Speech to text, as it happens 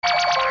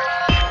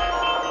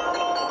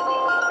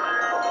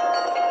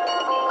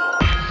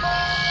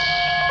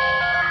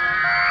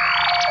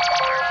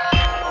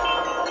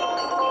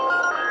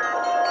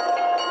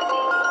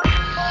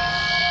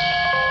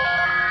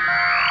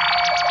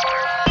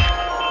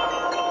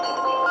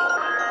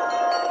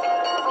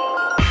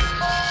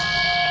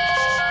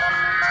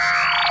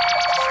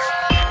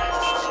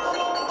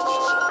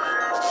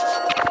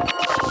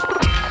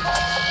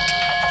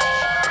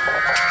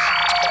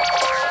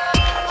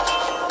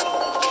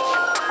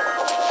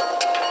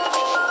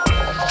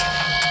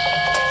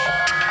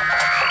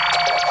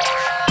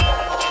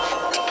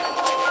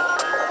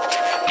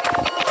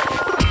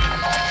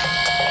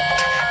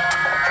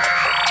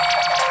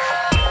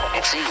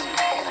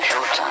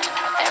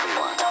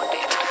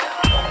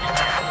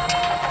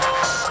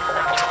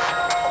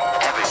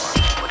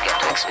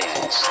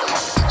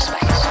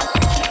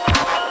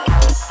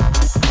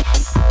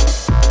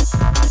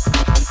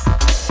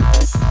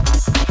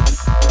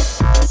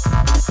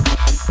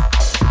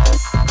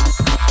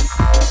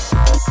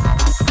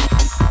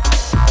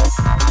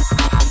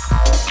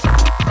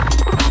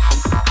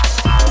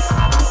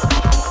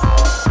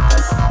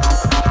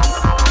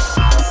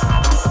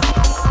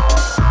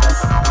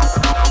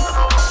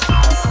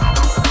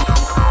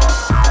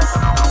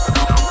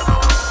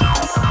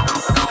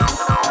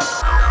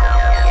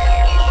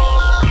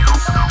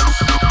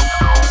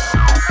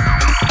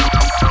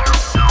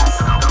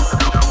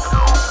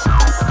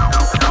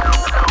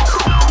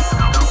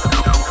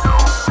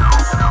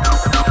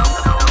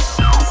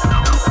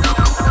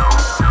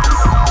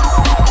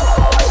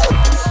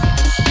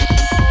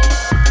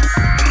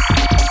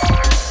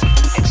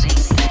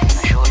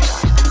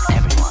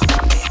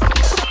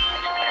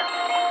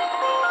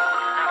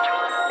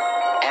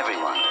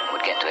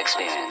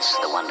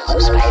wonders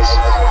of space.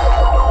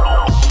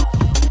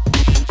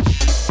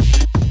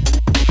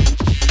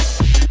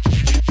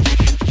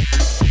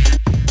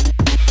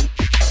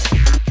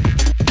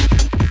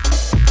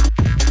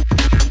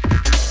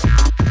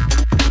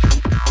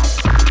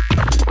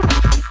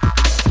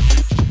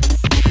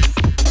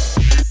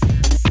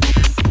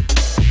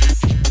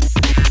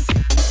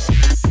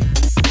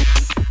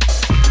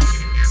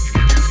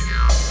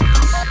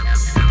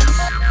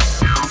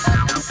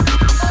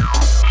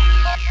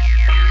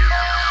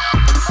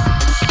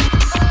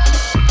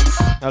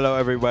 Hello,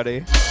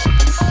 everybody.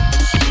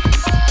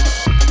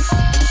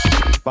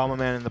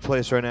 Bomberman in the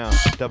place right now.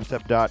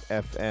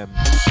 Dubstep.fm.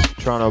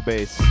 Toronto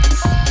base.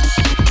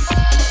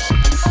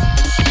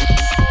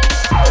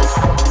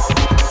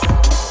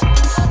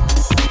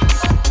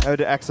 Out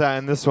to XI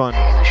in this one. In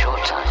a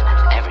short time,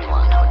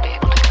 everyone would be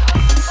able to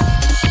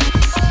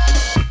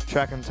go.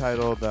 Track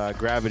entitled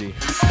Gravity.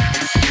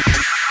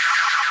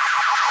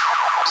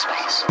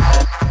 Space.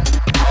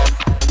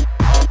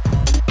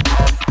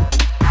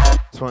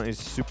 This one is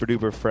super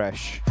duper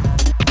fresh.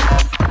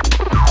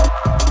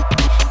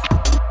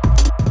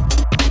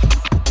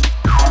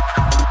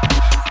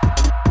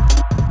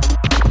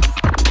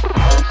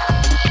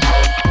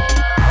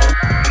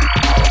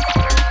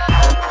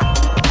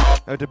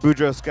 Out to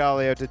Boudreaux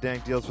Scali, out to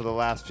Dank Deals for the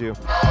last few. Out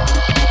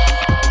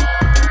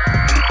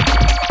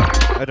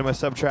to my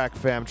Subtrack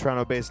fam,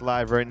 Toronto based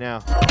live right now.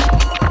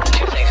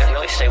 Two things that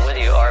really stay with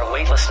you are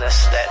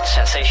weightlessness, that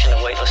sensation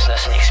of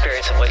weightlessness and the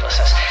experience of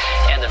weightlessness,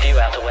 and the view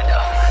out the window.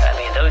 I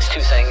mean, those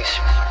two things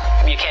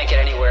you can't get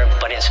anywhere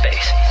but in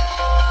space.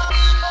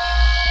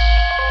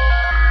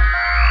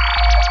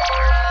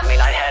 I mean,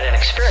 I had an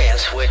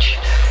experience which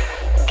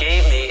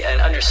gave me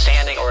an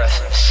understanding or a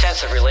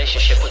sense of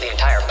relationship with the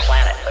entire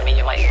planet. I mean,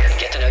 you might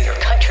get to know your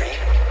country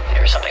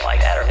or something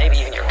like that, or maybe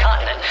even your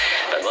continent,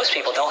 but most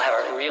people don't have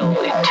a real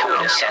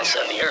intuitive sense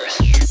of the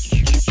Earth.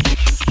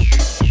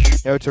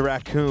 Out to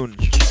Raccoon.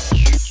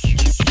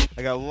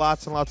 I got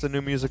lots and lots of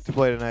new music to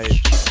play tonight.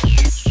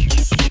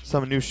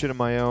 Some new shit of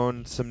my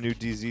own, some new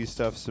DZ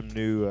stuff, some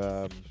new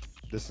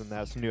this and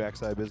that, some new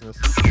XI business.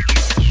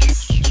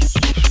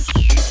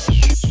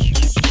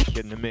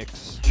 Getting the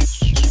mix.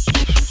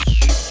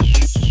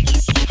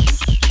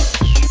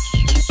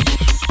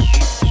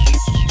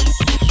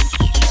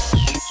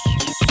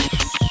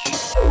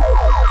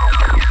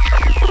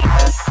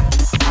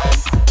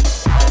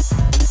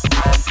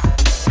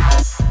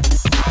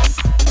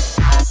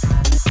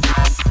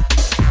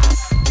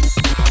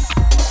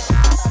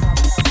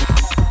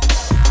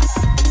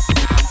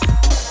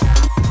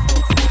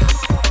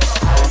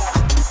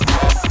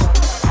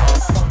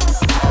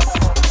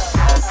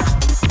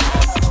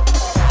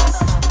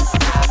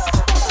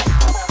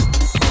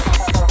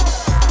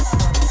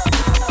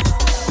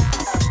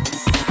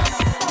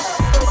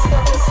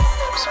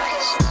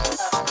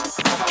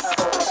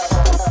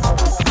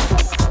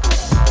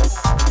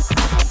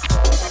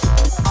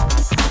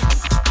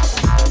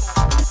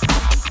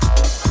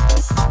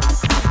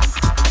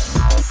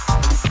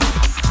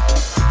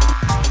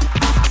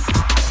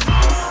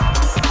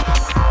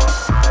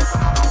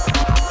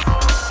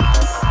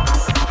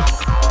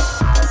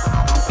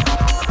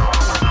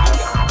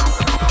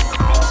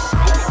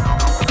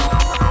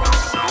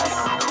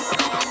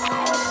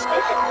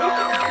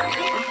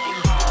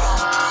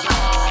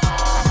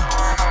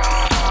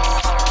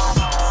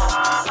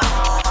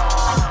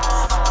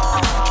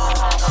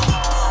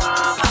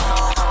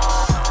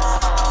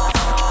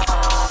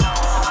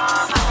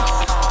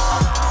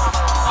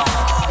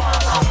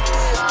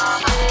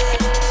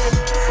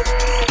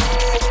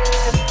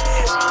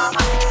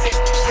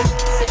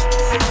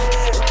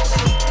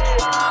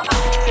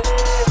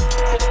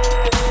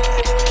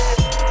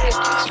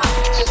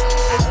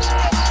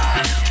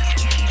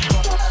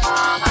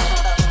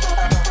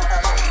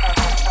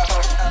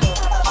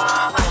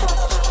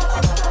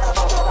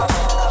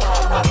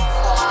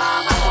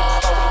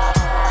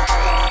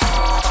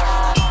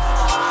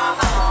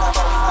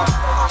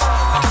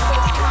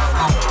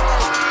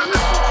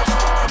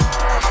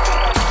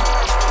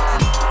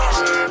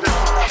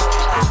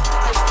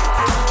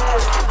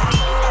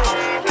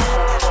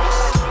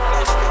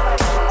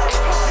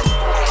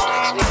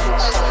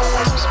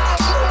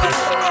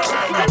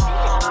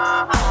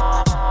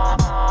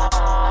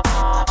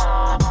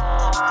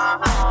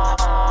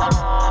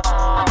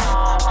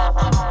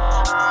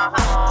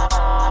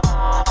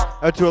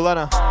 Out to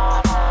Elena.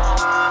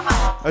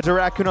 Out to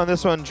Raccoon on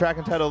this one, track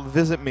entitled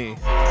Visit Me.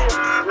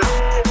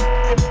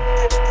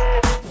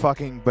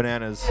 Fucking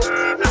bananas.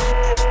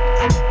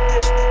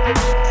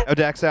 Out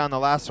to XI on the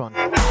last one.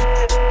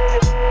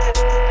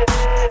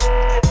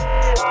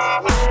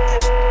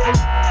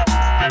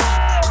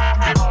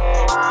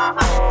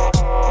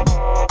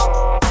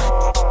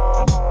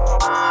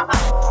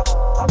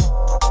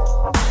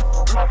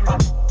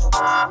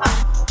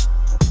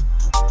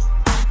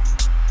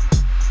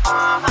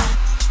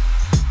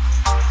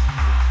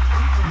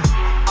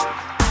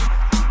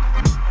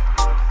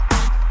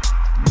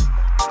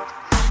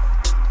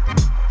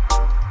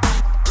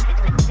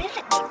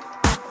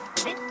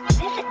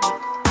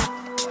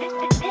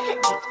 Visit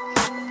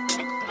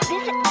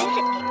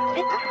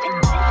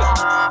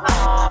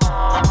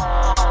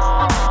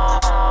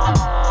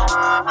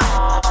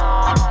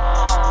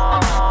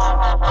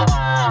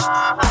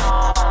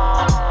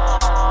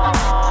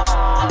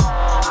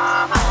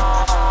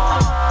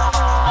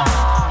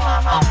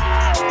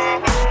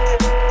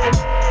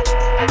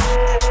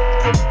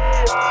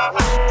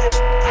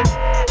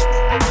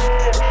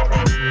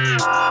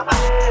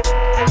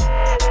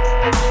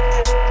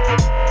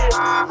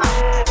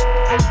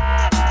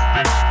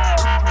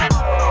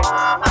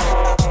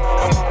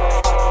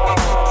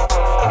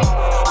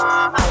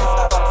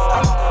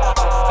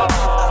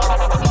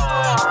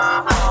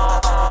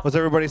What's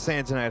everybody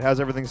saying tonight?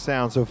 How's everything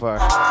sound so far?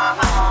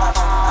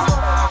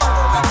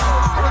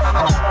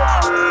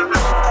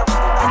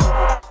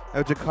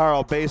 Out to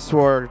Carl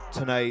Bayswar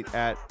tonight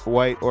at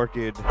White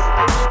Orchid.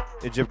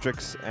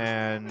 Egyptrix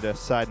and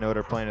Side Note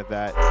are playing at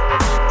that.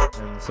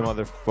 And some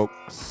other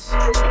folks.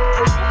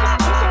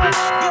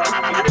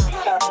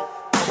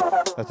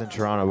 That's in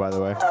Toronto, by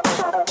the way.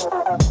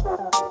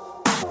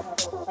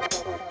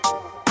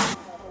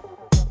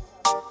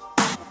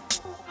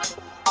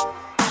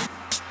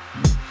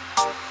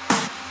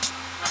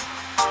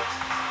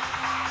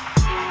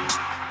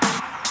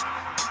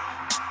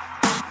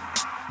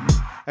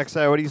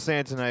 XI, what are you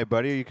saying tonight,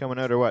 buddy? Are you coming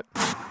out or what?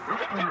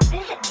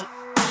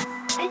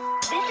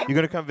 You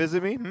gonna come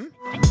visit me?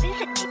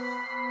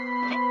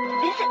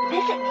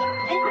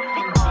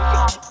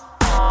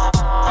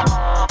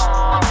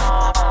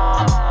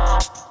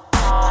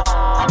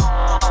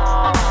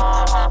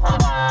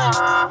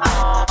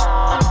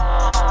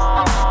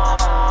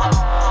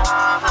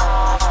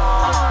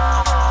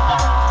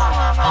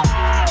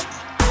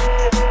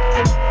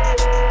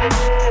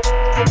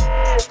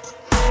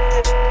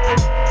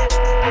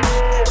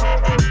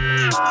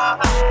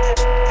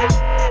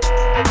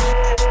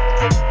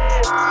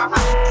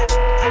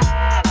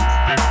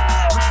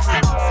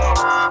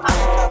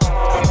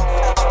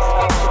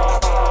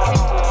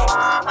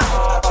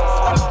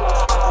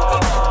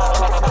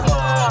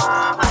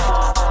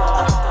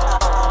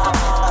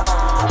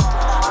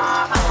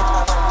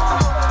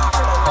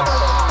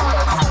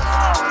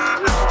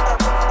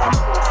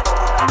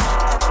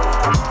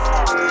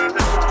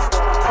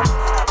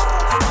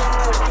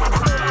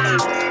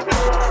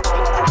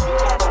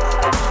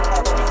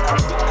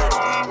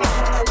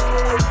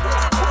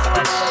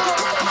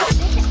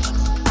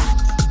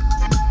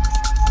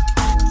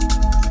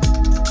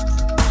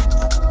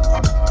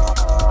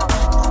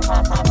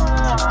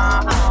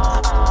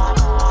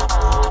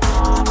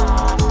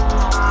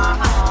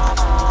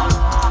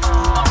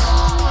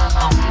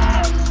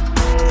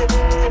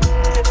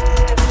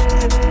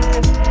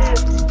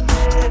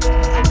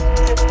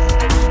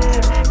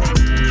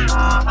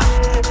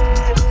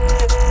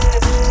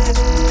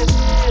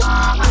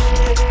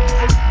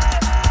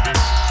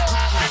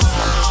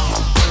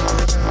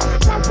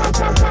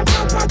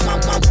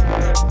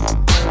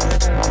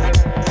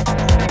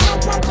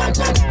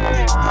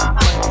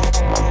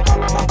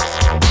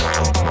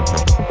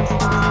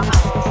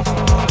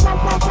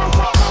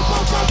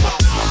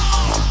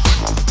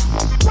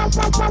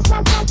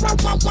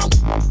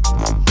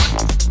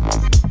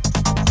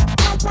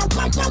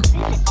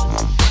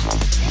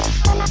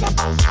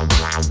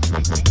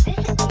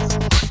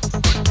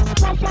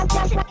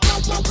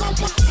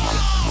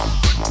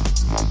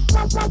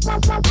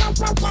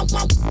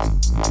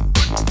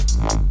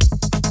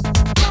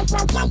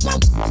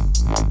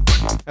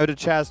 Out to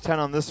Chaz 10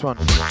 on this one.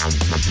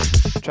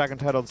 Track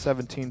entitled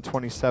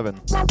 1727.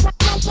 I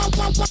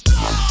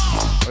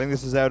think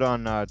this is out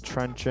on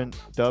Trenchant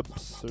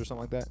Dubs or something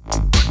like that.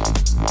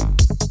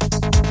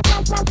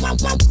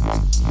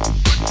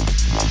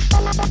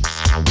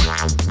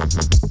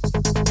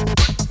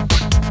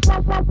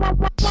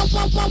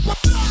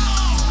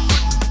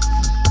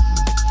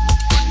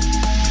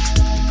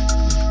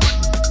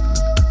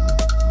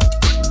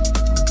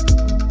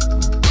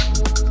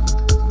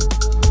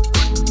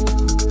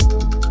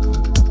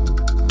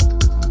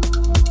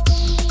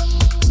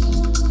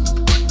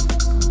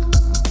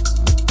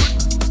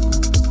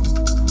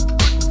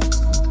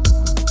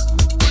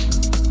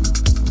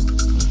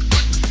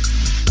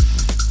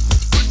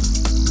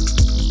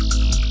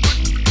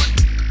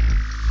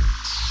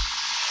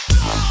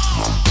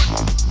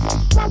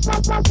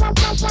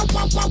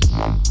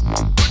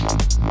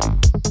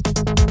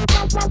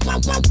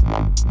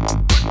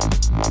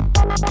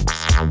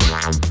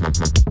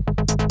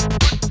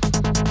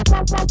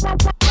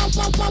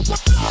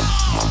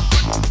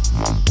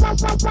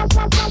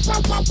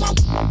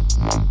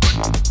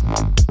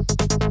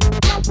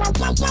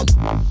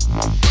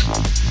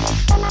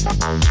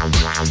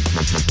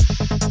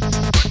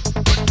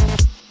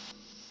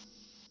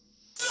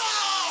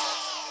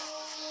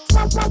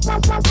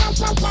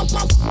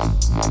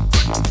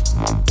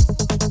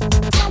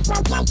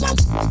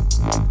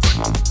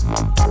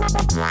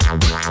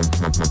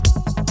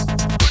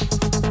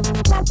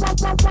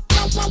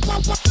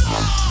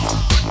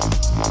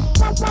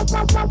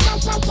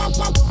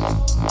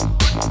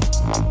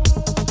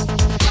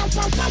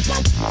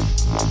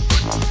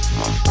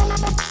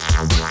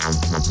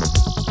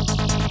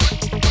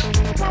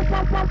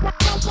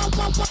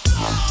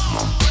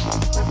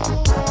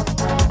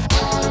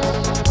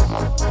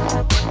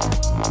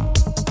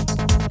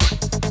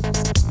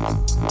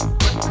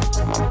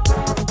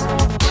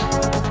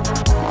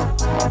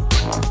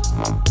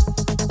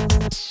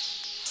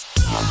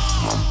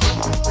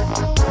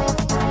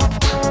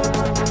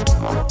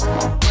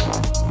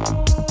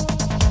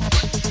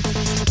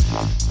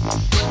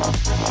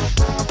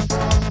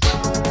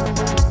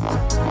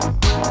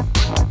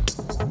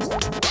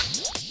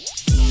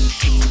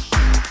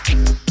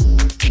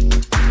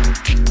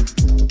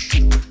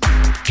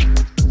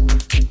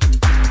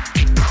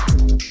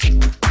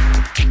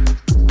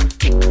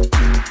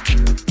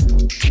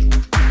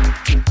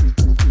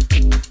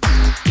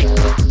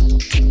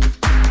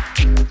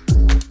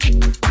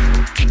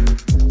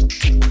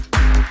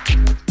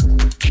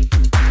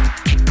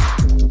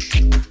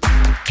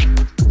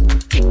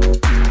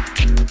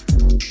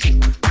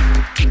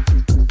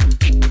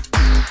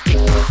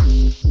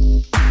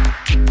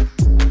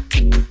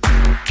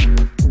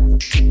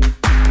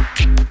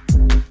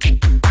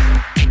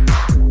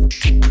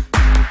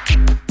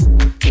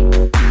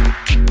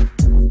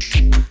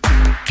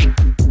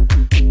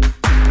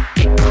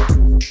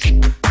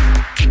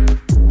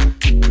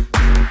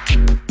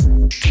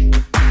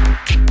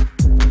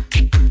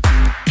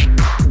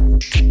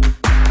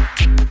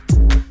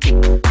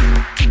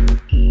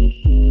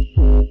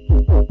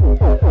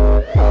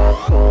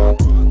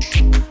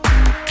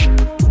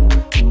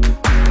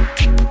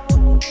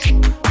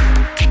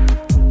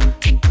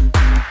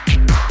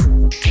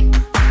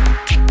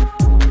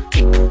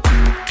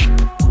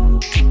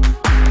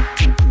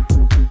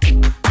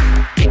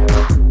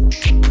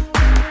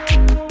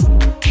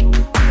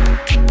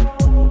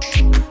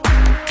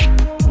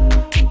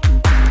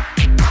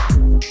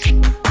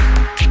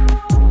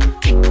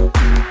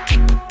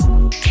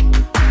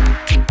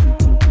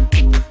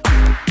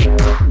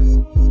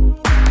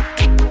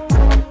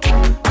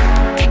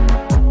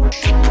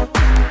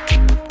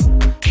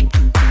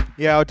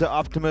 out to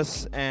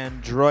Optimus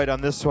and Droid on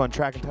this one,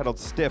 track entitled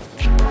Stiff.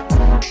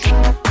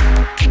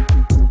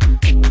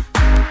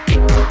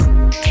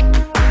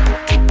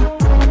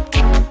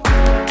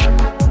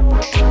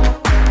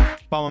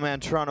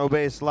 Bomberman Toronto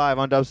Bass live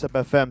on Dubstep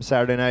FM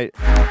Saturday night.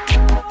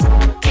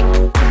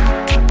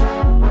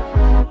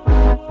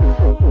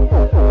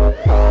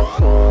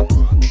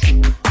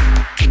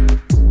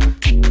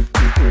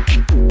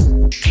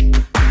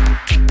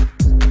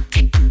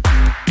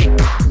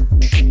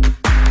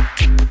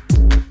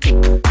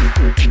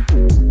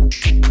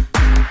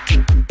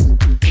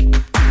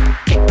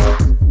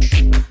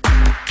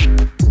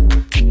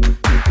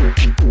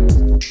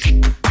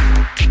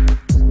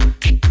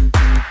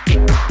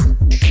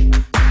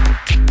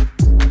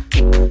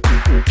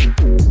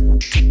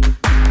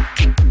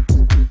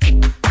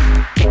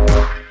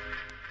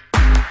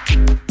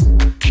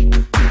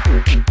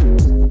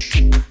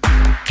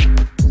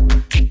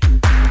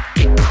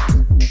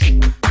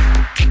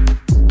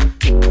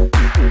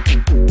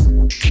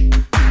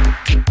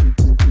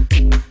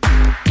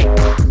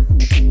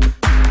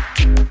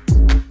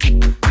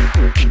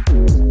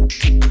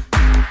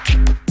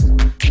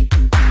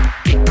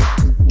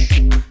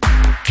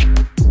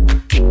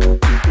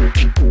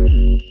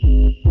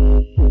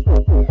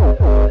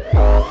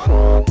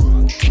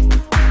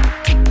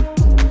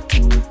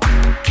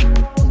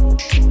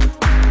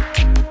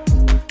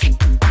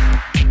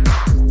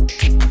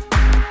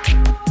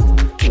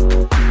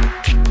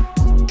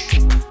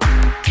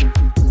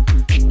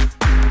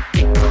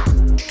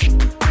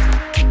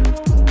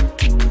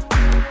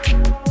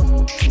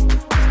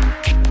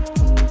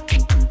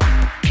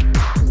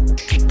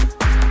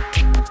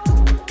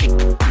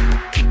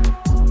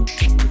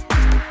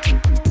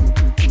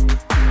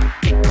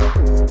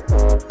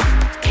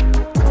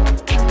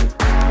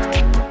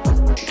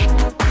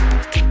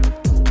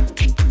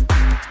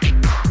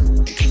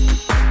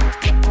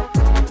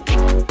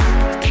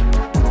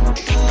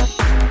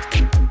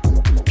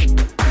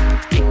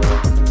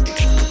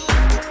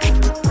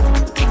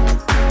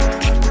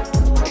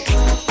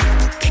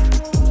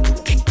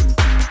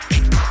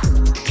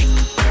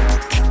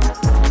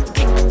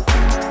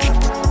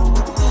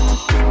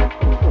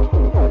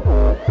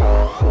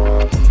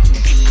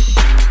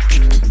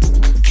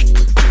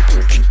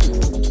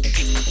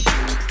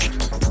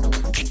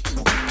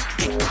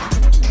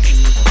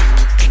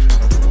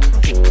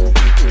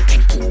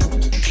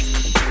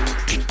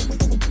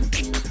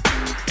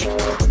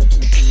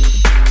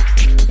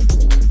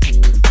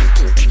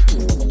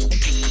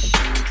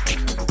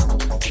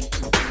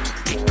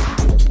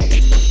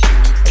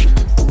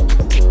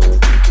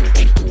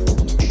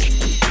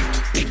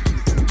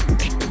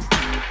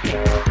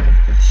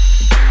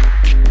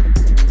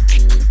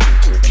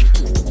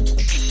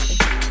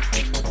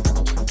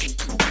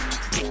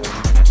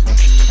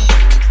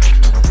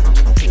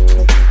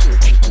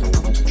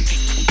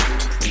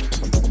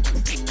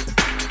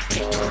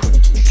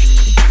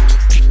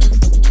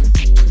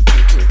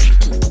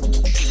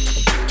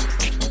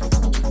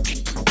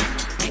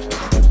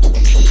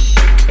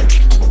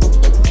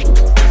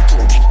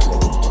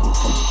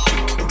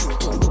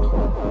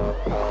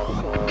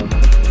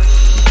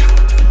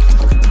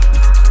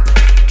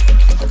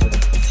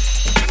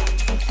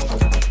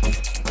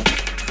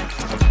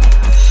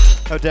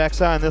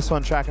 Daxa, and this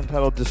one track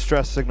entitled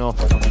Distress Signal.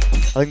 I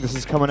think this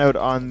is coming out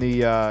on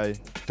the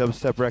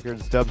Dubstep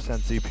Records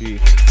Dubsense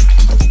EP,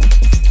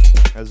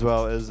 as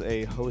well as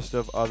a host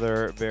of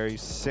other very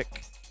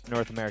sick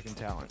North American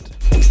talent.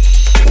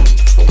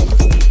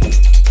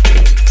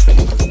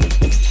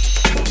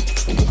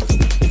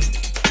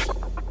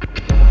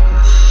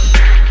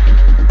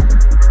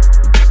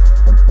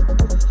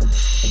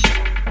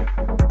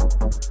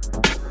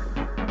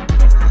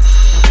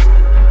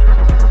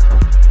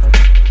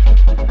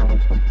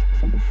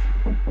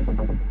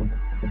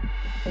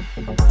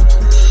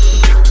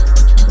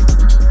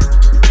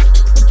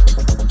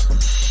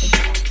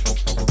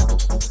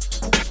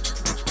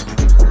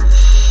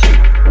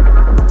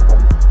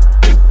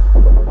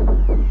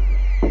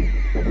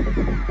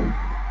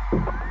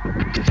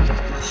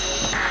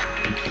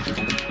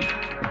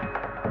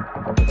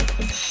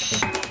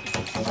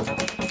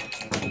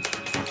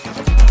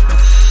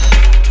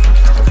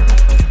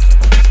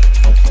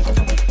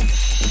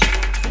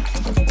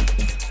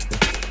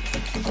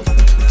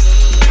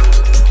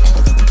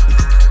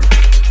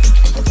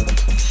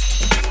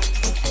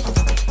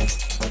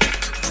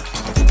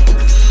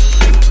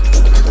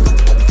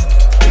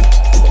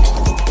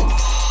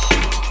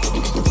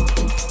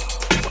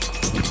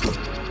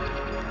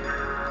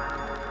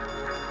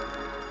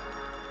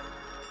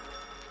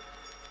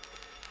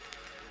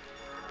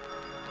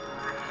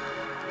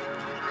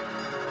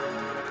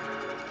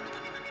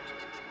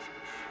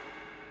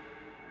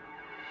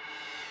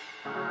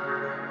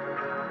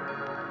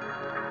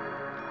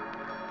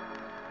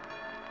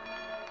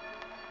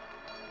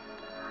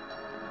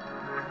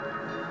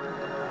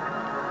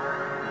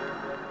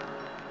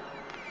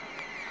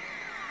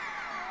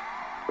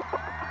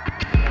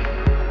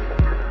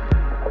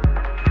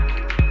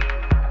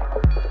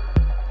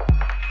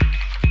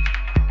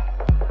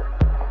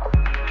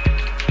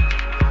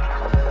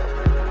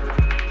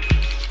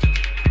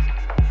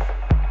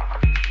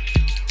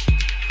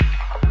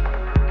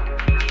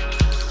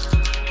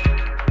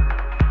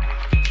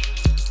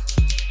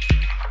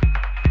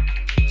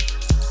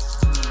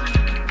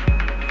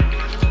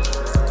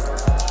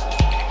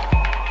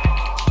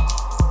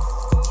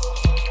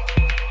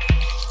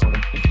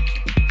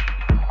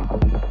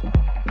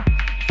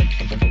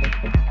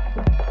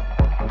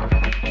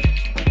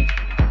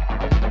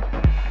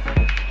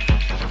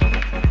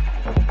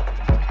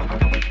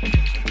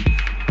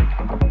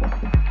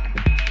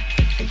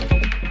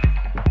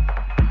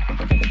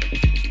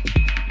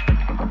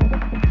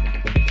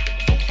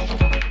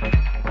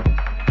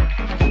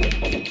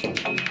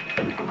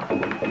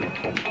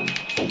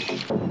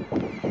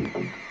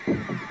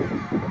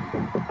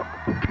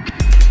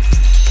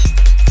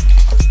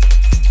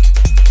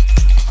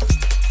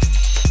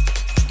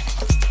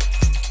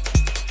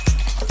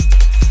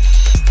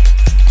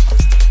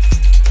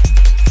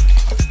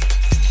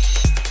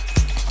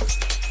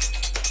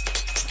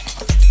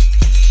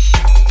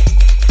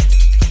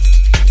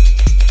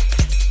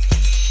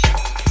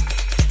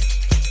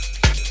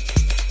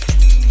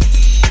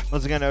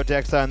 again out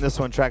to XI on this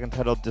one, track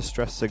entitled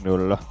Distress Signal.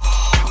 Don't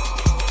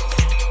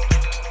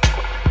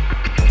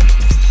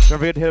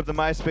forget to hit up the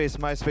MySpace,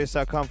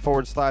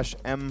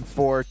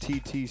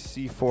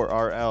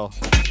 myspace.com/M4TTC4RL.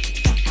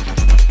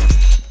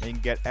 And you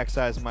can get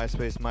XI's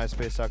MySpace,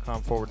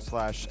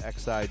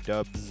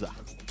 myspace.com/XI-dubs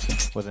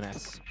with an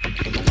S.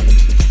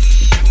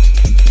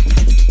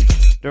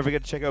 Don't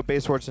forget to check out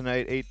Bass War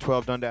tonight,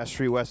 812 Dundas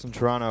Street West in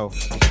Toronto.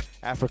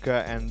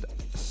 Africa and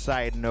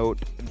Side Note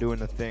doing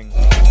the thing.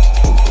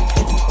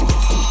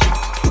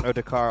 Out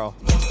to Carl.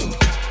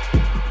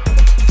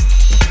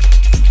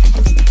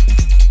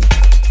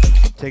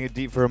 Take it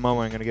deep for a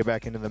moment. I'm going to get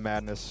back into the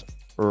madness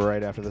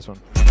right after this one.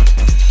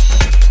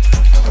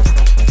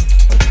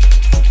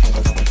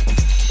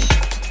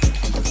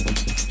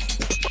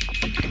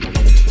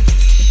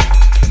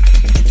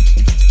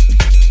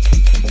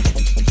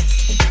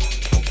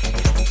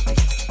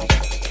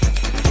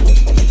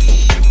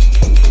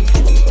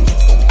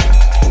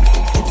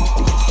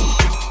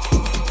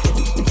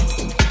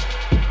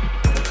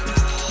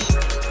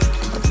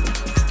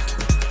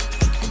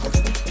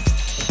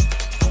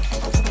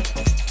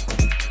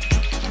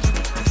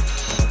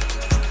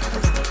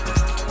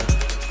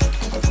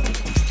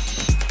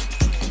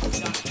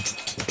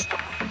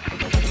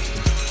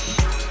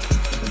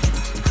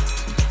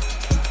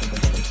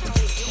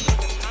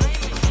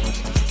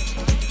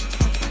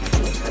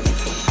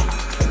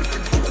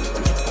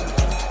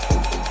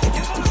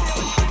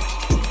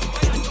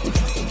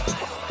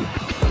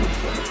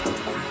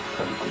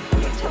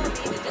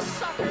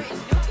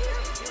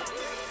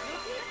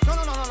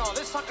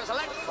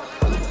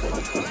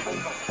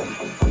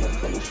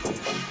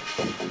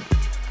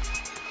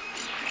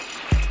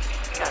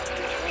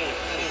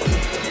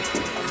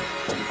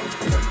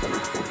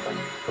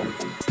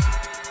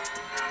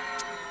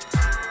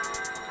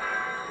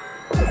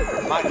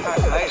 My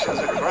calculations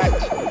are correct.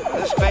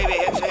 This baby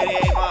hits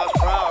 88 miles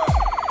per hour.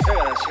 You're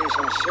gonna see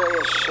some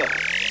serious shit.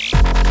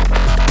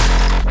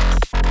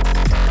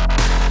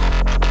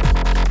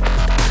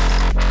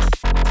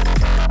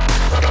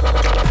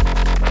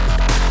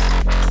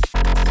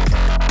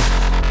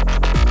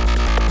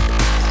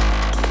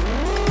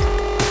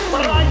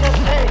 What did I just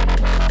say?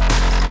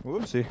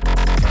 Whoopsie.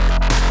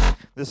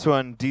 This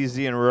one,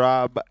 DZ and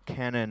Rob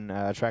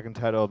Cannon, track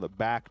entitled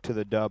Back to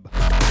the Dub.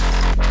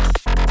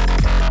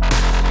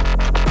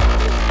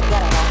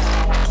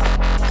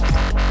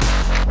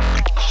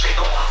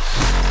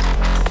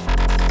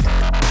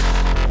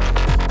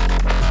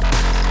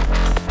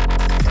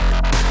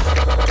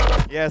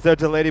 Yes, out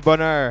to Lady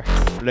Bonner.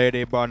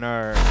 Lady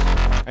Bonner.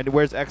 And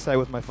where's XI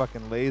with my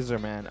fucking laser,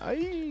 man?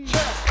 Aye.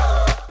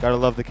 Gotta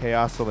love the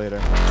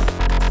Chaosilator.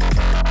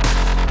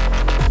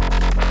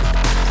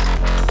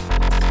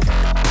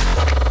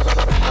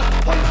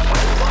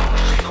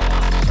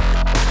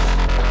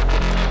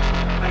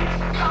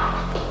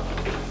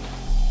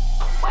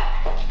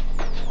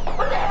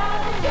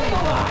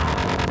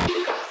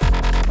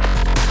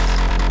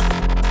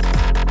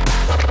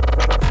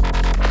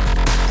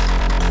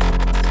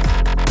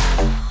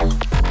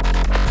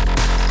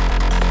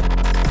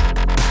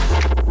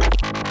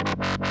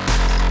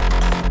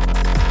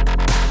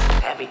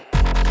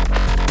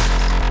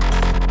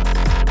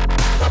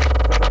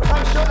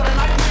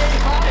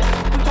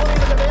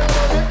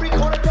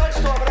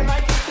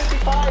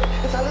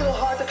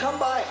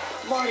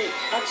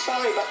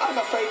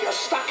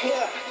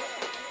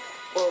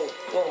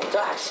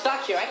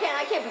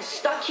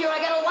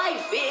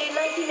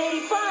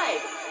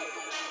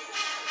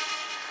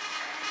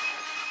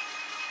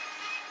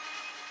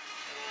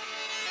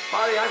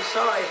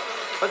 Sorry,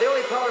 but the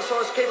only power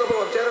source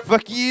capable of generating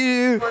fuck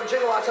you 1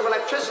 gigawatts of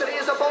electricity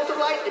is a bolt of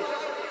lightning.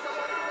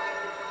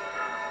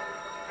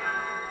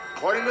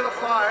 According to the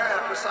flyer,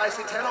 at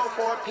precisely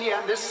 10:04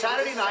 p.m. this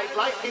Saturday night,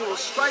 lightning will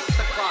strike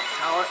the clock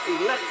tower,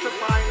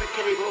 electrifying the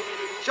cable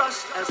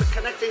just as the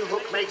connecting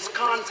hook makes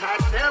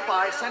contact,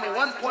 thereby sending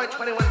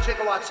 1.21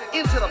 gigawatts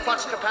into the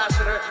flux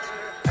capacitor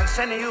and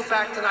sending you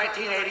back to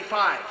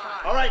 1985.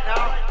 All right,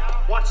 now,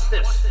 watch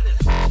this.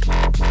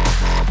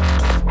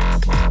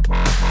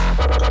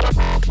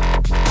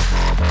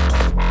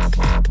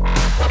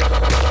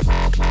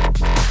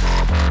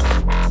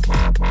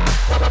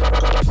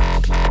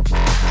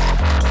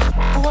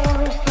 What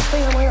on earth is the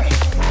thing I'm wearing?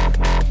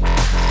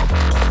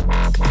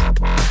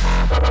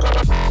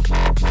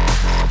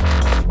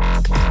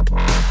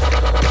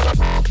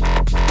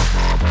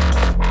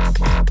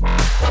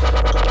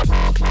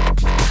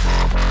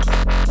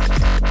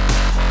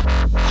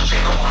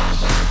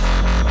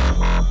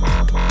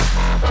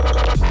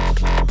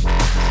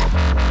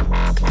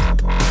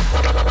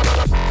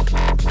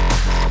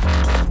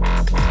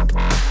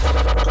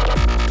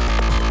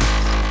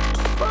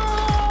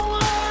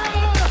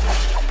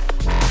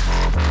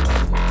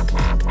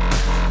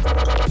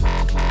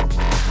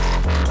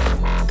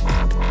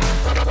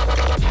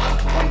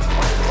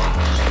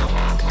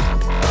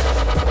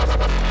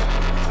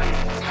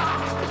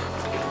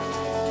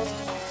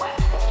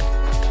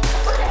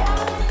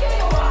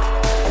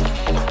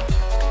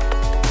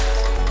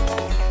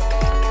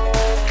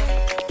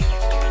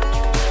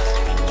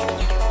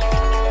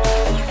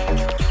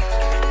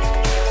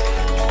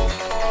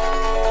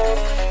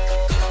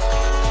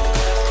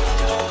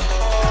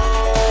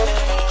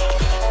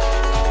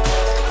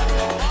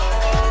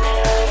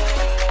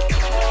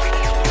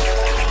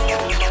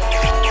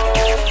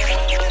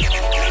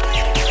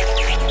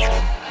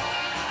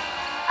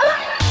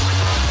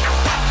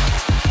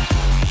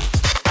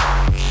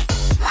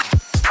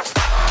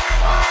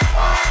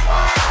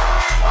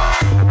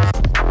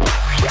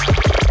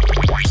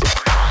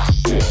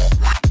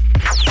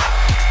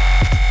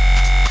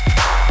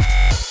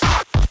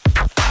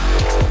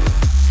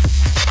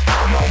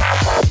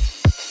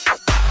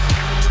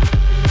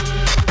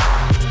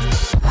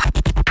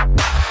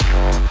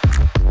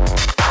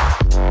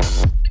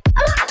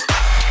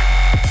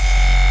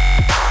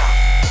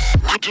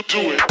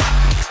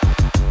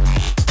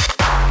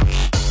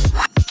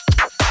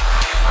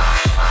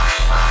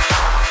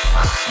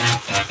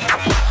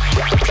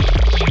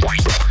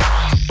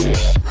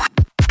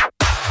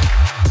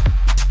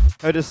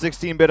 I just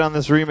 16-bit on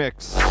this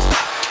remix.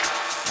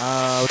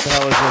 What the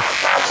hell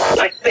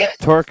is this?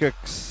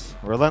 Torquix,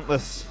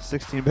 Relentless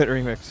 16-bit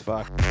remix.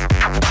 Fuck.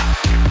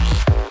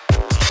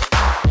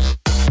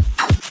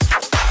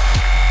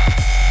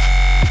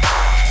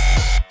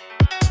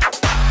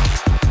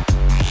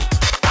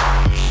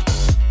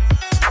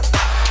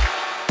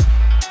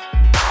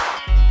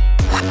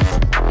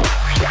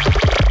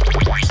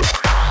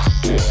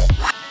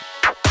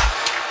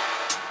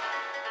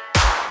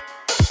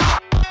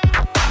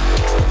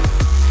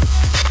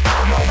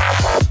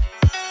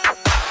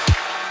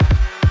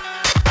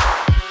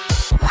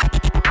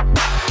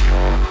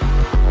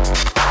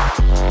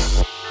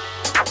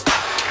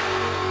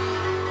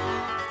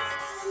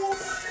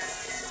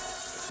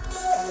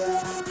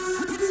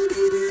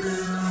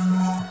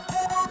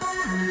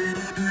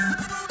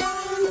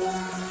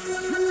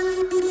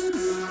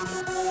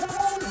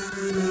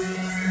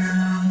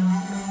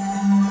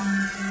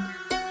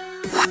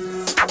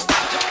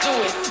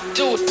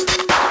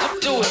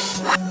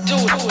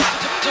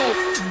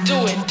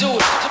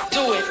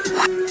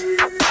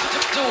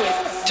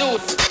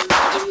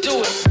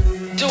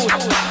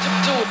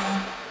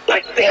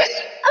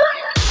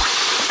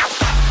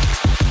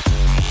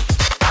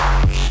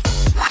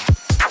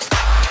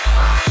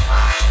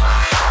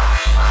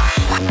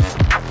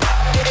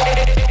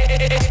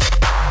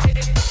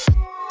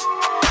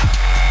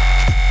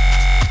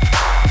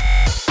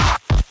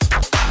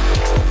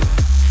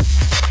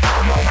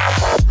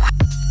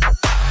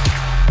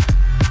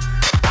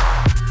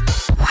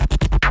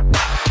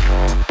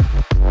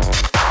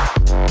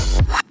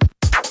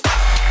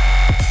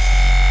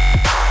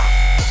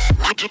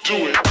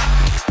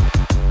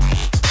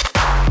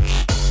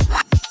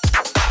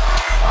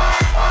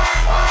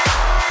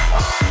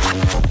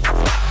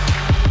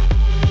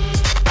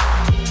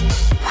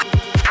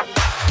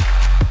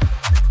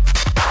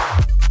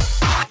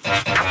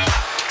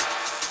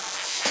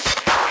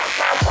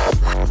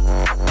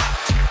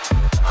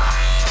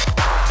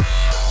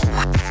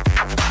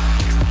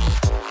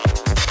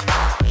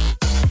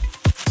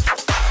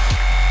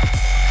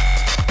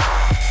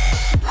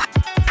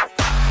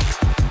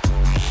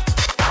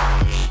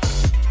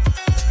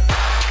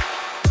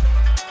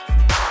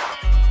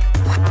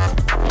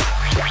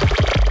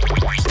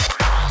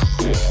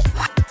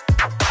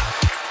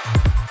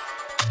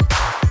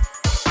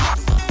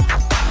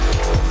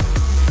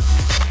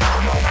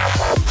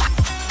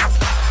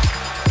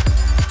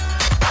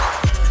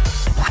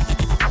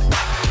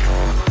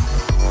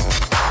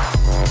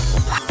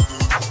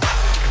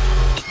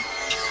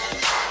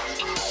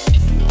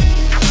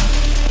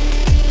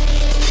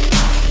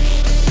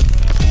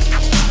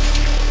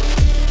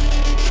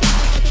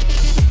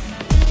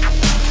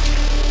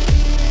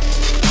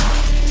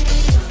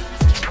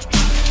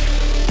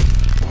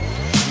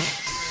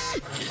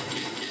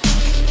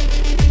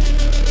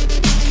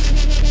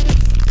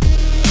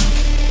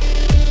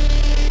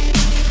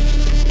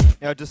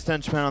 Just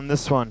Stenchman on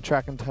this one,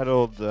 track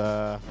entitled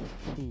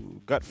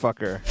Gut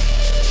Fucker.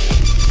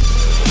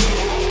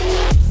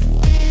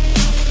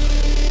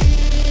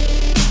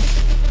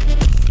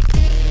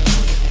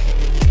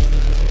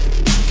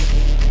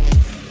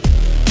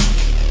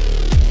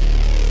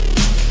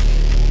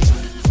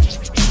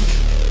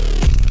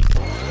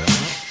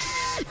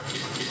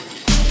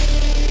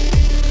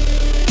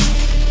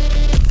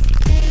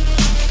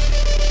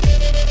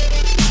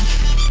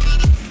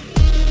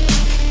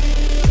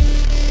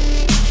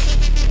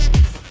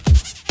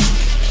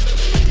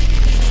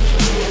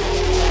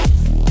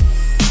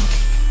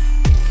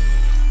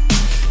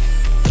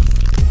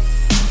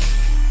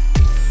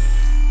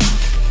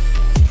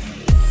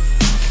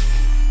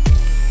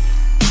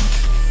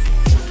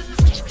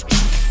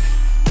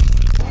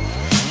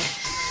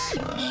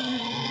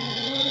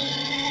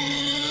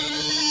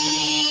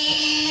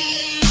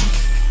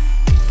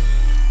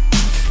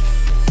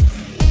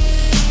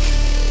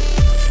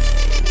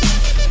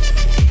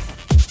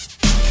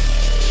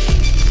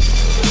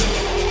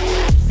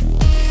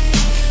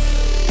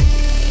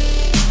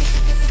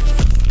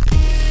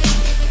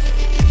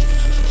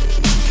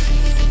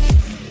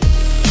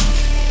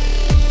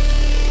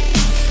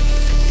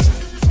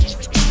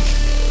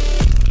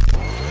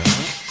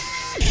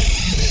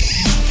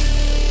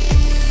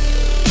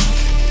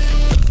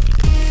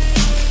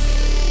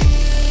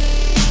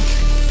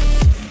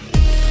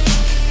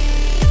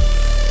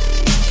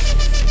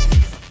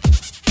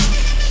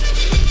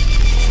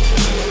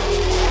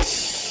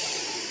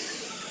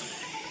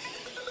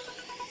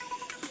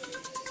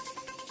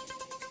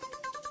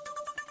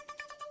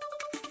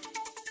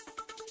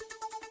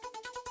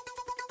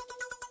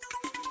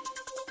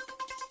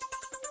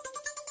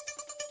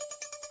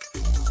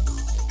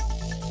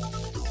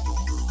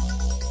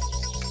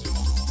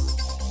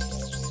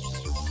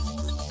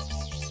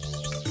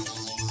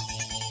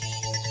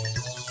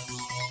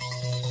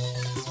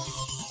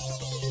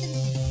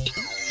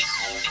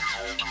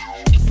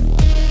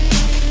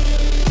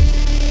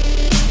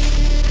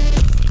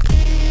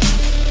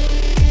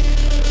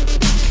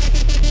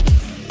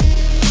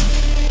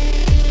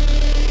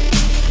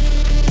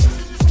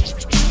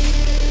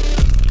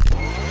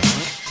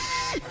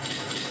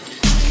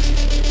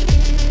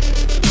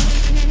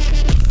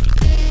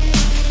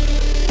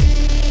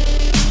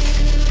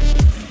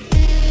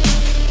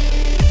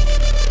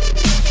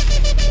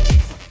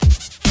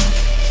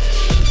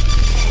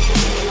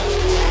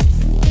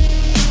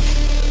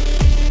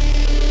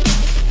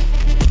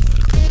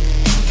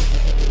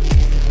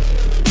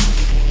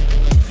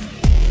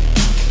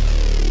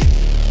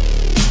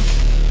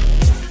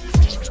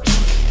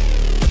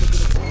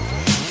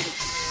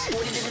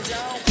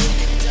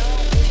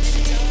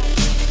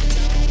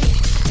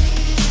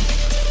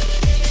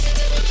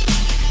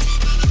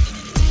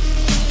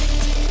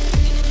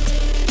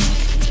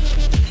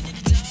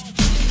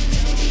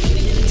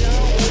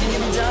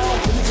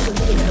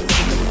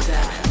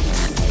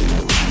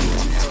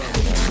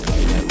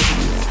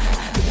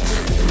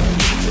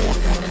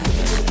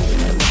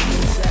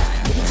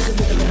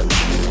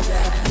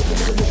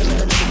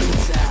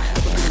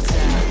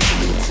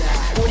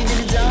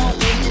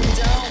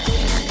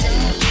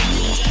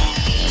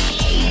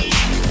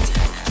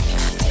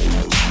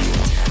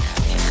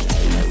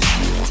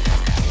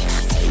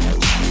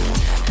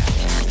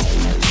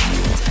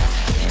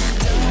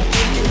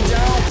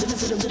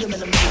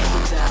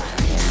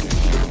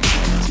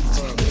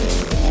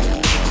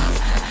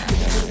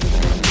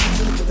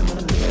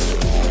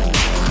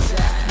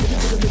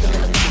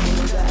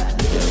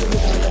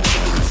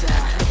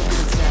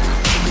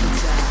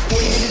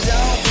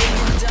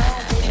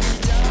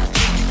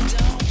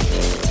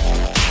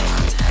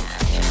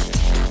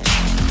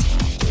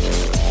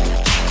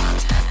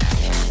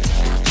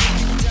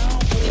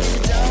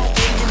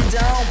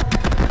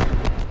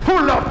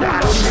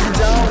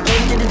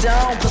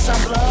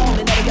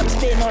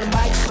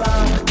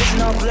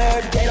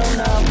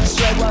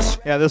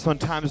 Yeah, this one,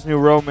 Times New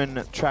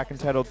Roman, track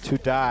entitled To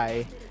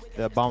Die.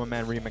 The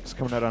Bomberman remix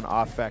coming out on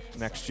Affect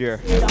next year.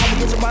 But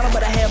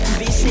I have from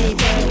BC,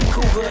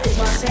 Vancouver is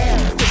my town.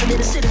 Listen to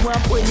the city where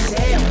I'm putting his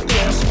hand.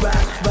 Dance, rock,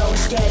 roll,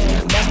 skate.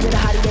 That's been the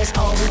hottie, that's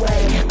all the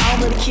way. I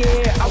don't really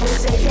care, I will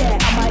take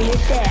that. I might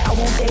hit that, I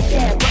won't take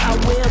that. But I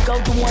will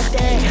go do one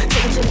thing.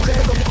 Take it to the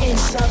crib, go get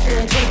into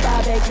something.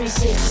 25, 8,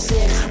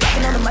 366.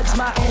 Rocking on the mic is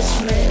my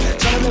instrument.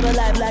 Trying to live a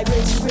life like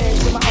Richie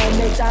Rich. With my own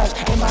McDonald's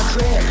in my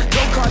crib.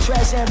 Go car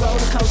tracks and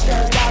roller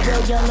coasters. Die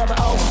real young, never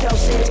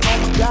overdoses. Oh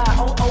my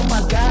God, oh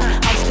my God.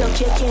 I'm still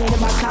kicking in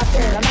my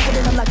coffin. I'm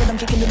knocking, I'm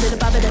kicking the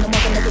little bop it. And I'm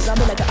walking like a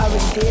zombie like I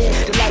already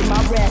did. To like my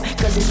rap,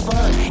 cause it's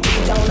fun. If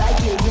you don't like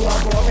it, you are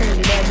boring.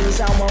 And that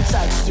means I won't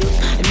talk to you.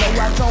 And no,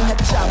 I don't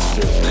have to chop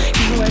you.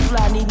 You ain't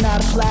fly, need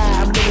not apply.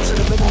 I'm living to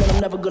the rhythm and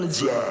I'm never gonna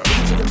die.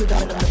 Living to the rhythm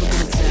and I'm never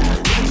gonna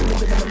die. Living to the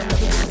rhythm and I'm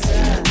never gonna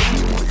die.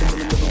 Living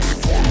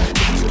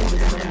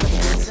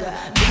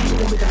to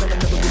the rhythm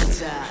and I'm never gonna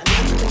die.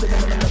 Living to the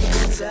rhythm and I'm never gonna die. Living to the rhythm and I'm never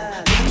gonna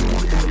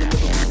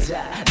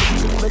die.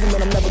 Living to the rhythm and I'm never gonna die. Living to the rhythm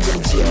and I'm never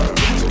gonna die.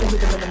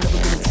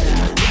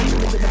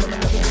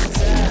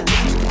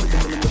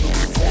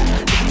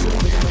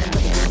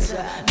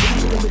 Living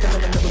to the rhythm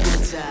and I'm never gonna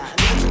die.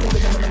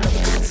 Living to the rhythm and I'm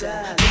never gonna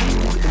die.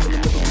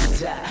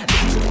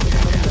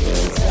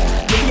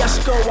 Maybe I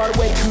should go all the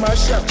way to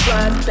commercial.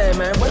 Trying to think,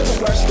 man, what is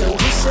the worst do?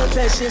 Who said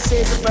patience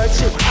is a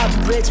virtue? I've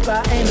been rich,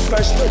 but I ain't the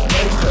first three.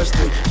 Maybe the first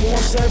three. You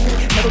won't serve me?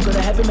 Never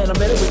gonna happen, man. I'm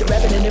better with the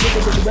rapping and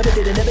everything that you ever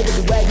did and never did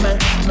the wag, man.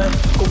 Man,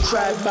 go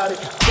cry about it,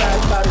 cry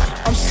about it.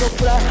 I'm so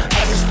fly,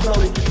 I just blow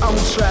it. I'm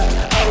a trap,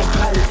 I don't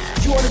hide it.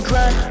 You on the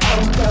grind, I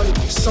don't doubt it.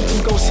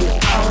 Something goes here,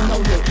 I don't know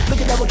yet.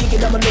 Look at that, we're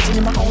kicking, I'm a legend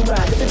in my own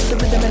ride. Living to the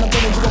rhythm and I'm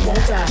telling you I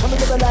won't die. Trying to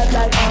live a life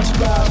like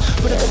Entourage.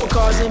 Put a couple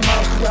cars in my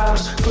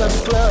garage. Club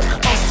to club,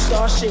 on some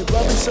star shit.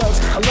 Rubbing tugs,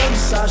 I love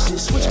massage shit.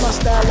 Switch my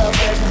style up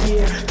every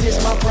year.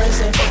 Diss my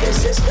friends and fuck their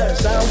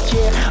sisters. I don't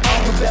care,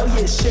 I'm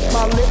rebellious. Shake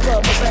my lip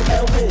up, much like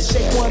Elvis.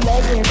 Shake one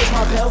leg and touch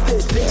my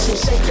pelvis. Bitches,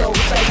 shake yo,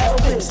 it's like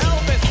Elvis.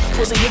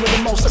 Wasn't here with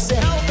the most, I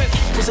said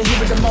wasn't here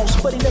with the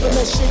most, but he never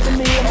meant shit to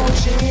me. I'm on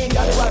shit,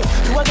 got it right.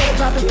 Do I got it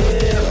poppin'?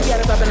 Yeah, we got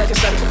it poppin' like a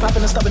shot.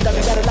 Poppin' and stoppin' down,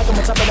 got it like I'm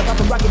on top of the pop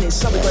and rockin' it.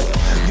 Sorry, but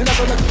you're not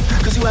so lucky,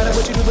 cause you had it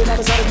what you do, but not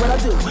as hard as what I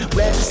do.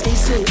 Rap is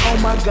easy, oh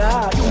my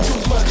God. You do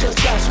must just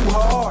try too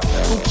hard.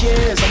 Who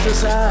cares? I'm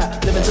just high.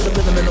 Living to the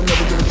rhythm and I'm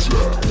never gonna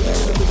die. Living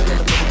to the rhythm and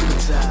I'm never gonna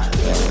die.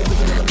 Living to the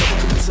rhythm and I'm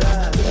never gonna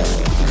die. Living to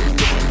the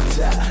rhythm and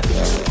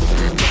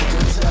I'm never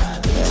gonna die.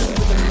 Living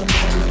to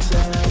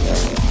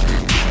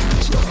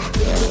the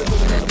rhythm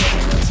and I'm never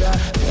gonna die.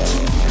 Living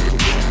to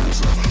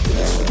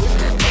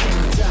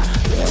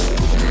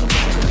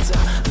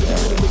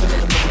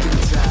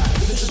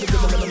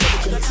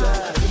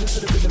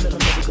the rhythm and I'm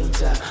never gonna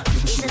die.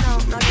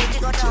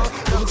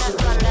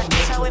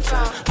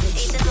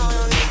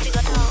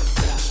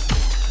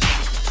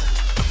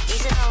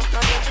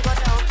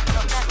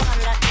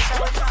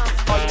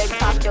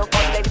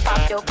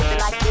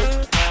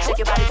 Shake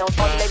your body, don't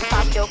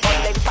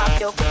fall, baby, pop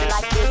your, put it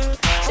like this.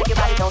 Shake your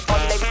body, don't fall,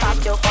 baby,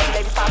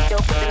 pop your,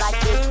 put it like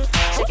this.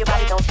 Shake your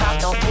body, don't stop,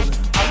 don't miss.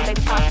 All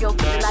baby, pop your,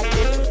 put it like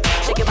this.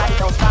 Shake your body,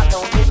 don't stop,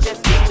 don't miss.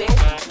 Just do it,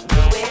 do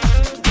it,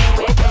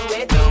 do it, do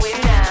it, do it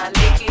now.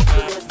 Lick it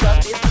good, suck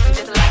this pussy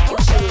just like you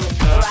should.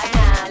 Right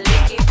now,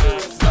 lick it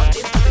good, suck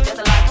this pussy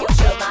just like you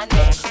should. My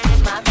neck,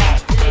 my back,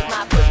 lick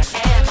my pussy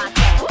and my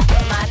crack.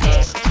 My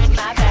neck,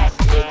 my back,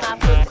 lick my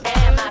pussy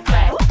and my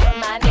crack.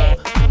 My neck,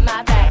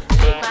 my back,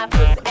 lick my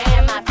pussy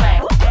and my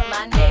crack.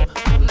 My neck,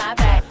 my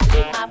back,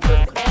 lick my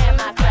pussy and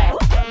my crack.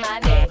 My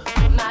neck,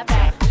 my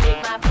back, lick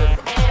my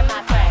pussy and my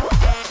crack.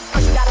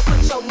 First you gotta put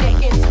your neck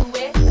into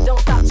it. Don't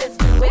stop, just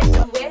do it,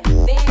 do it.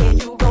 Then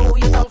you roll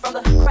your tongue from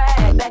the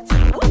crack back to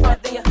the front.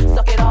 Then you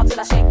suck it all till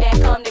I shake that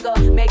cum,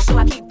 nigga. Make sure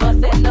I keep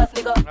bustin' nuts,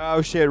 nigga.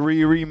 Oh shit,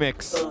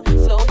 remix.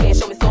 Slow head,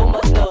 show me so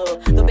much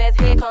love. The best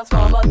head comes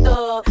from a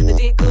thug. The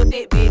dick good,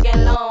 dick big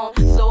and long.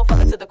 So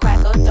fuckin' to the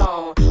crack of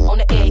dawn. On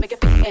the edge, make it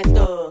fit and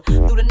stuff.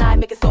 Through the night,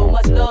 make it so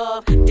much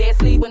love. Dead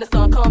sleep when the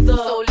sun comes up.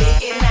 So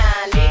lick it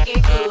now, lick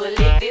it good.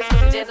 Lick this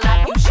pussy just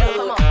like you should.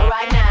 Come on,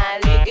 right now,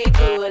 lick it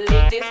good.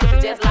 Lick this pussy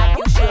just like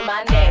you should.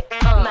 My neck,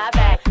 my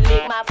back,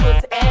 lick my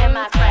pussy and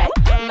my crack.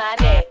 My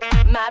neck,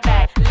 my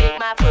back, lick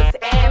my pussy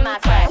and my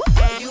crack.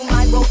 You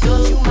might roll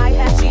good, you might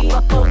have cheese.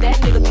 But fuck that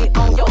nigga, get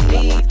on your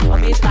knees. A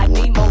bitch like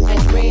me, more than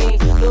green.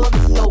 Love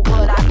is so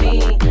what I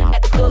mean.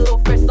 At the club, so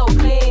fresh, so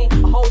clean.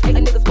 A whole thing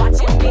of niggas watch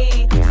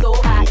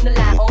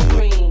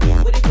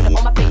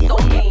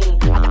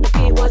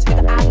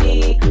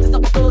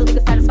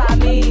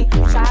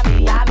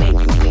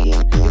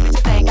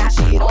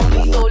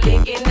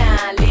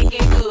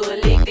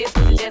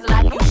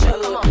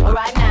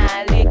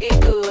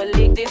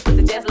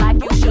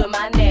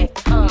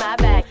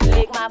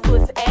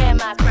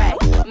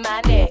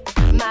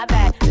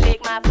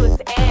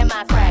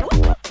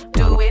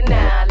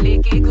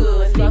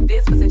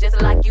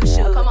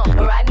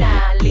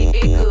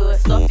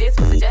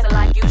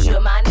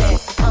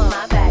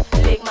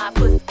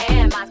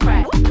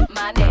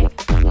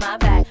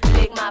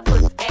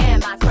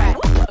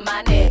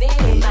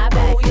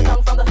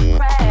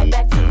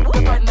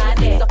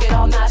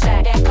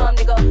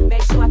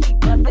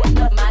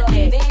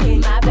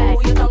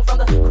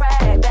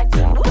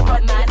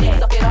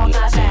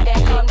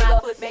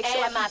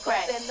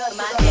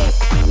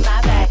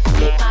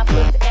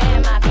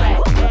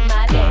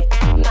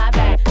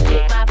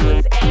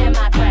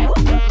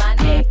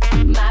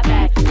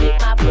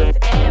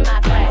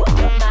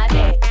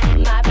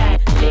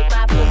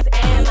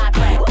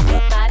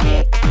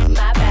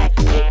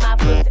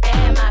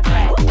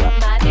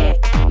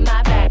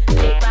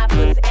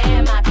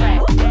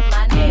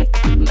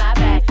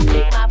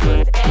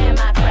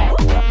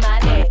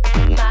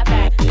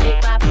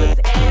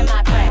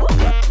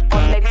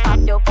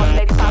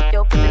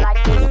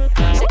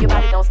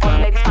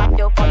ladies pop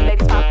your, all you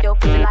ladies pop your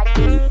pussy like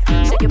this.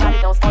 Shake your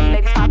body, don't. All you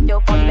ladies pop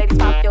your, all you ladies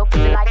pop your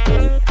pussy like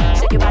this.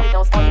 Shake your body,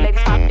 don't. All you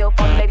ladies pop your,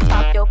 all you ladies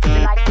pop your pussy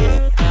like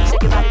this.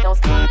 Shake your body,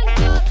 don't.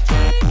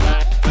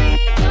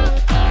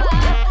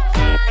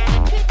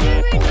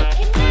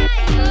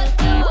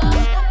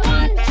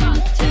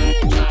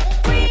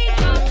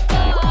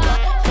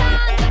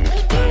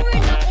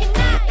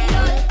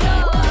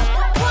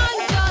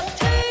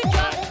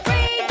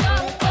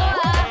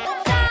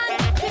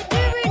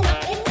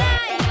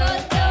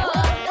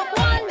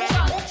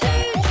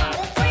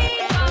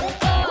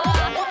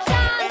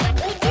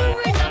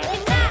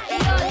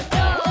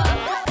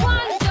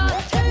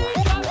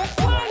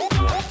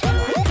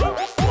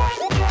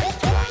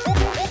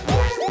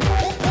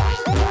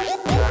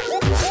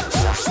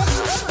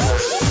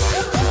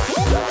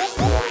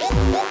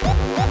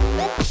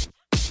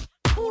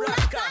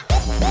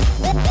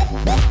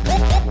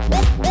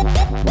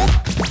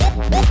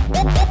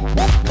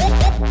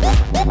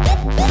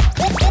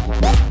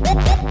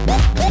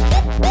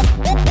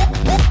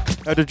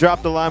 To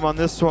drop the lime on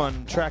this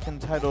one, track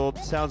entitled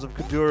Sounds of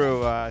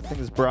Kuduro, I think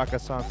it's Baraka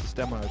Sound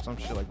Sistema or some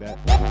shit like that.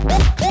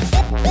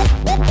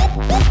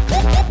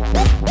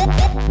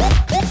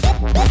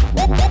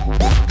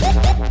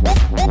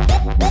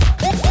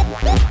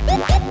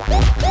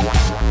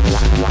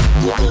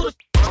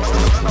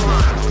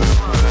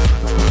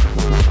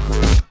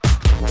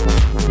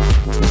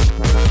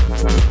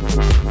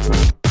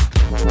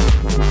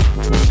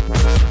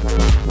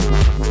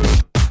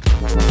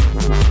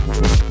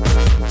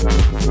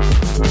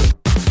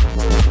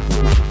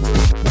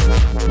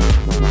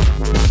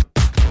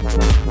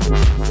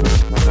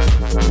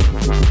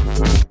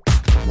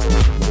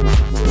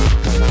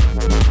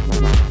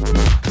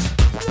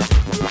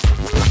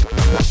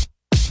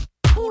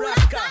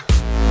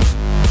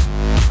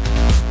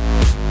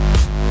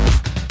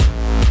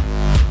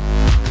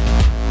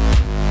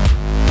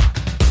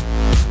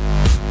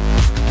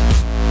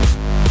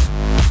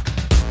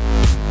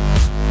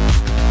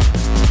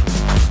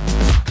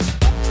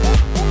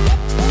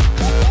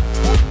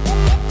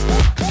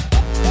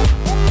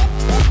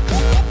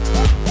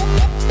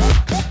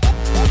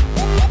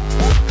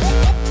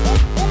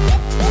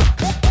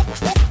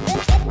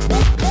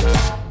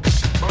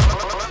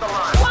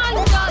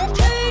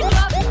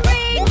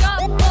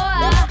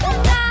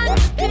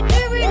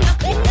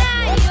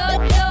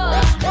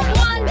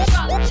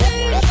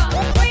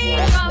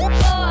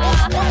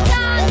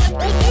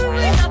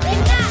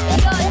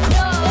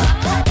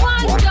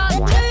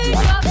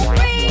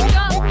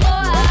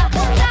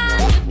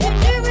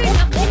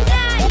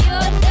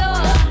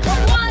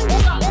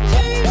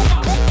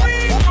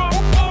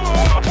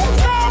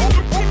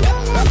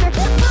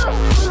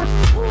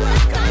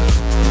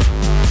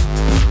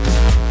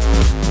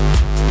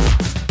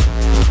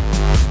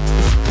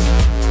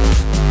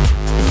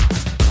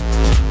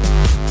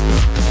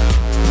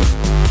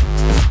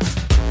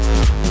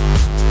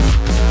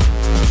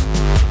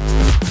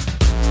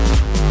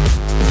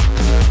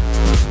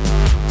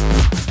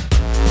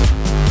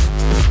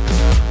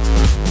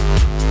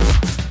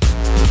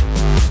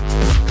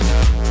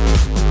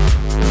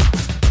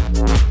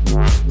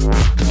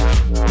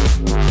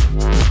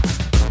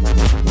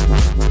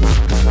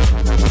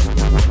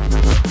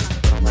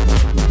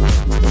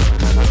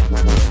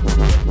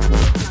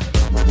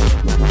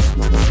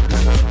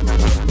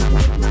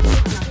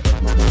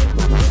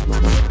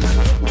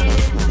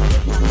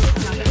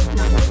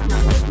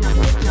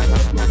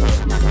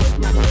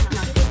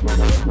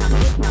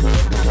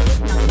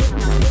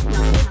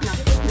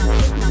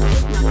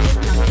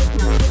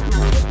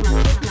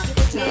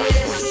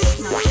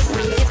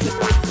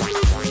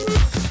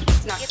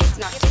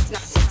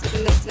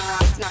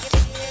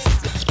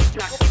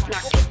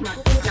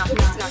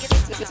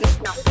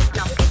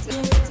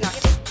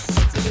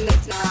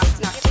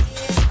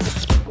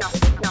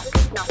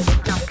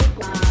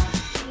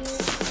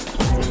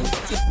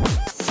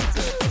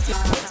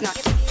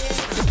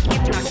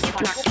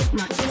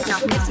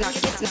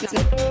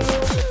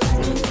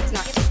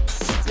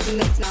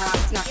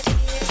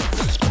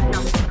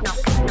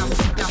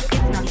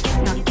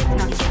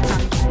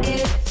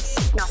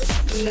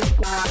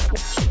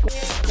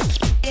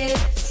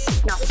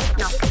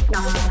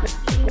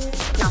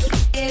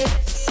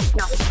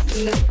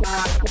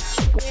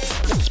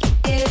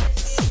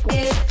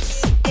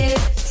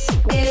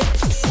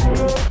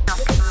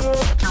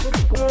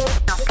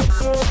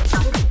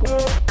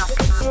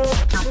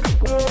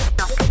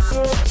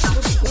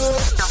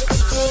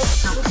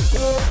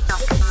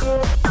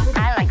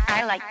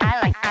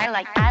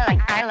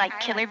 I like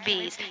killer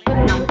bees.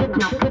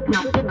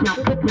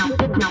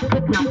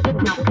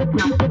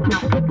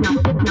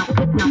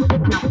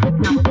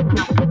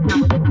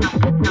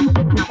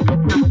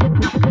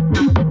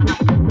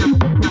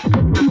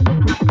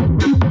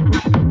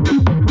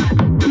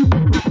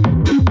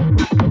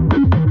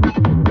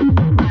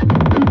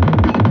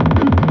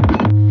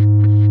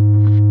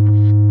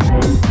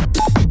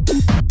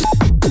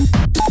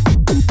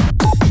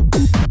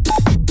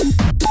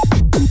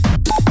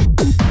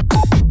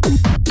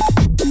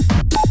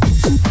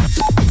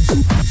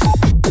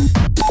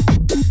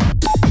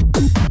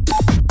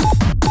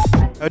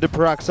 to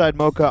Peroxide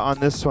Mocha on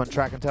this one.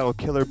 Track entitled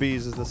Killer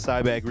Bees is the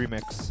Cybag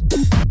remix.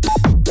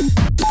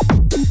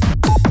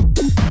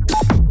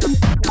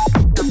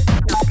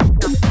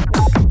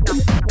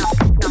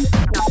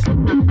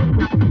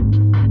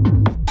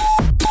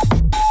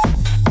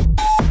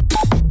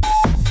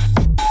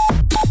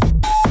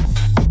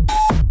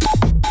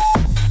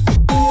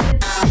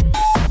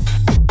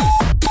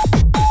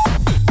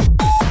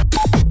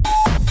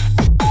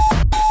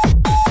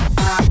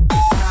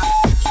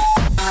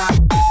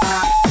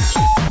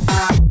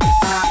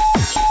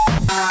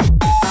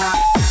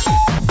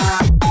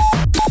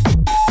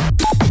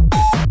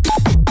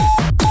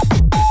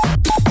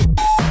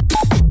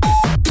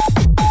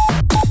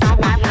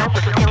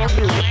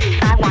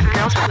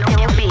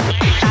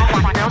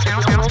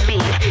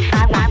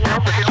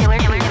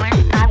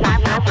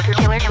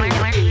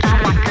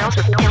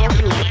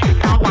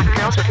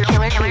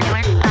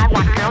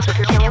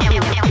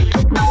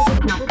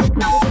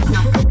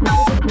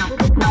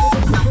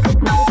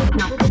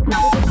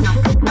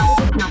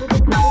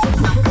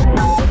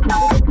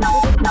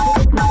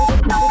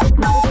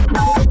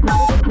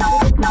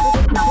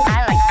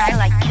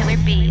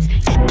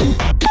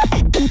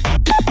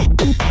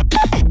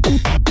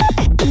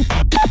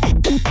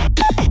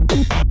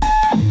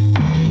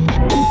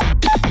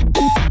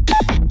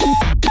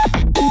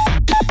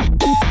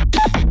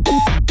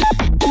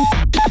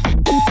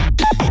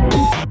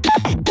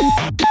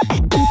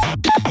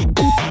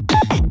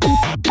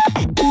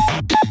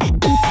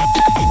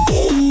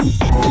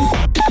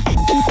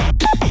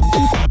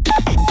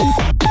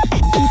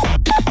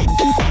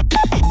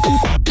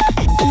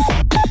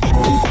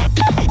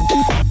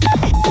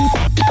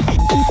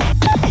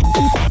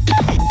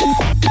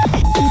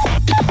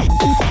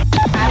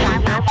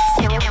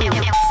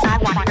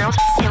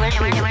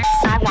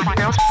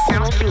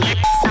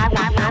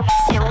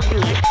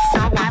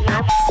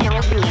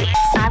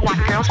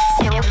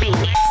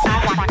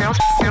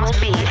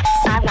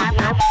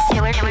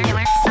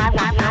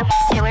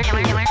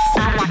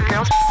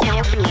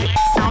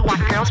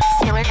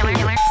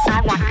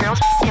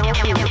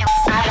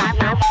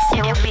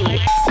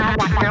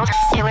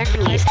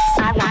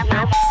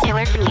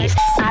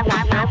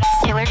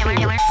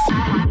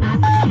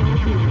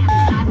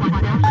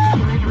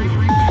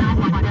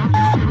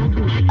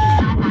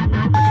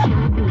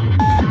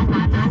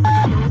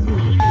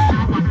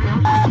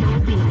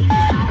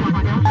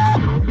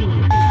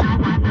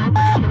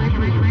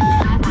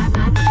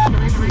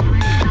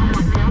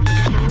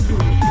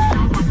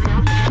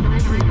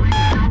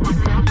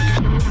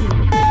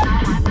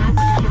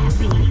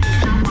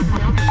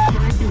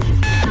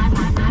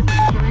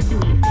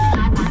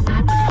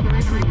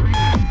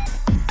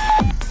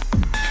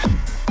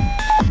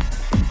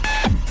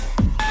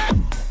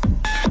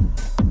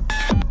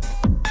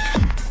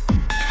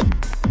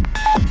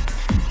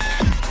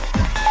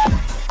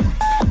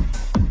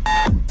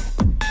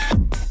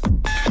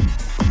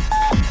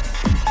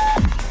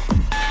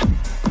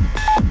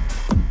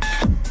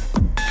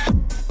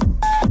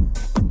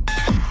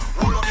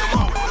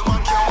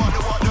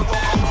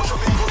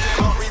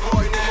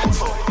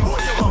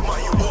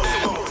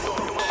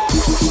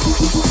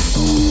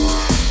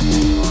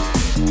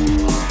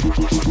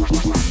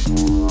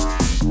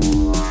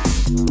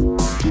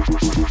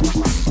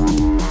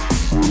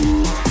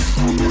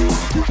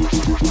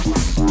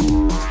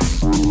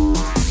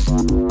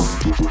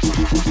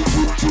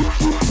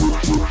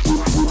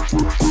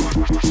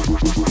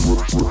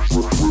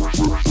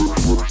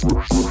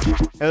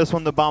 This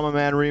one, the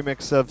Bomberman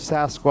remix of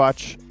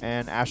Sasquatch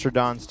and Asher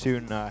Don's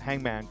tune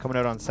Hangman, coming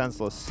out on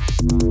Senseless.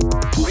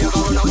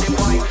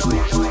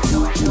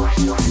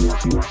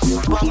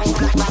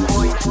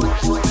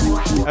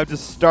 Out to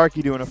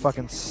Starkey doing a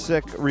fucking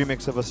sick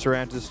remix of a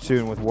Cervantes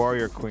tune with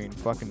Warrior Queen,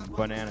 fucking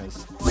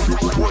bananas.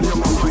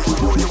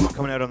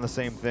 Coming out on the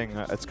same thing.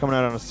 It's coming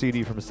out on a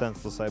CD from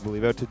Senseless, I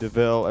believe. Out to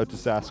DeVille, out to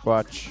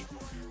Sasquatch,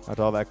 out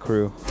to all that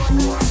crew.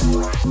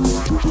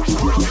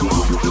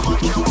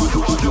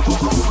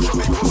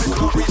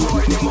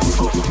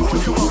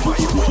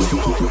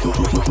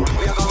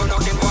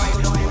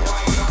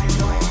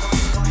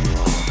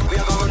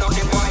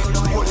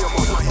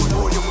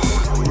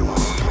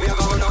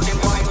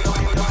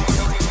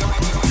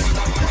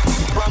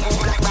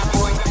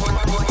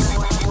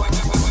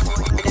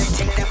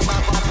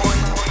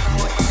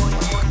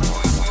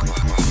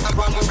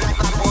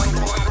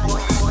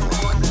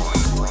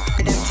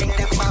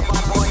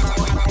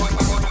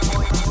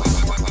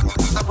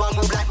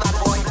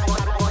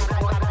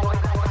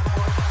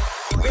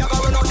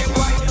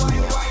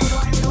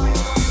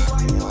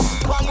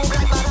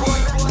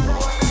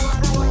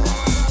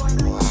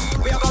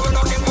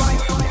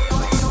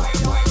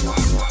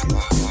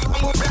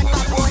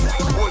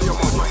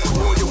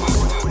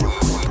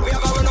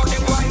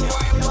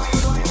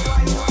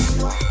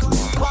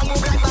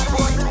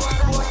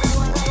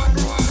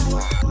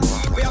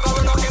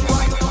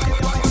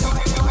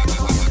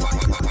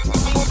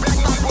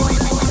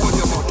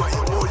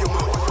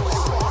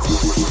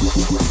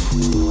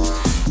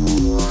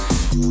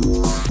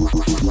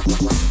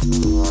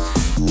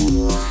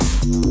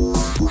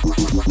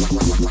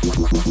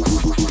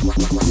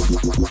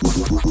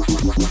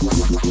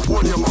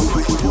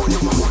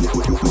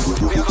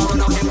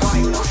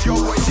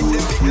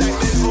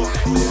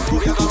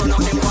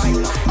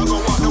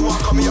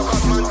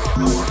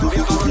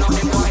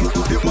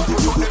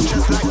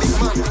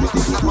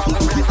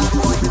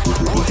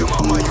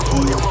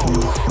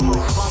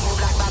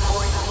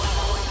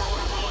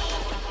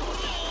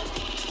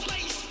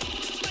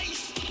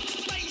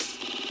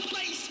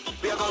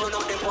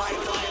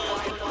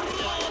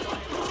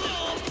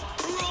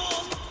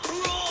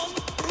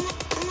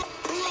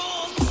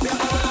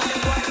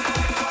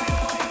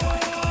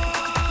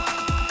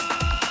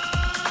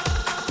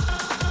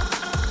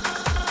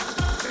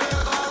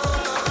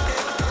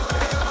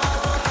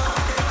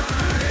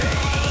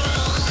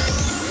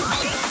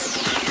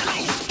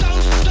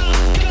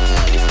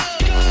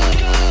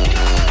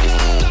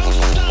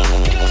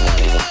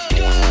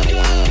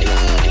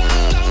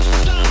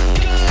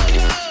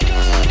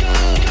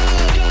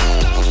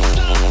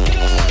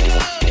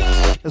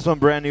 This one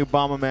brand new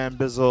Bomberman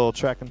Bizzle,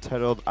 track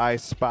entitled I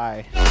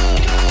Spy.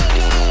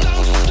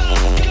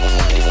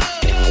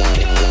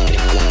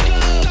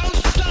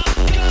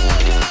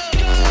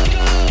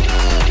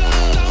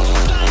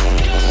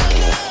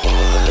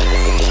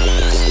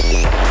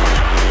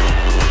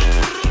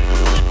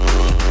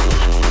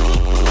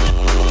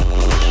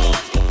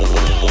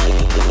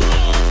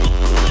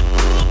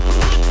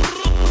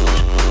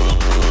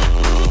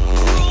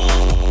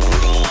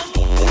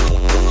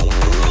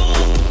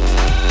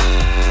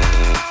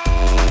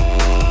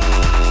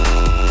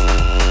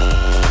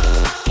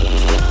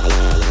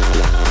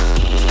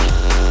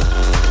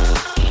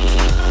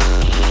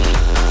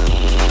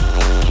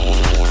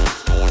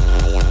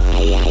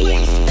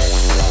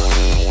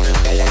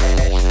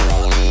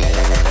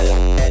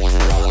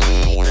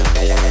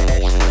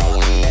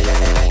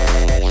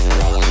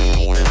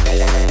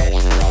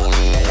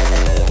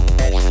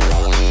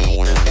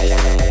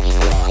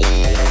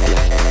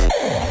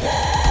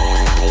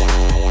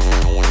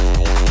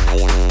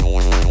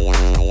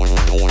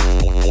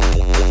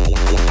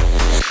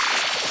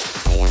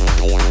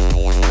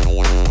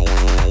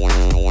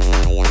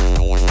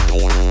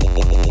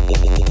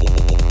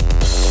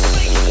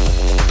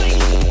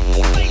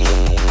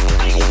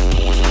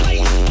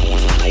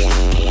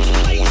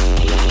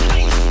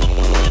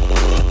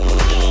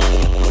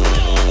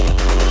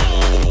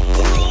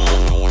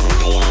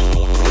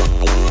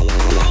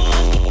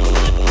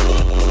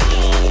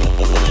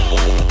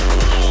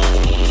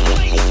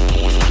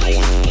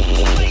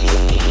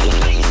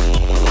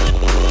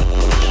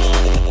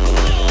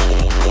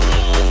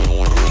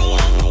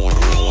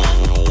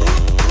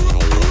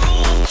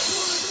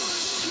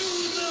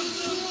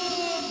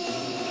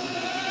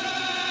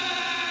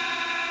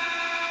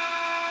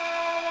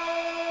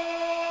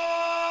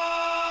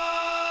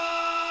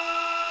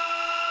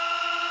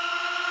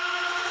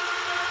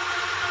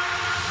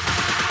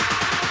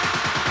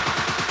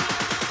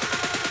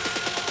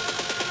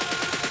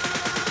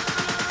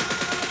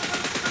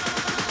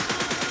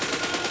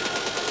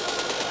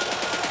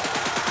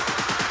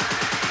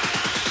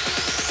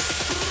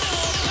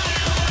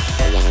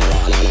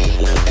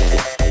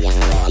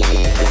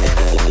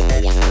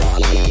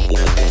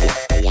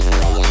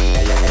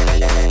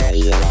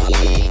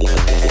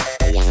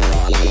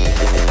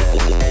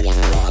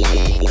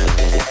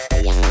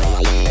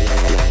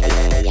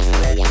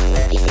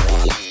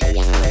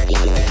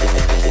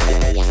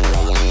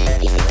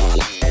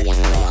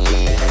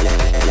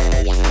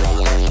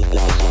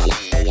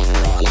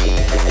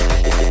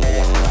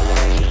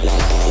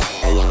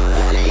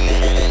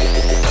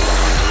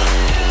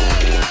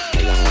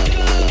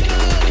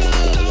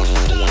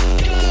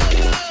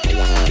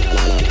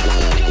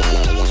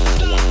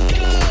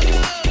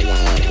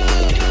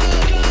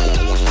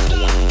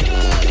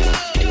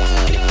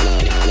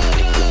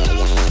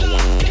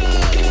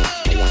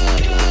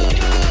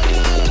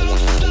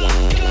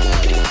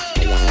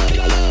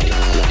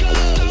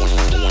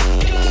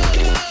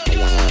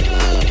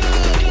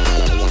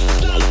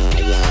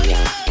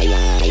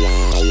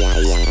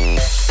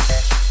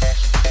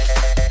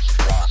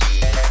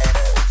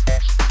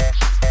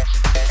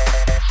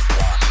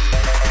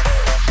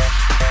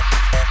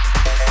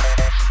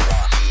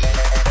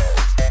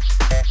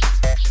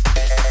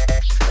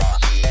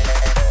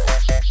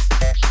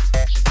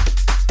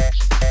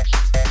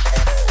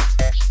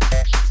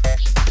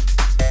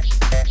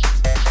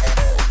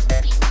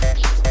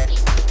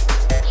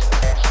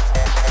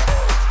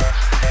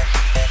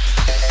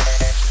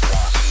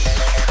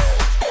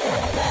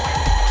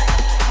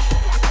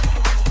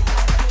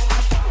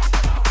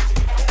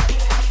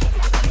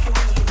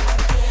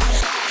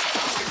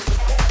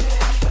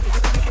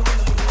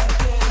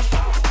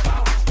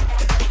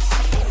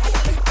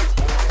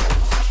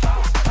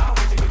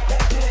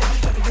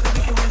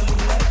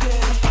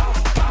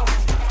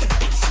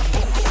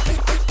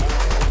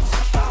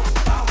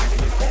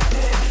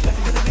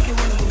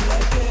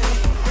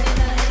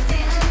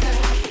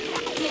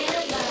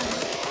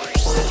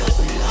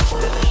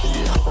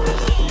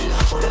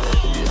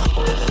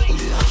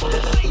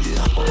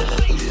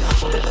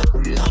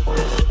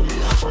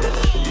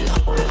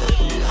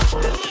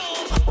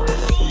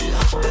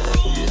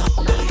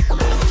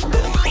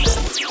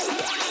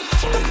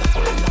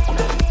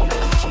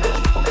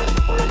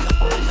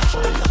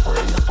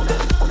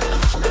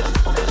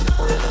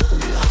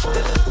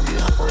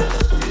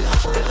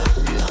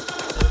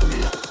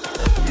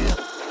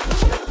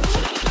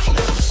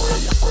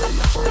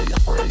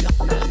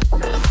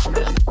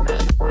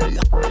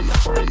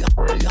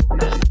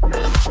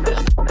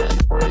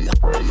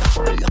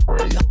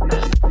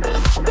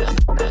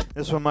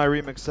 this one my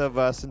remix of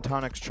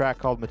Syntonic's track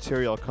called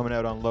Material, coming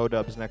out on Low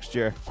Dubs next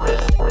year.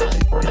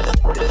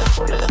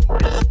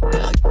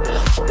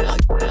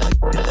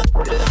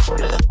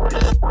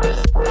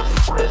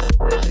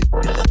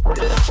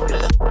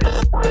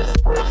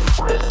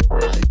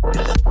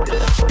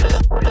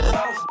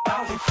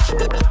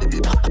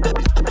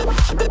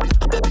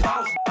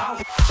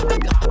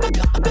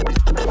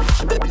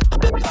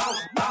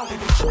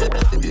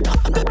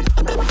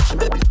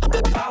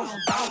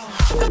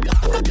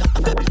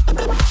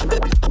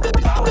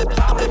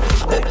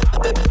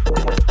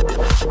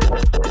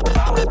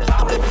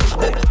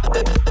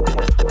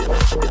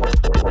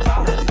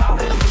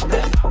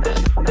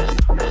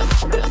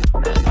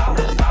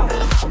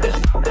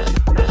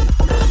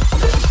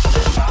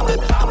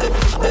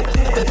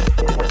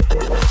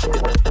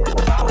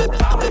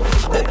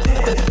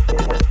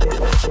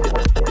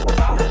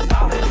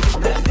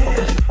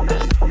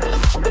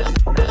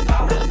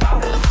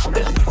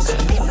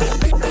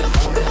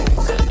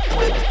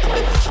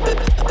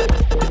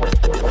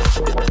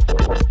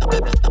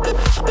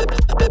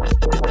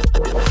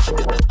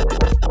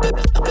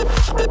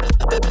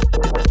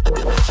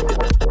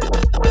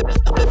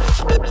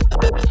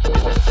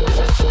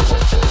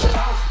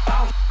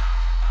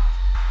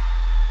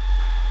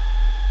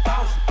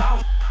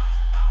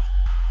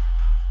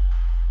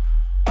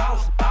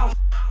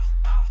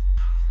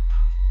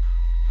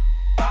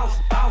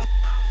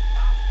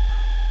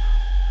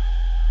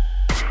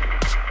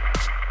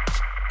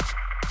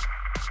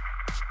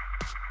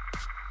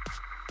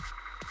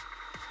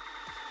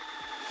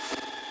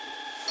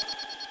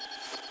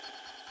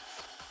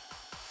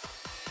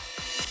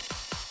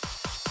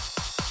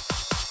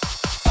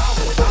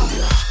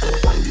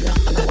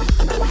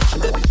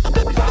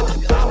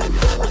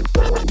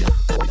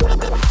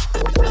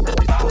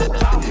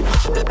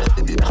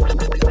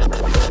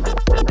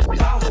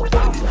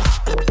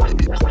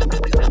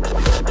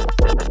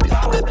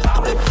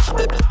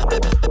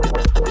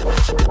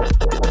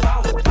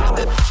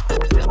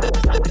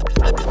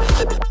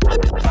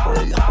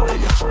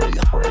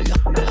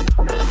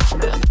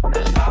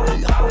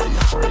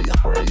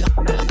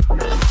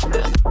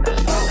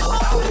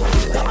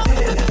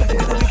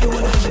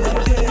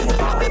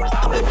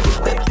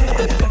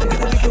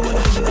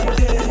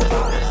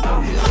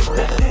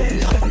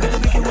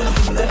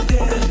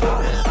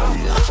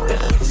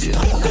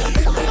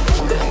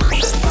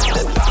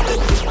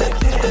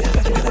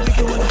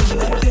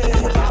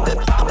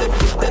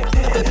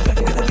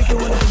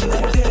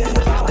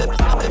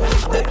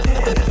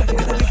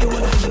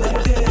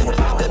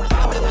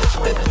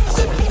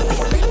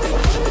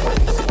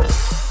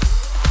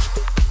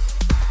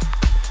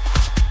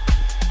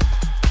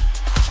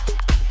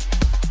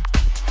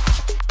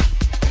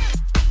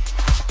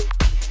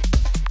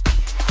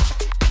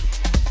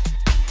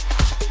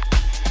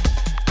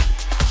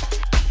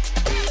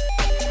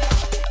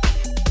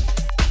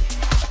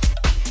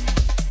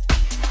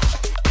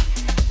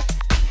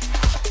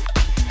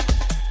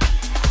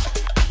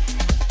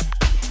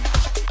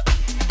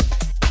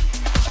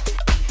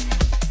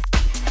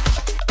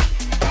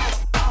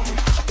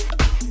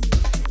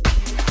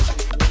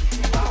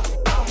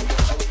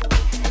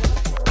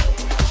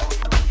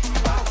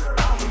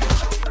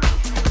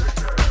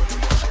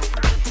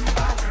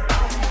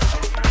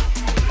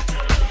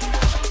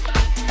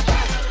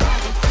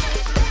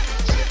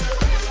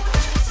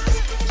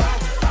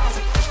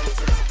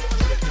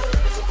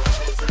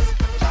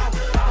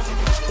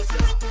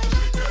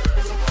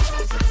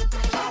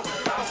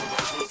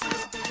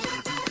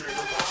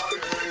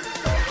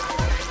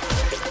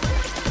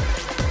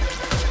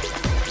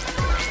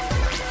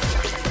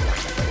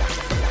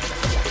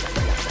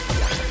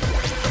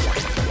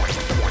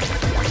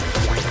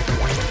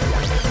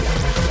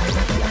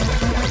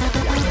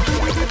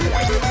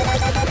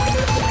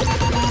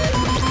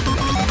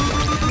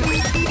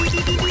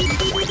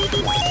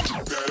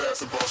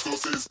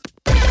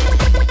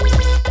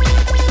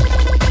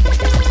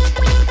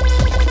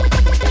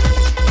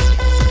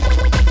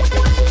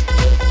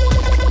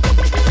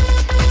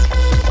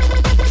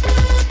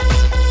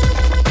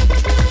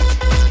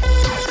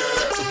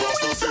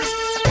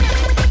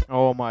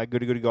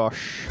 Goody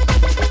gosh.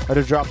 I had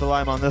to drop the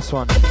lime on this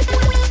one.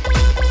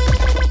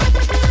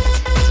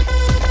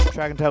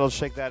 Track entitled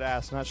Shake That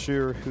Ass. Not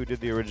sure who did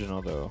the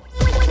original though.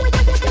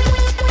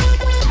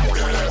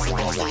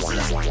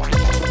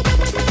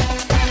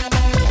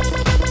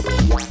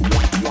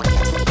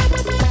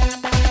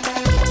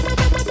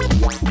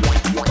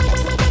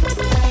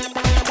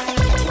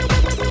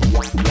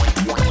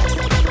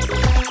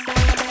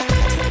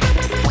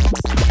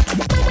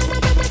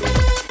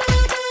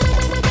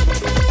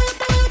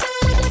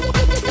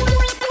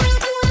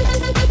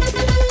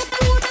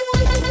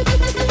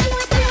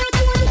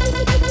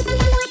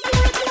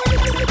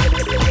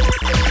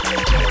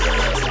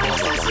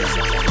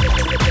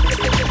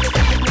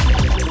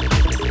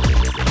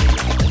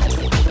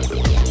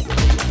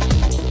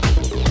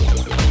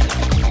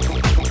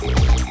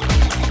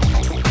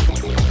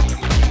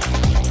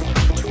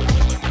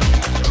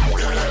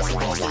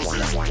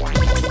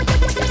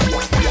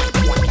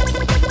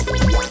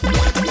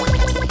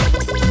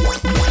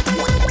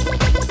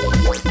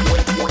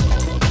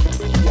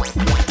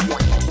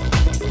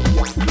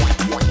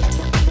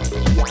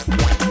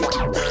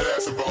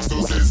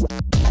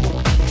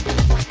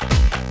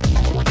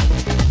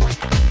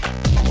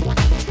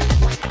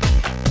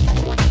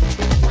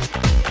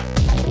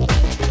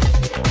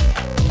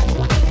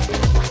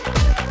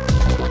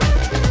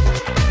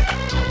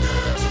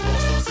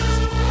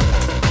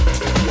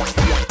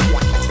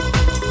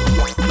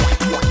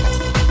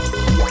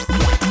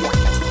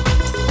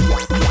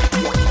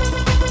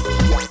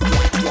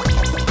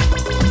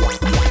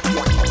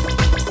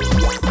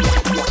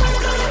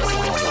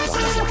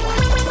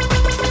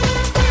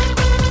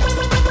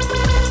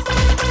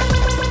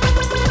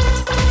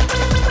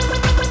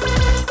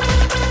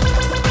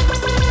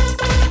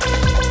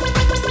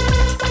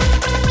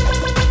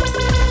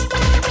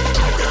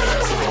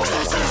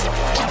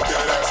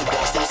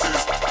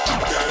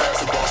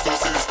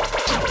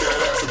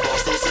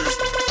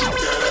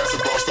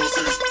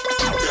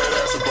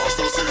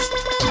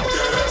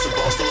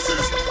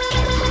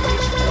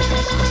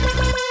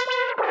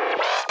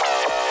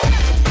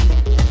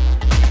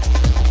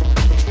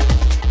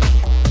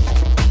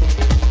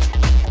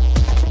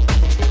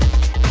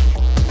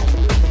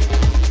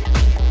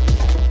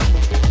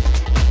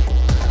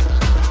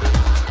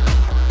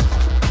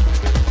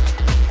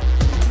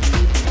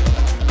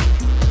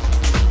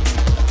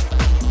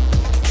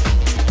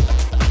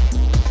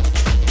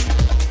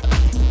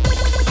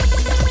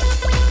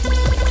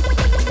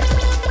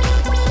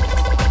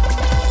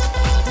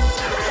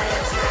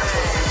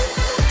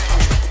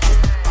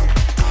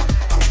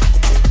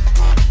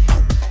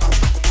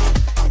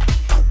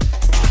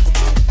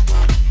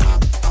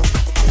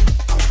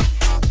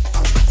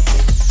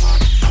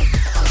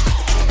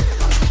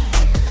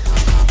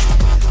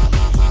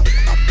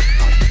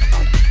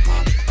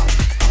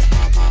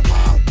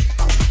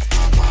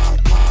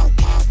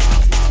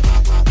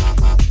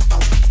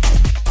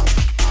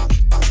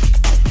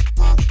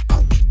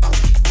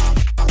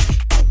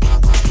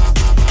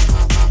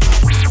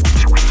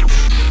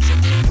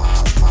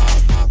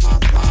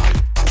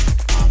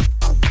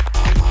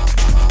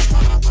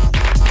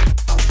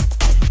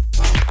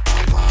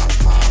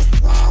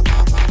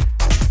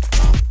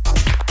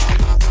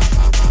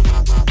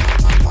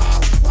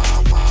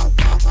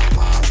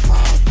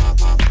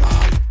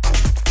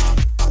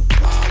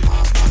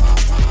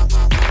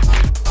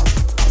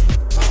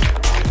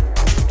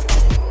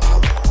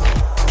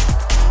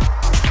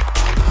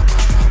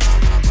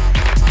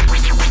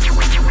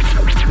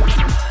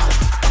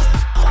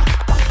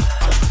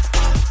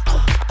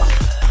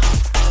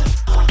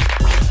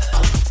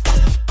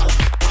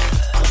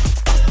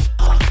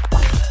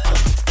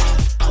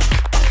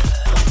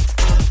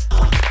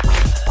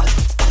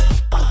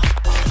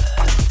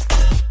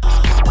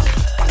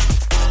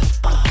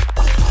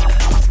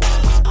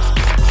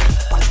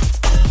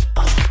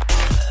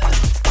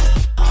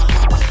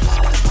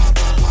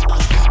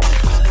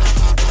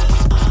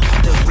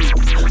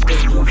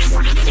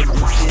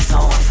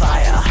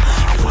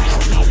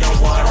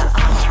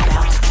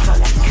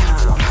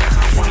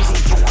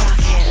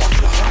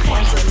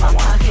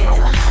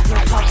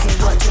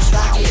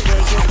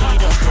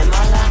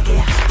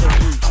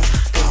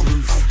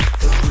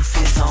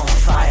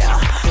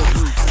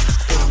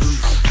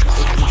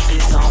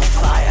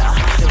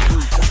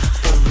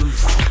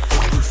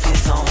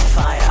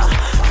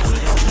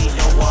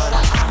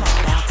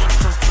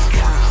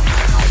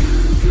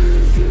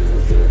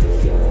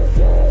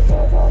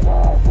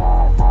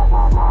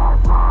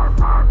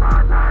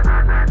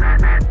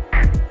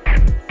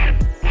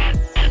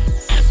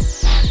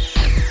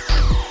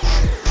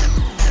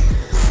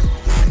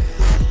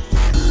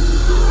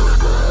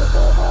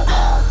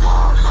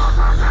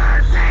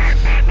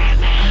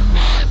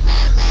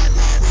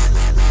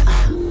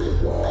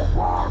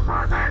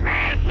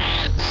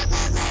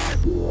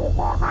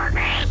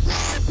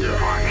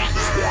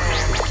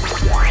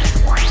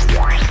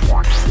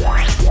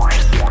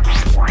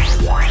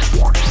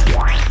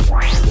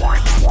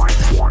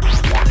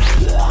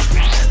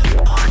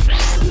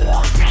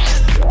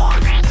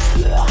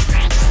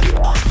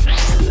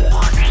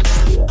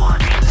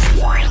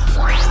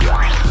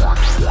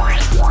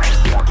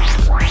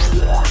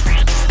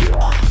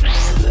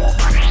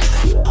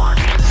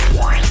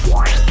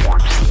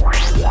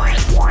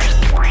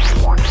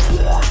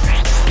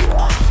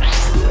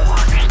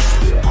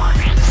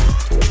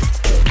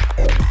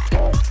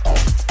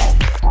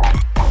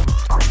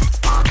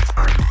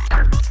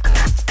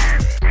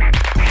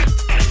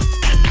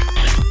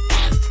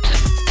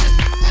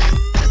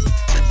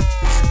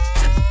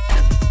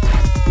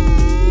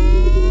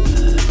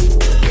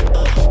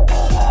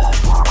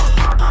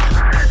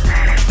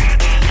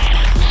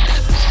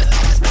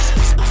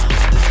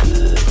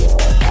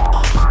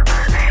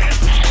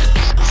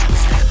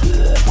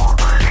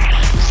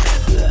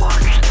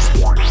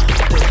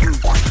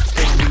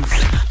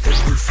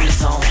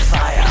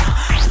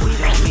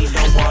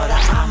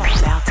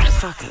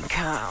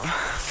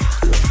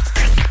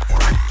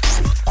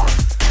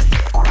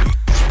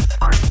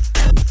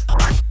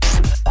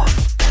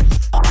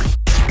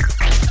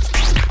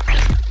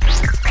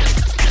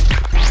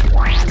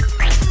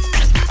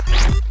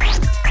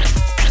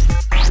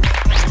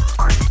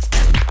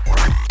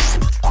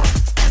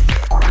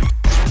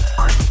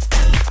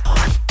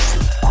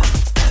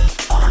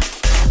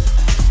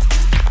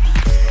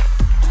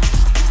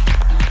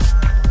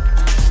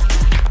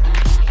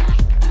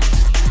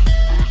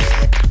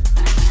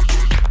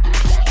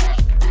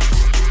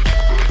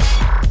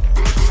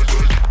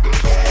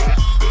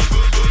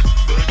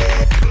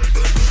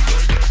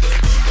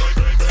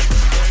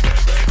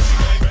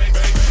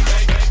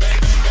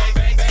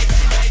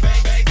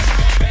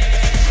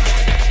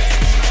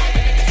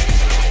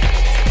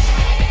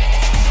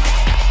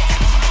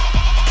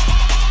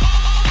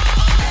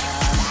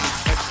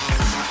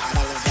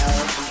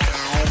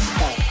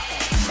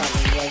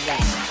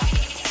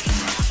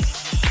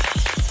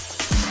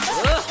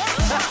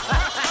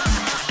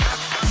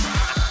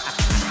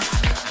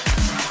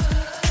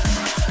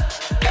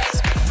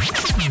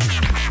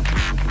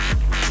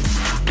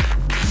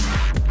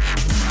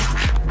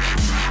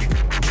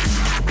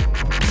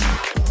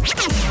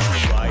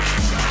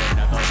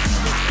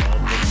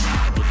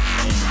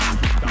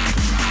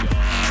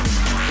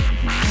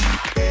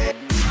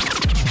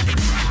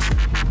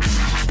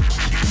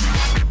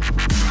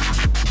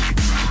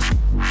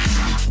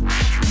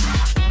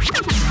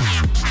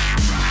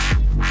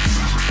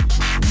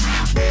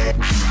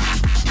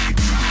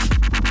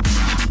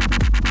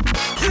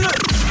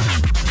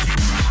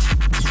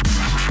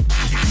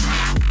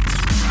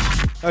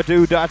 Out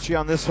to Udachi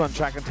on this one,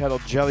 track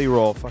entitled Jelly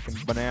Roll, fucking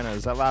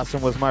bananas. That last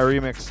one was my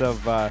remix of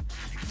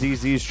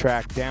DZ's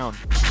track, Down.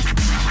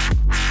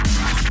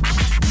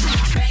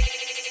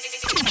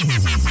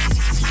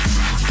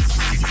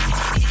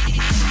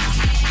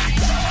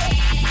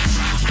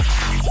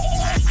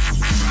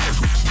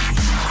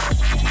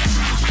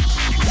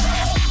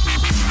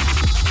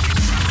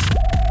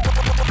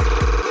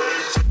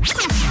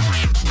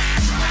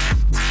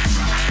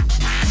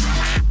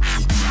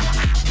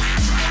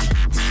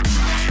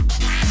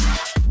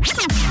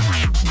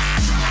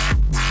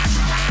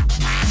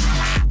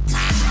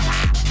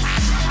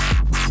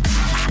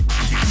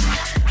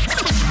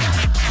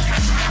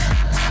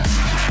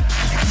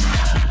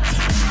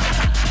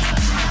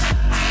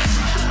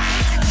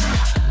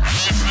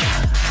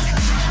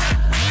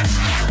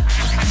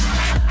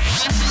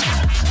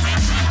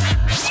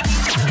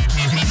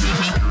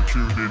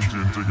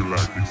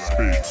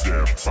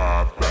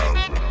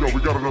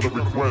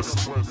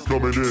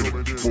 Coming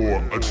in for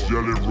a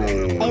jelly roll.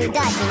 Hey,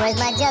 Udachi, where's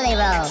my jelly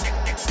roll?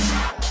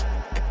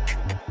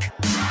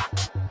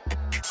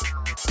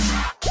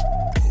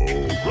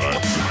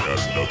 Alright, we got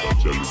another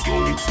jelly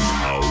roll from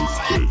outer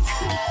space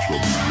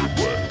coming your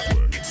way.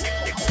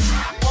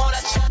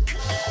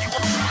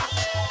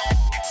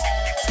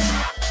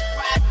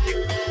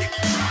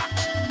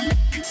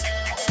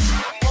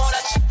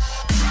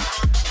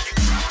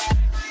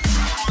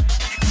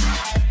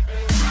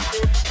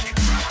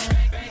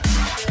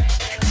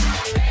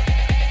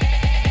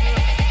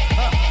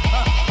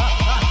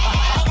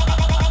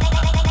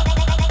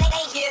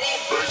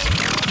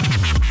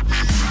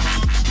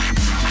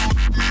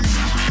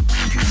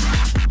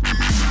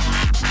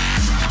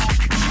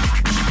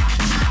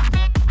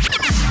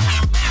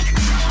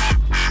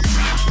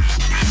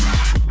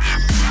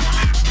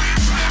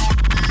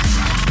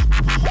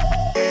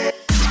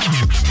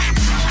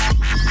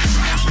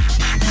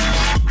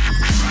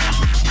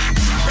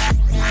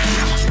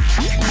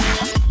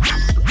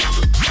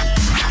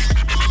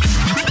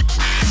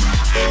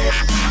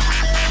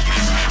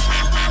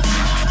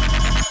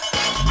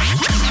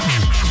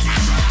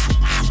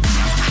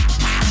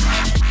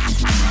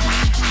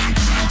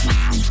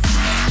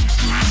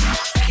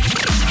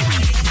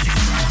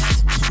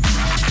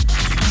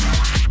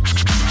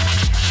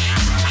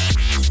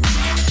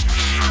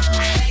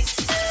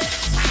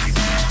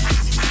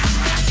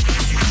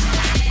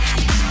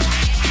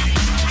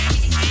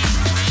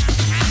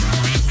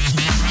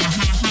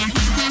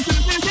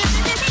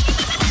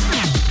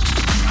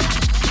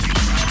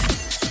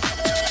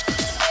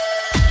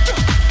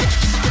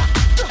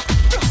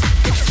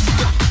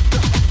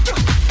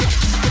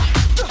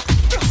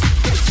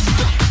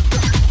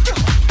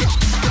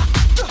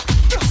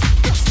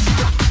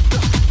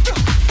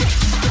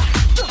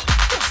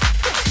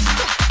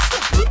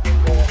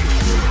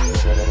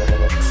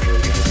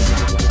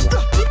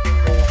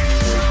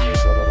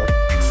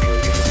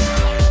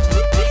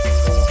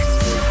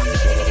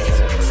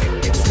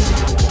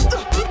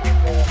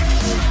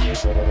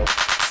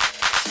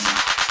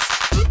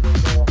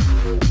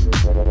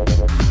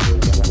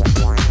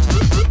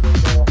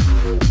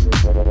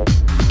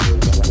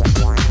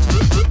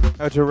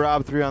 Out to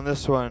Rob 3 on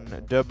this one,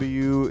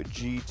 WGTMUB.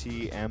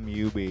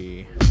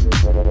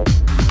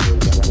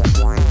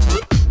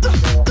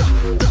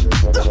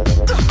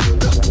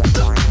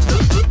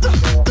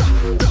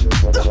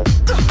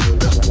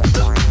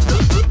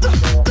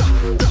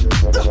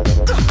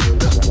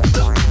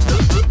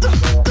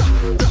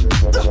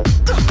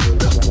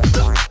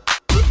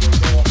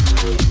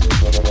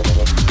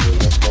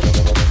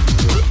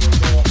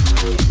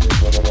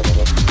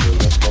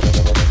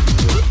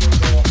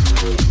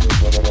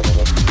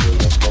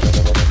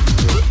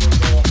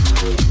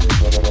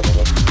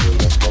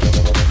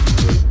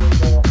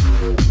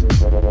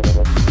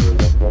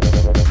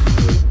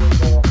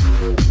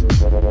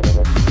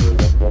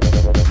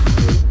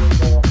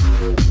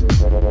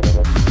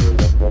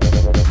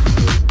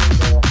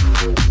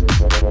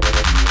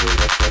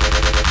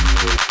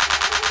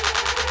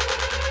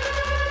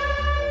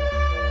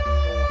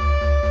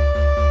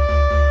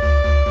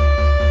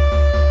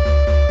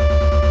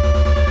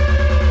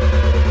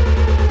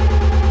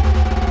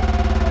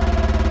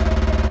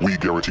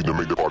 Guaranteed to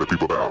make the party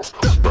people bounce.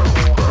 Bounce,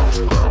 bounce, bounce,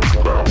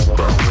 bounce,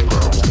 bounce,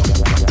 bounce.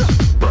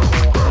 Bounce,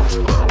 bounce, bounce,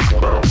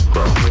 bounce, bounce, bounce. Bounce, bounce, bounce,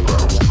 bounce, bounce,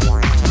 bounce.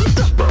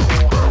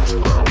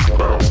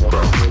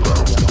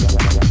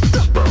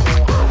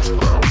 Bounce, bounce,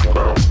 bounce,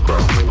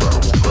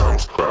 bounce,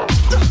 bounce, bounce,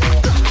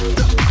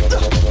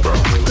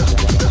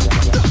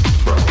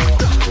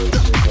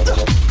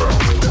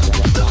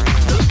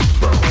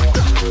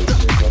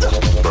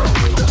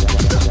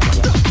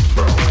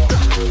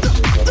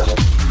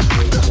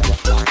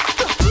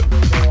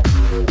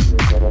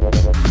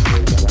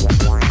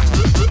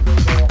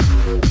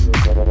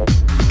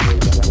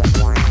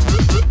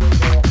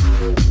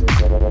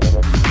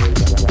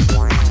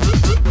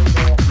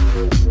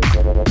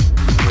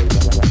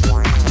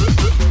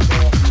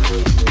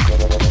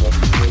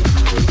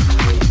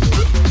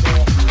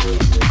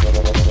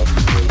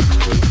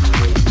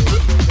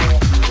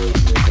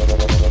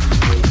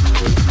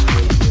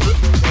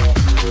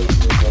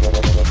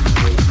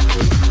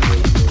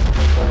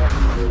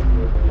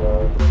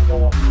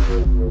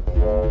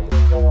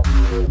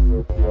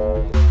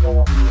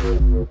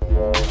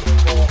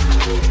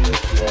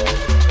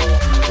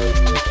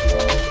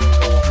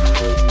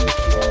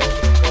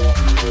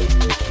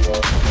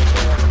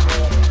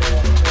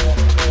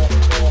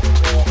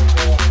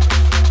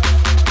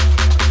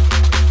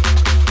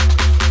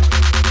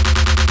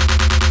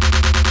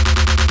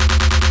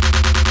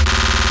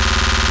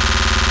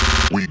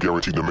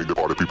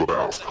 party people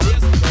dance.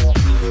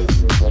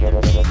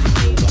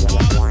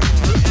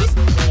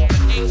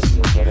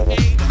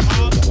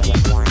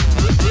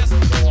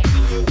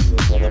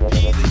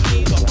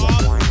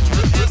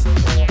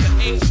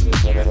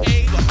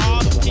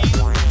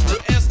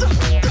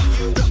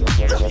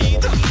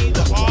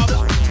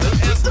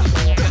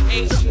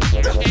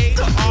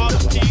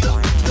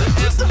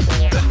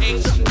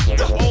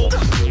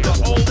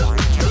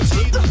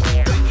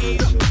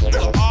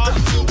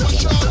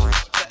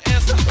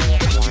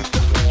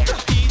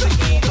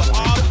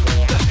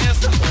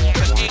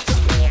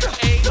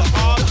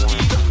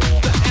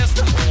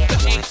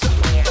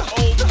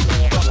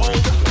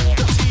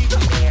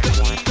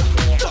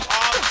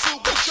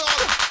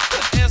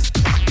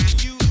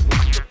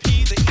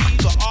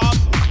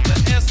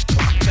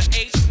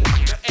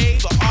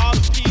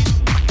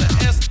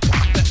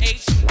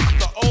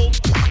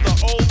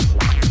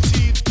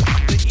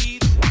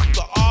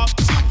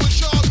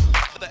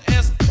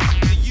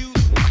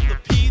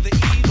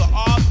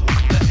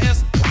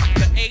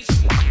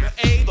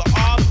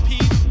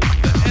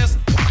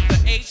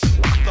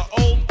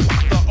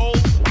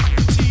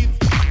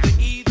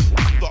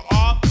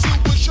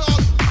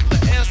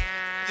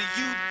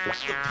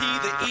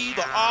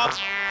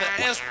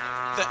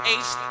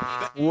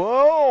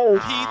 Whoa!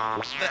 P,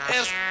 the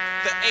S,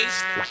 the H,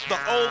 the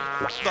O,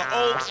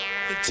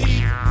 the T, the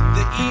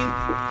E,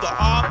 the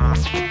R,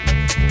 the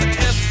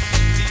S,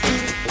 the U,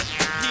 the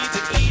P,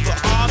 the E, the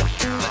R,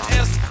 the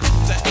S,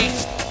 the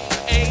H, the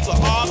A, the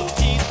R, the P,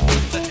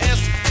 the S,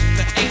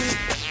 the H,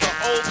 the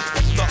O, the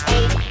T,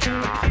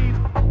 the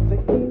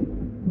E.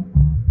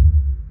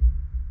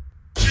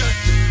 Check.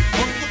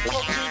 What the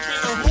fuck is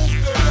there? Who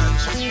the heck?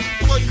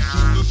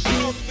 Places, the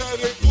stuff that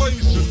it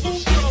places, the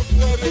stuff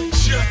that it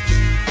check.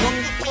 What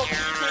the fuck is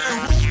there?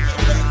 Who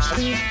the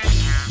heck?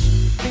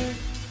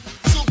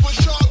 Super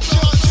sharp,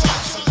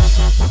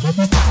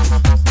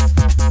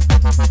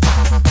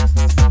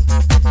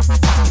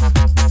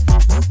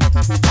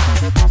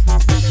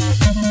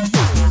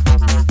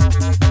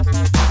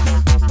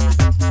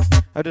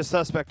 I just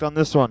suspect on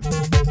this one.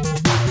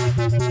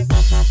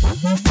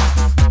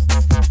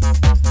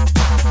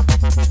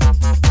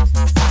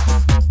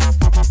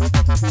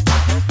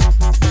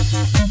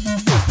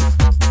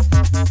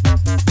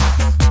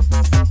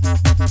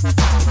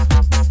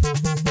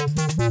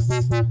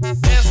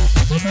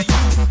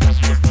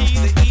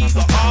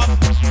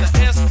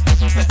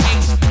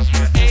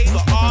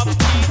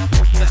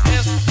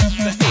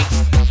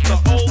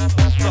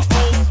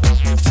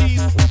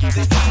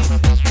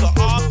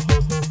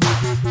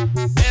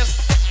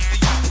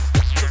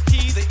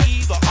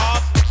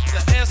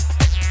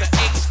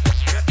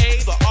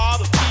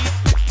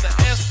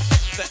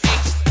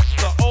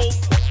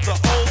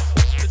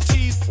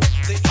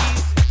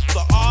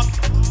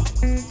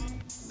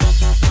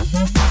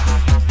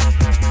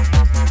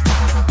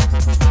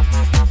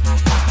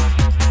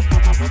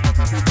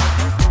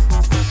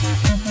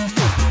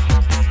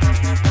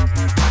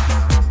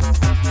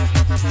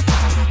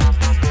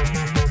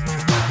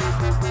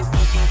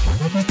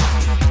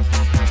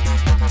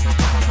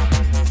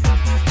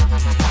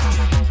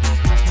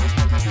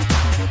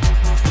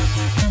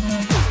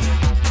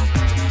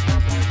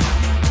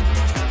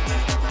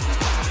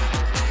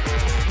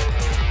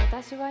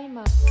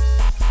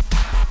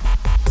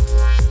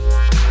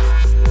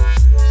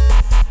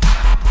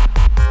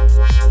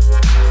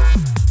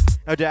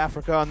 Out to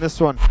Africa on this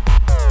one.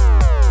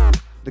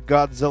 The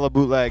Godzilla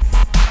bootleg.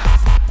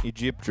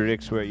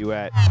 Egyptrix, where you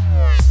at?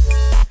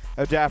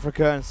 Out to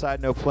Africa, and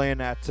side note, playing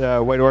at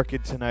White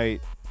Orchid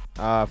tonight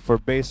for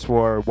Bass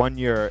War 1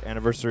 year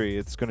anniversary.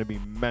 It's going to be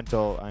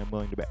mental, I'm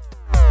willing to bet.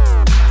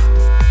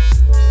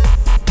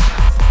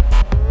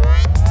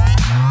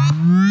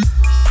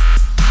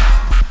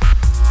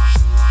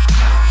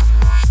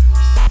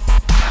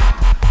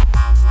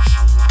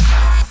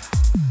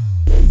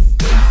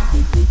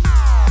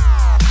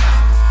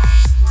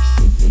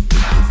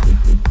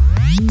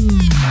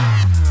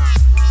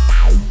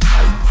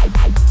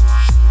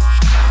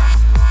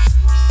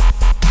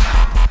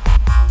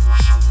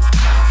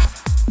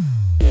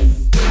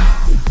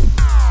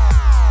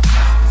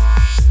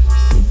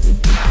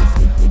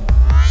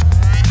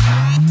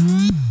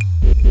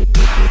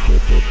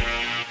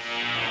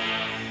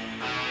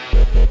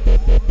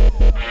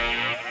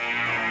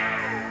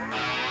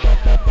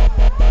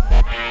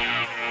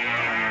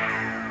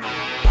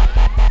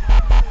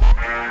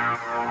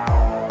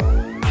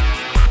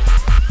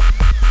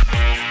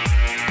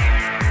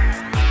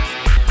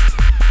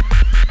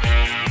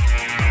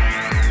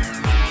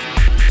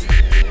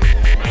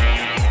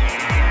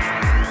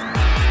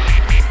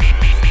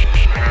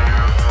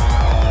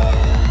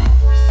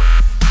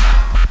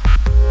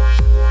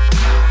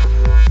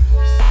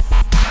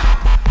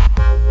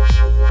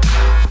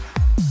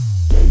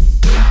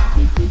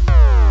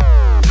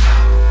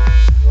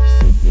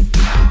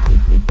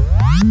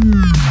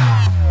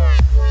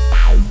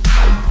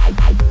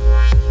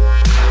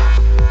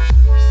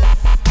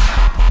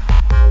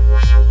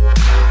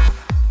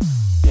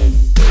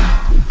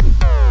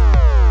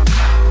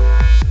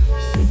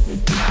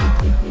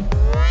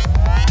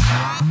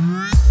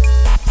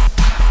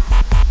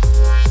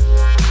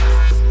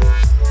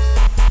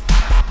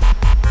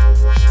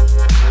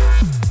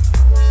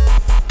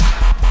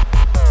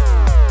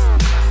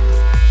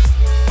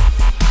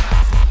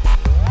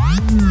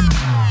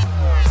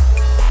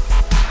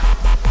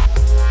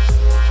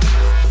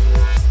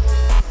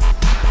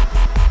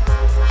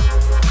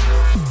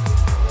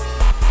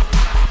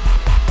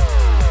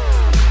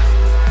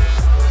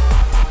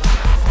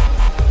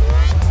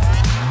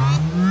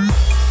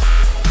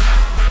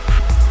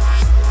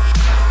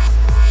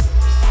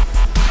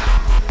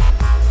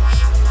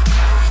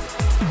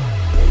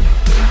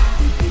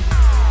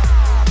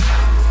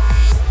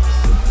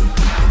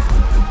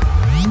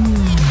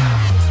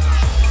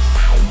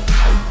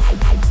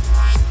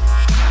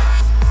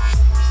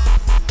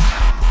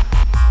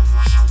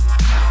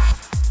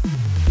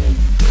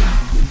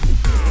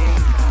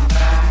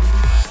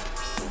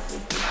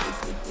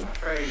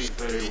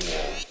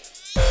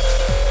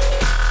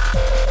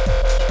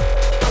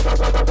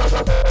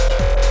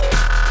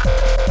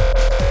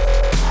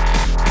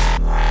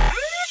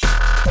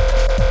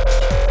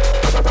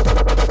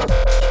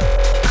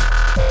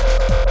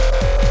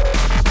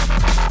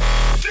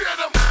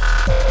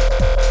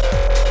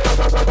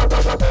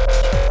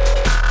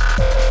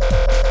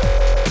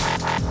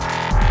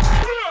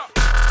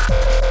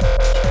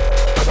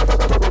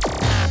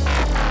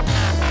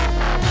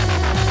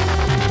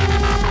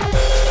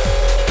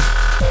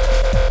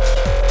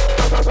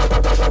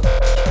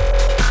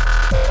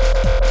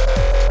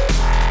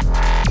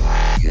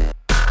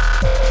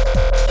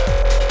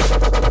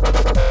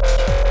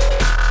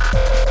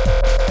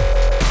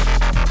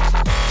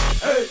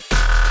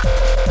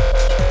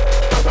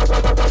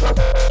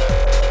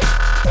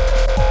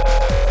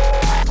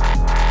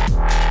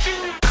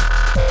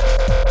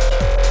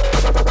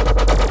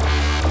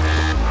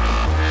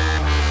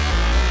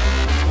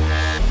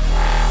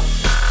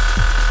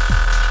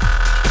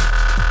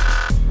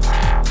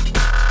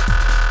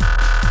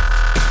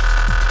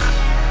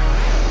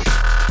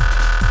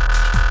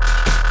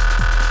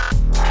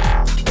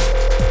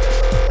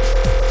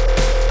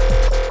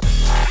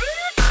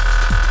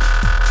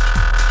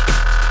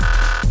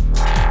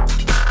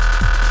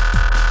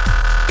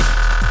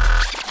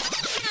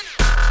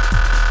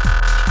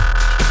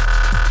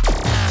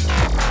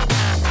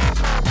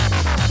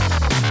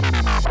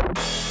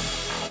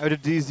 Out to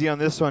DZ on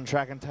this one,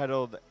 track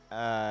entitled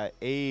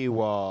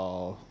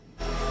AWOL.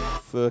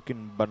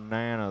 Fucking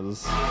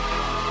bananas.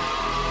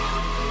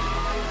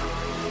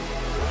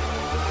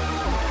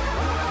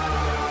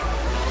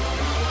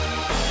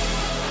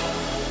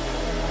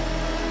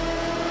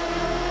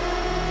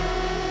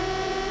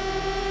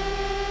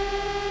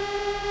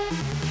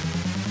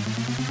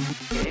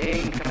 He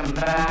ain't come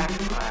back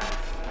last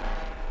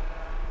night.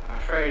 I'm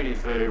afraid he's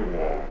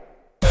AWOL.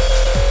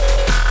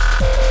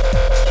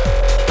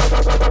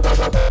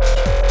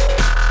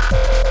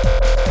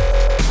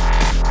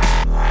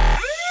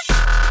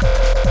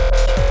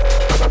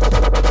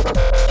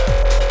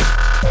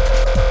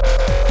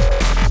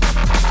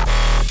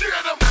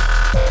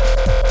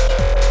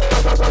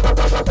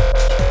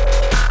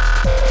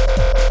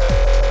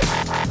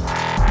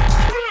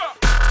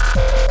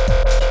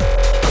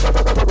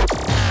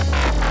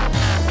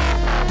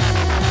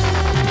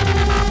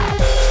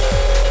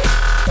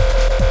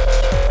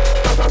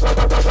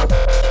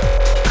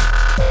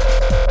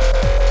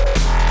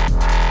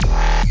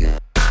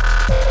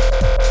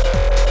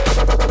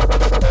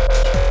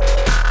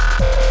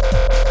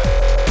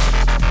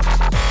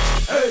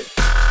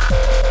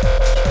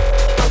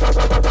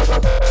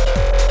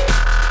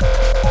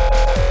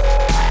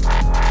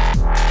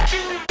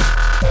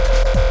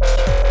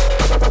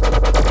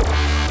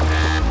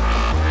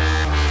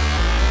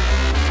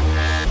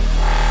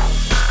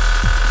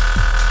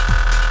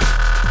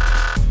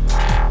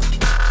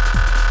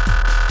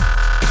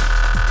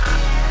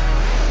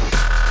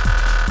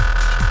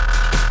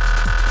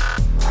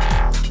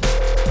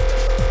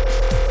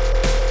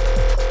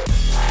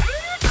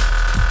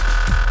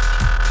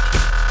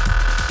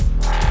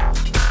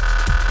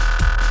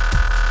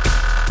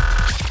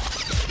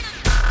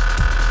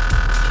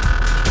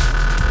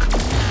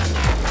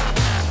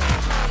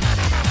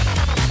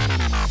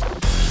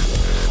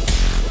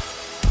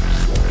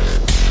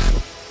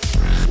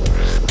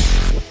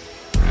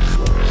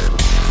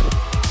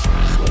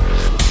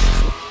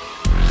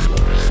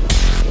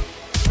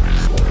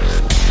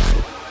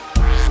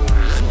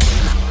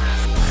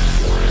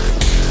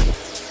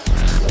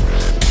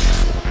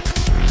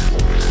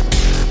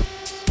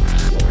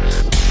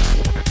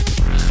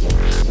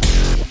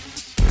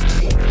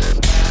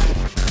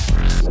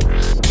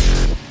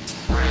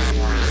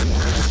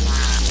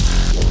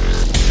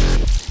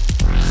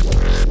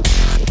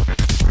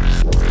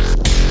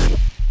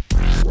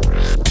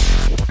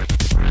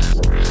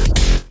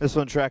 This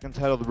one track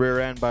entitled Rear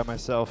End by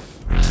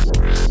myself.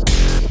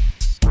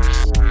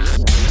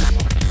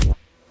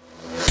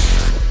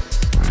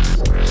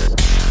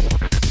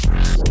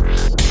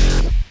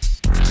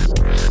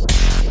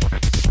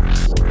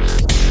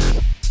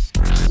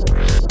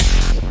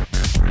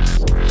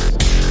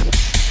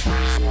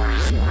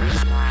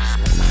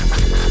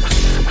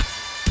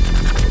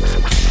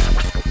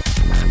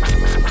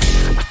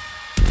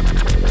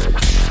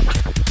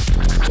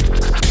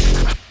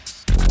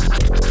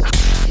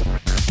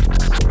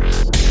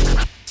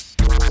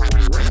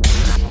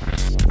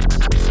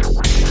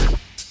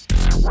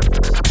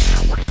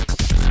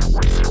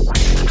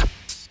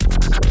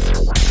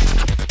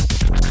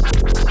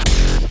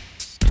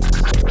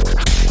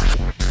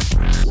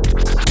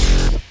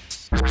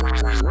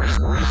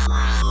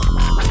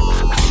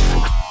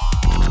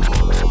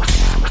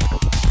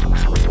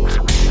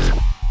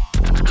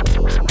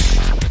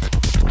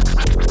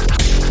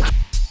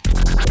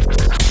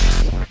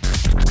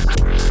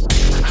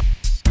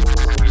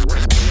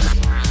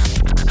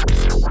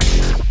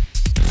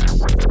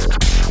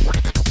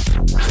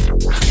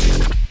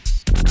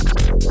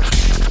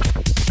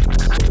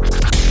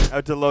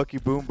 Out to Loki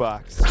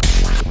Boombox.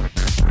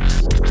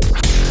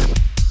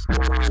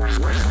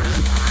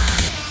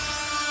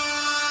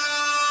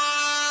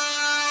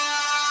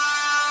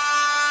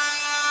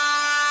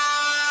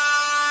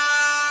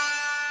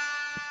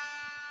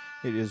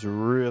 It is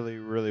really,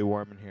 really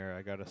warm in here.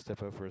 I gotta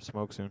step out for a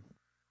smoke soon.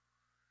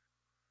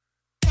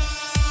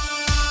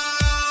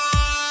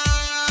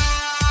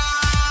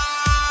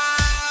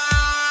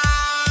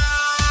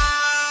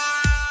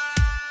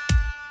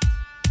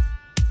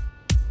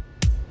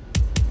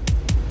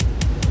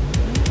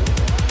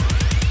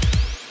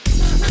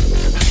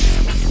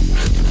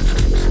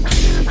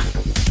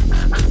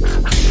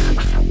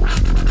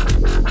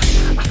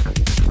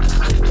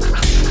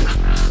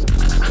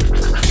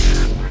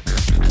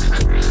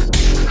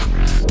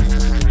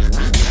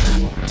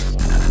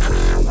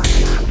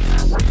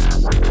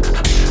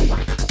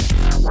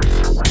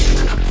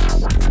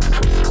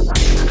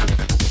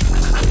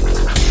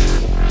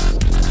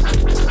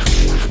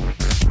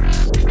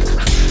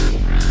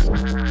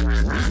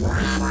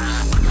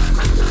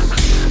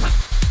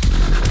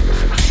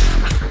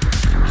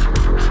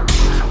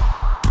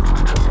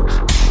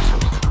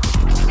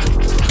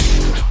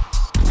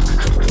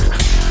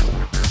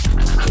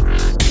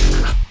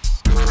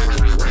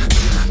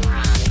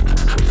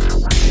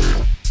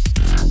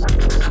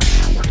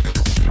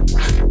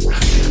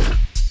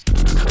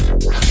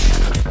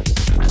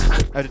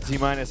 Out to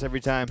T- every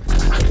time.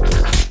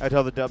 I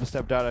tell the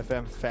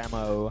dubstep.fm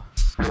famo.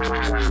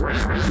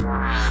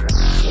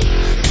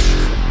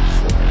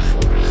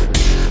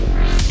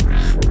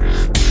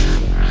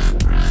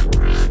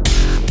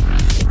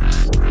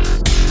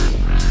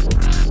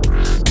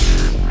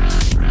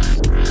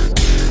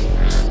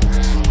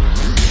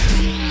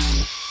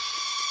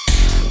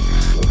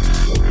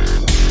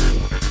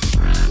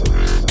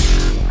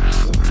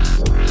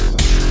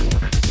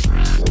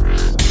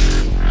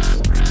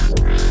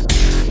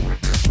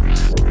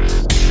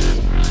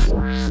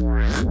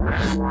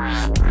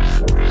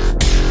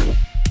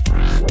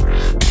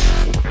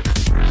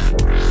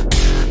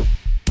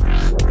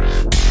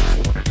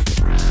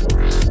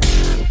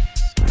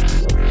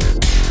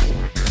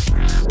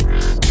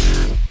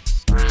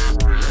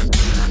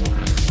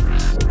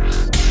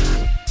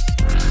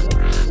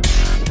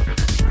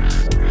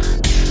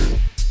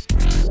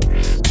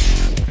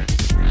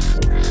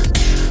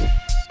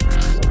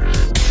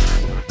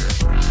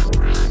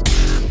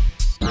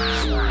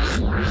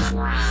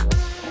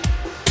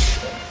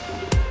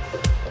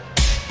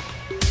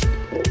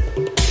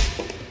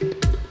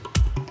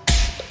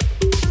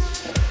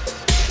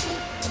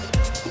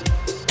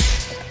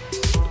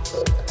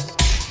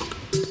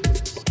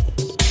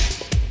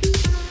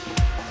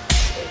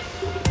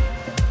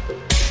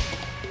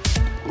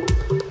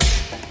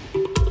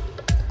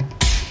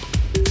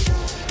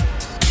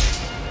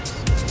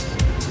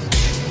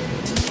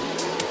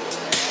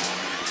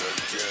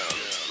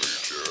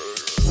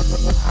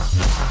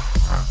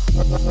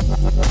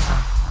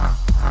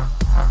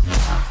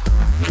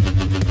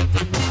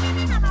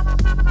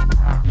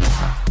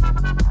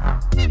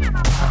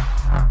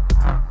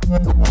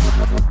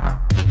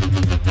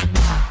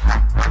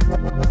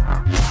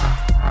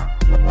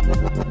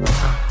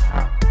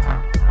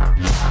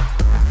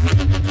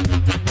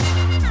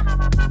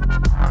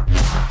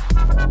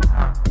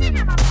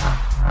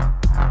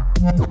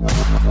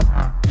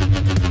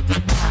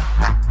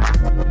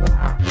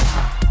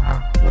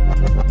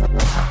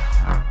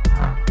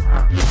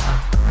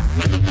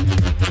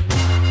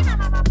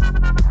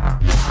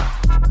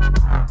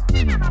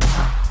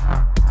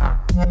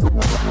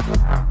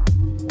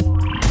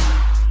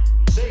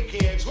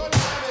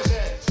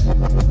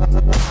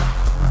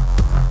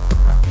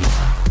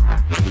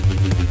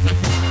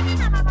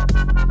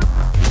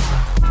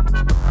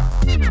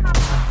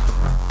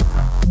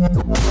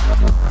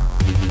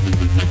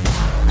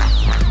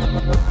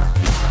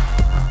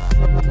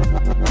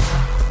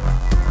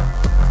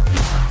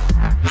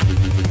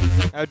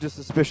 Out to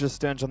Suspicious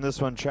Stench on this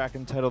one, track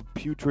entitled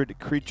Putrid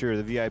Creature,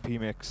 the VIP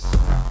mix.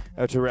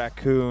 Out to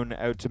Raccoon,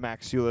 out to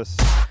Max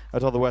Ulis, out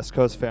to all the West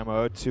Coast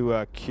famo, out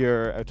to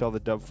Cure, out to all the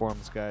Dub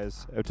Forms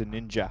guys, out to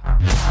Ninja.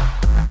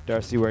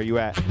 Darcy, where you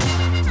at?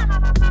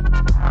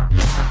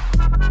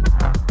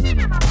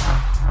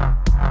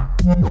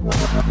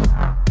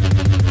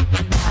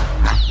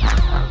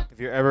 If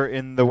you're ever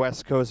in the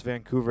West Coast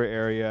Vancouver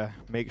area,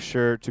 make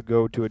sure to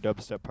go to a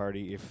dubstep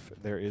party if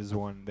there is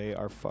one. They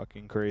are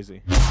fucking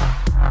crazy.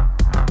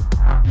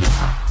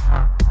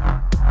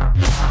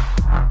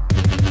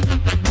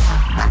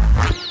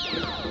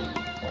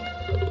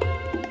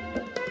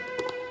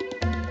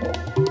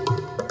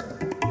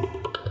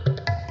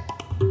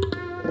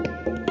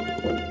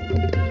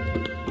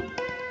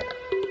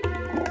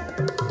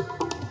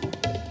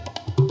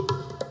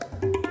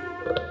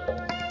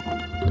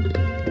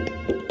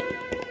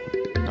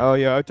 Oh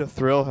yeah, out to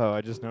Thrill Ho.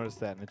 I just noticed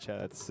that in the chat.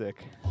 That's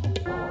sick.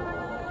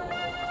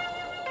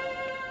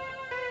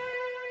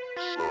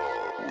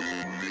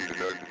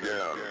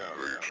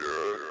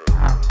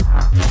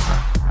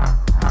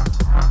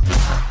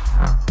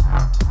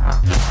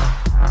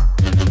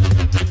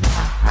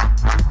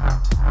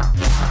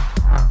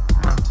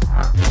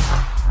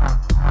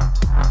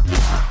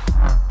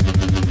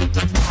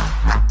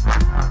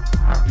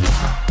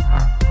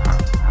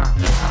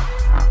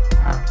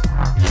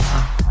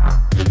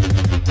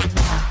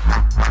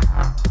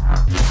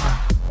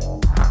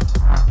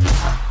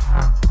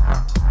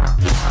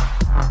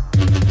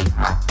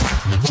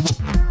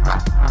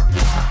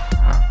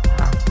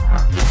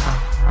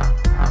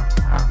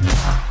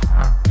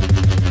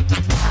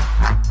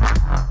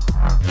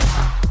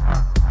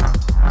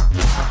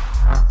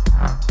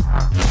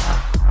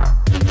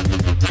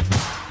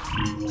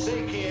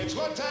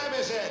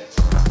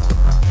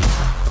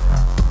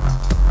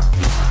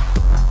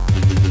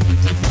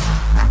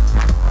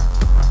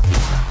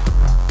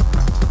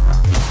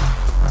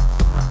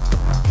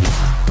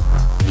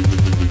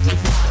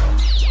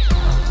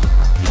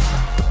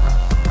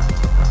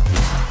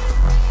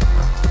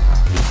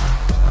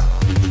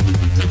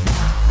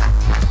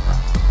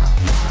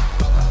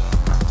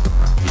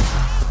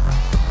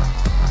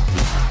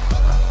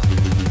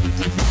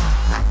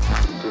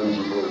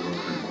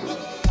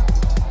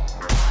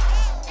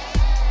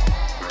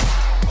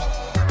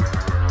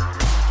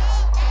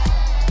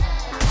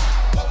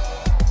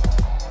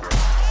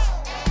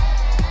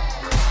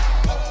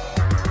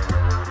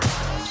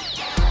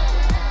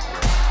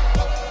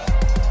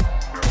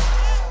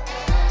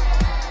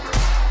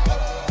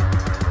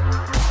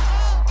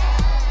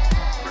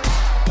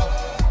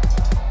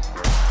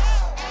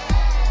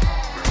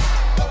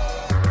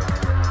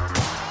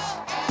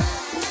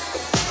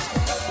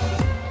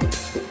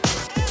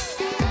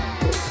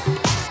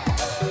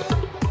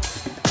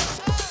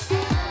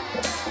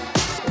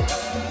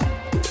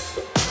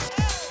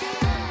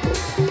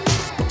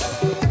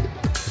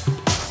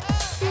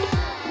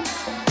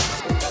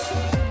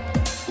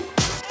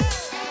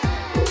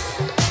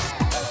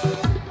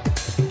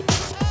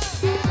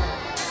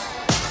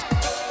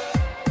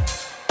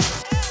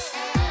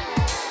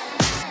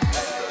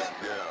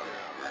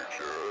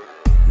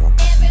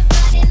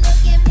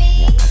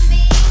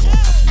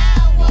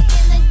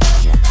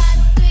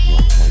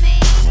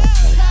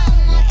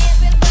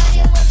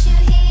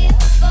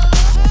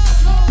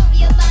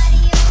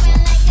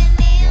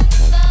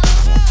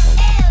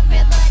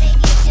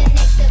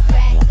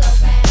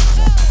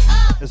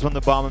 This one,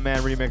 the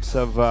Bomberman remix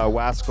of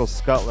Wascal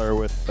Scuttler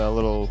with a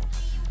little...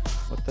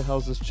 What the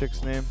hell's this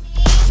chick's name?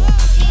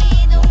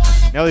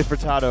 Nelly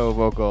Furtado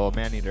vocal,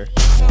 Maneater.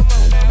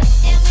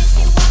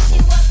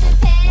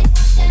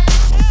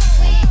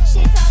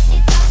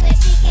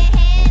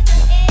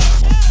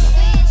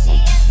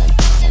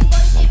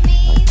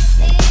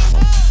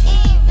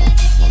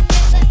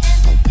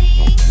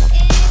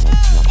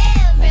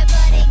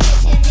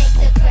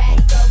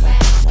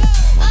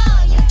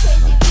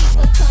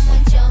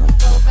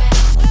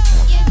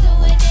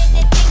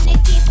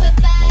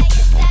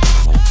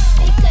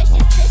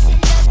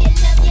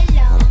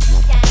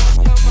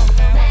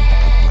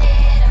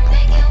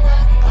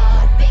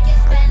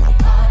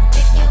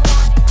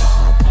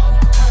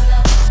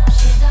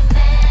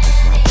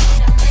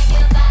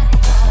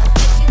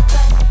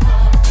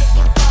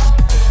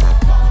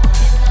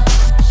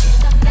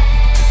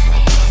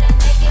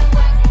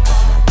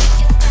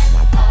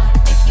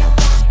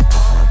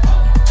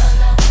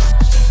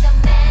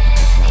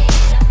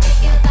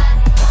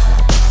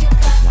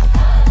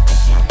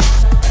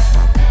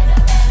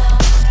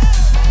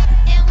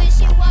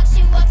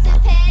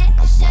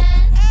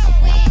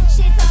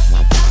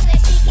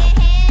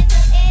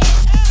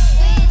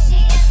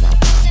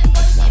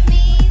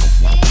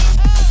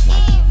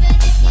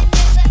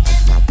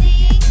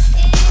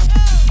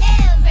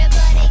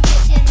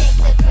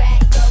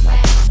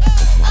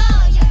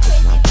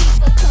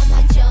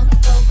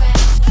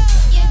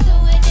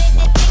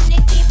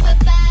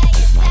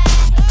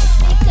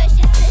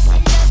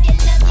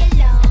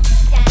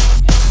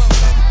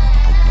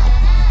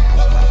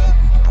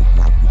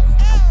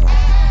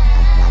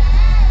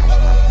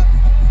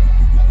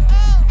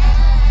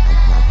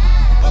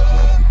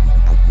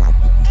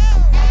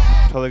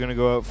 Totally gonna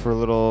go out for a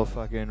little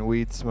fucking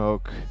weed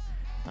smoke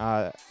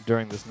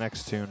during this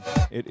next tune.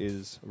 It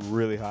is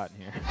really hot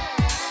in here.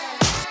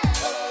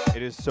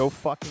 It is so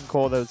fucking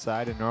cold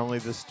outside, and normally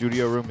this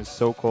studio room is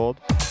so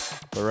cold,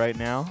 but right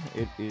now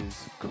it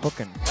is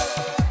cooking.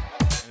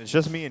 And it's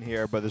just me in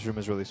here, but this room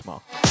is really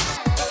small.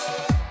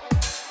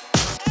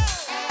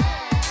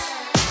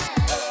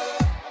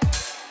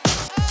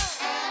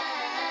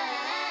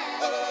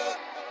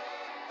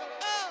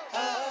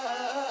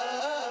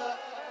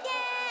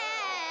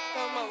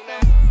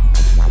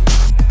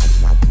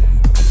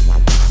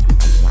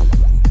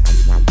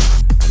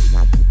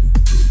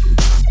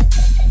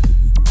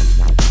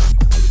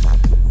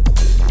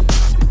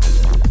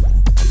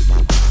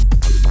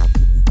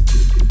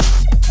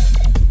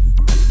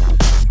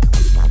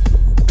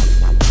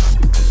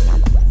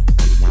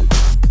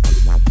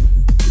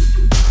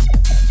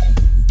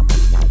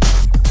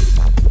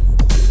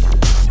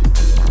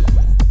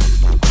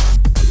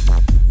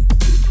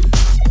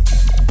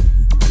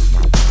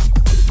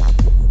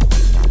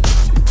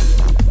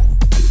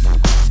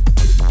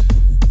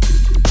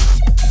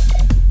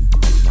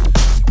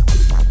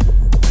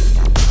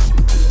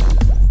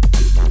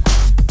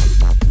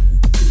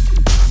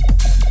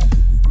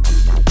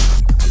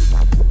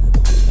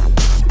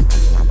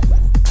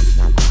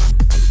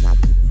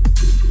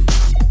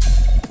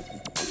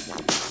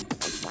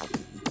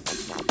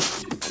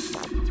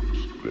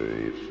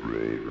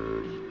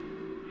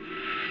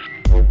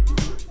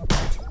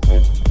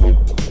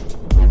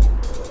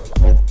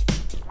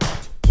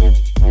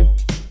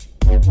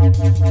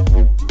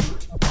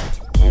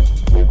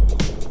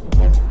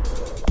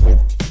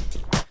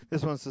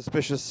 This one's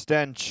Suspicious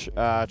Stench,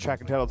 track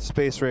entitled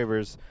Space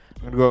Ravers.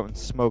 I'm gonna go out and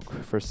smoke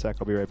for a sec.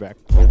 I'll be right back.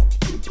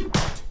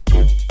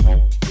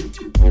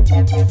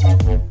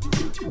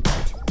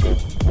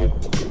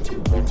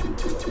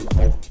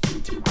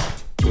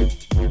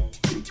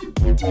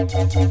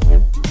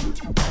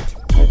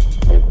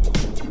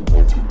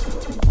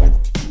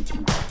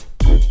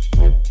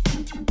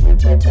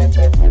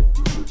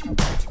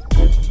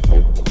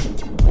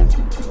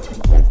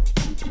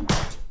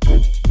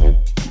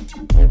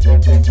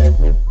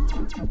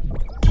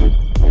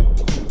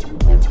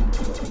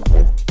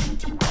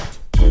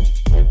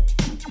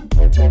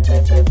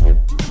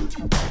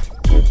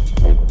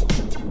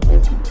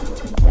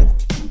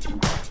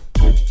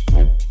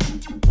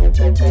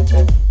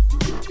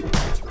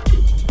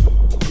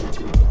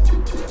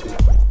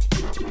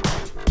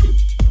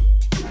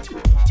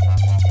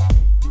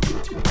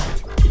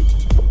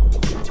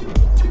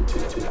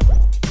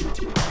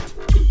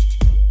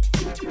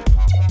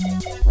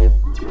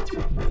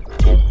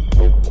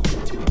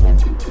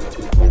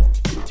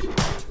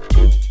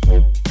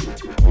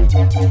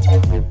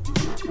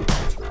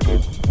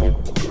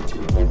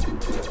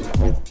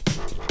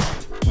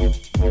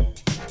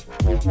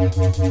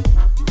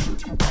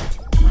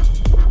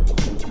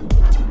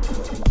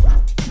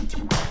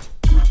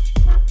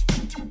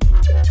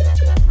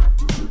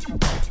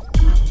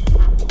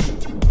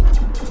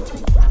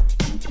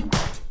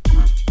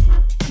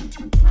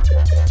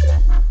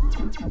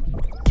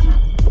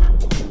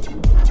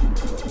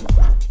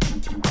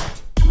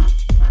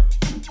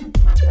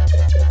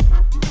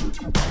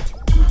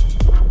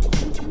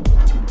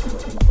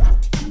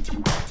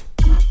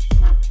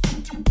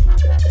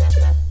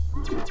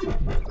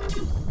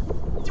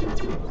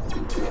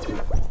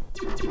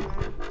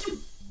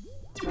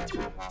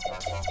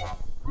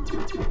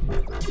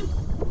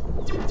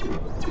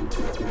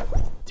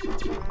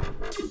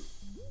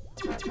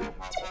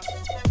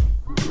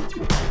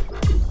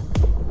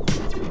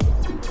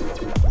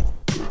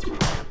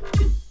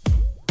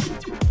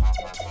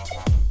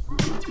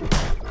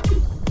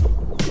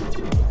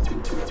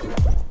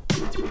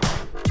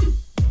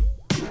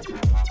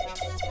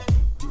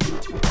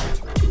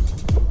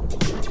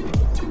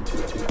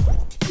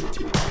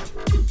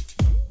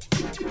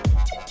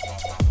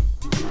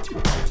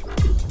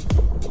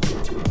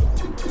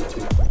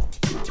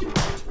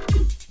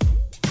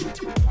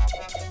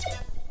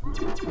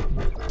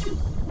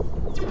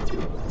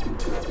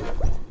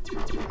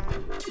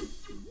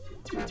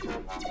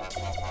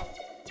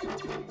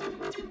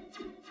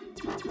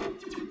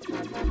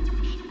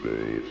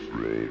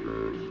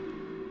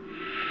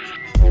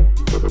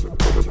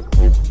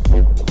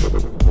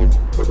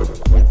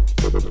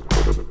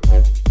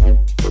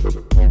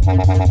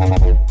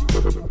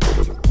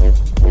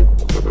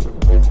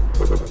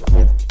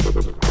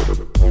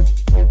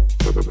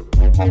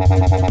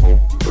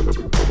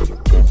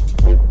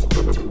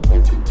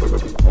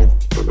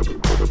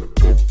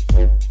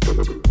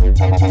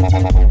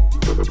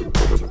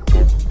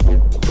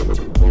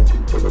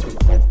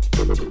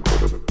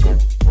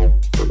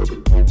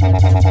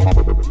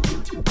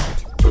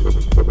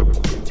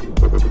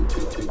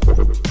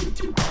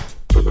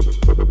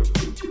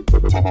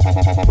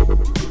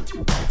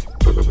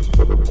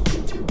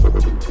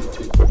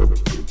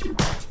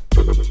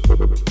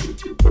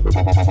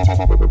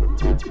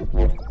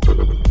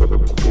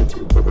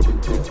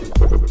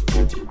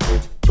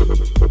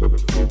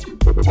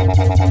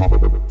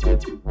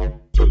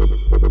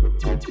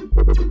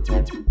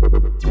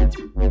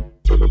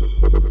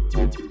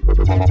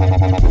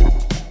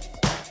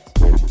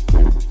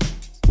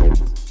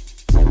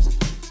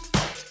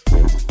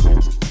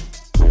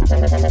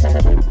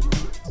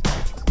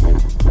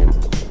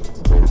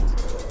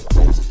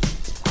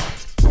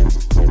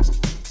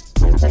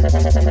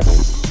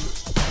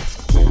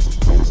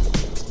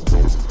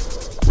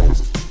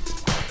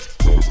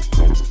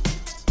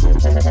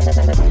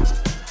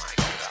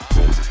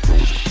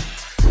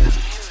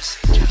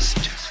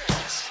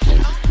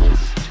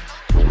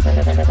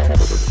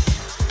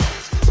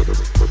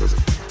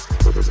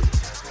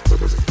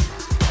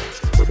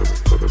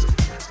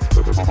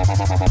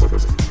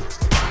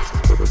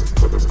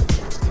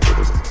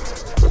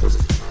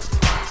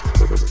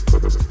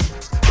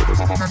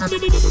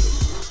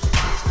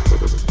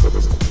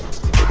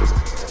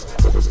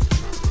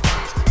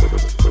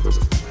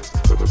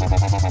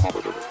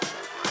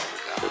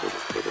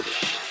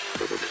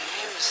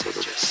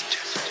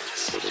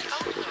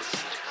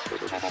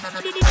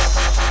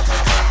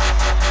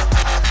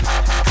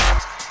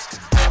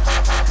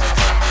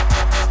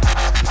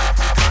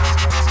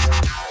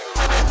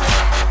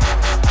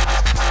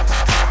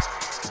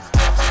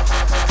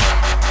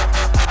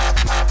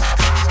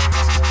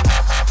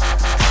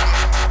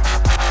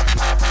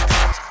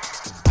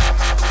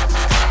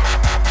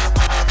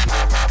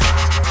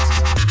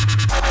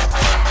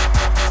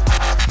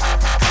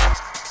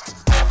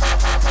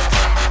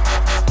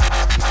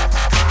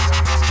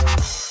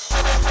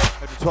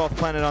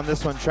 On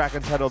this one, track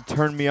entitled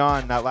Turn Me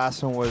On. That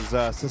last one was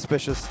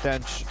Suspicious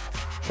Stench,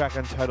 track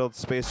entitled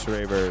Space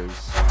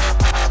Ravers.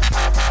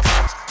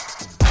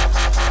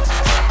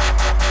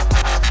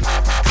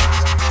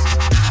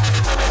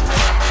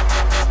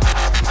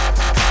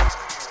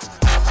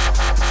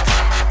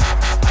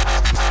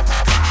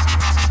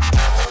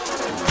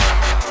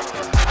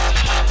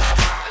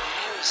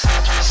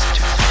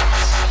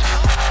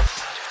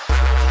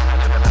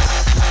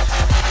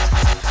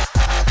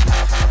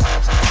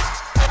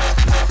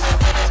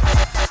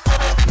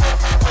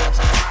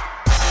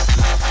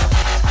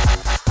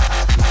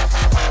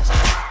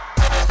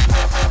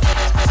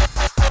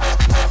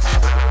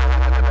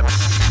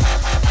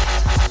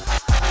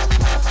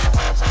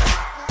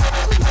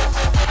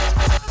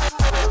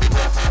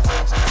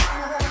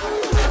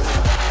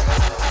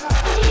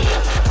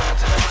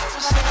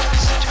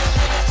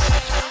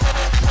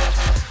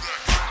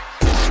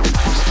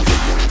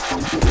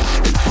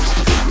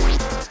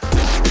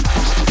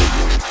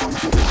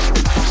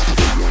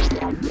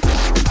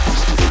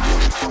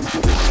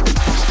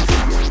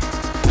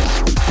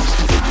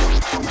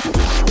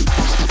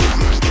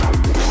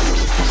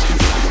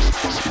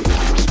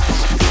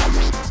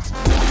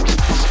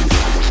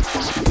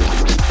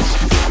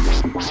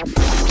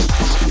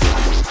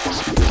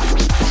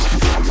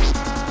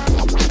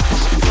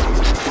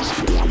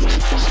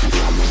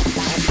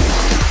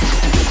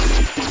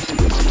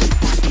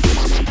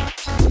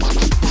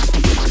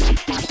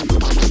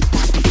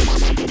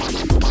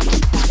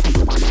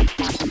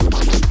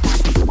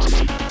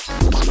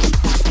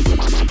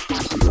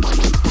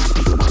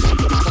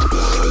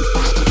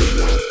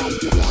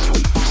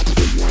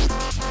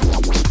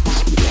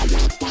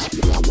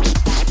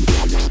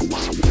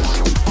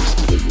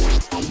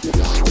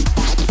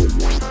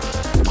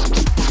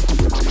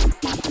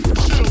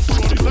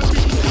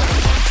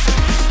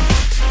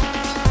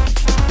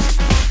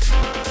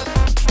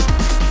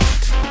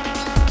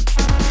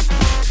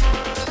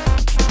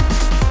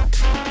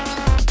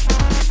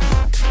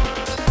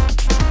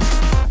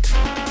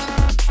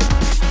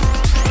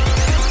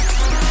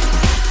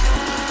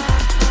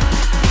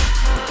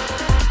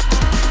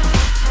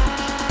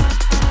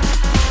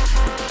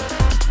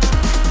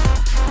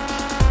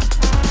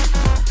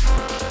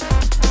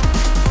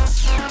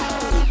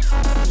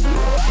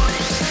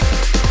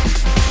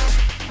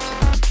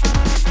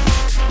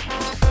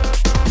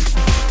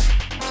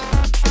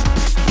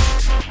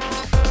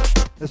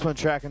 This one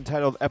track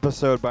entitled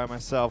Episode by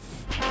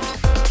myself.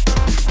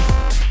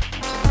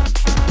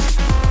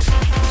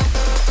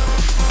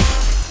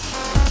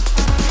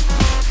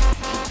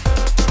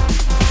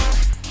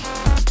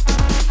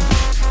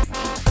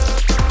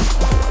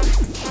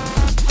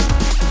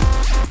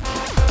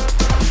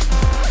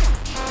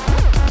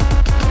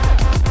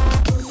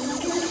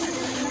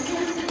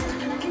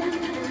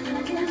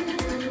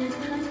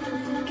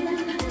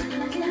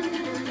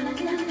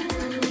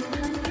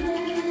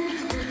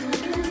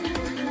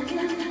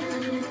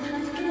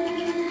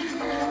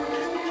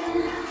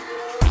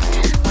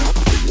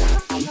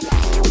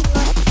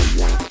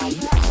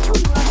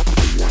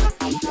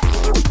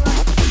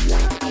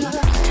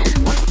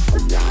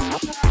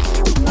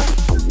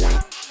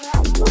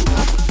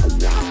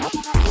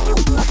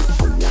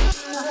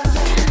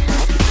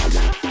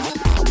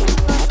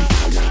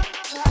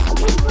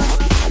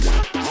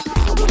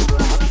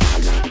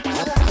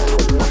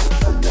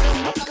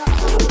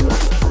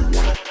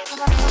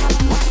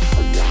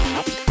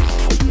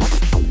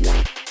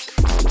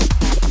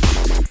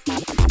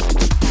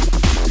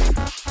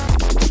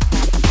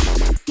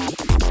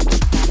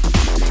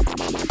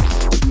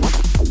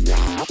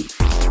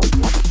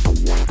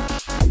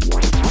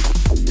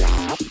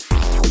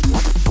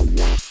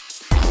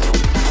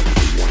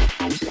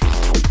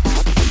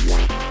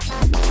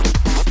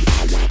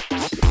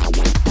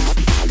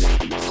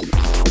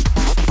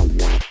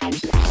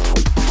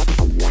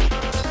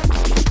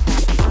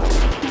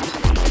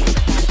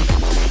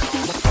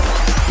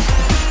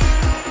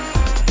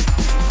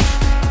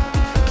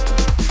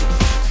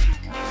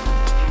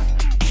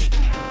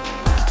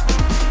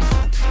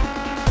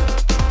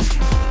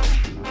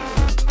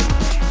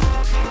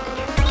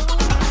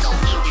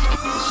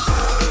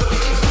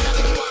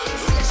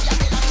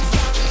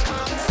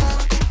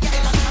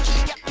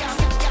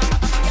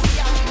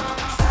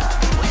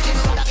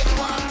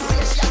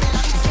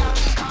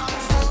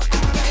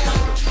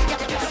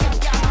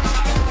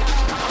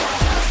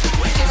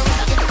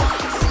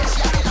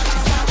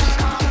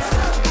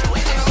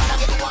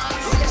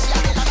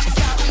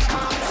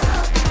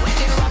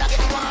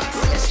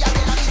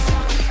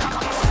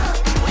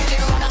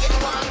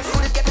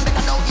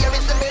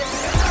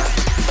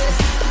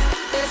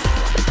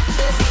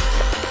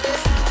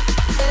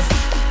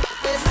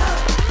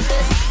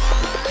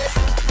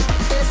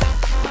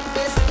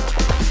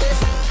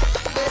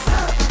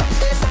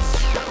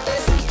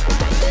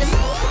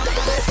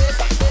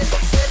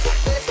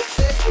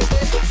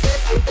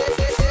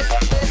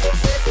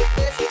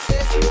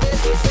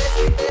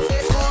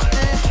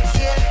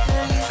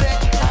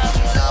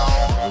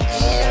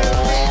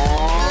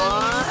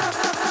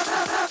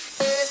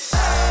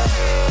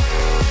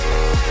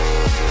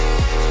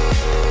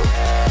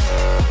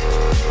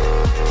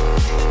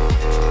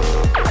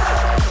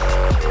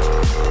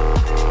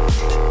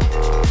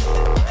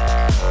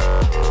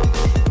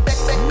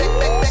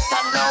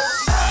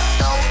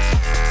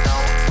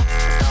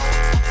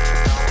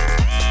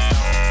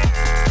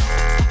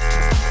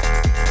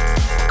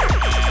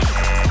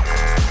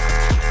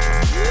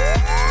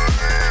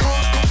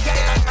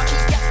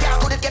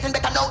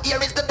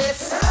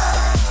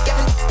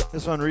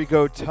 This one,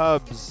 Rico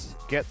Tubbs,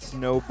 Gets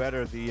No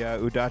Better, the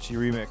Udachi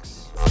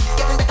remix.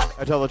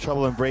 I tell the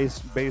Trouble and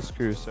Bass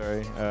Crew,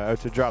 sorry.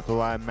 Out to drop the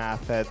line,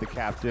 Math Head, The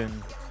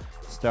Captain,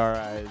 Star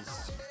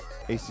Eyes,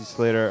 AC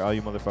Slater, all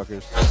you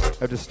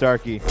motherfuckers. Out to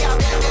Starkey.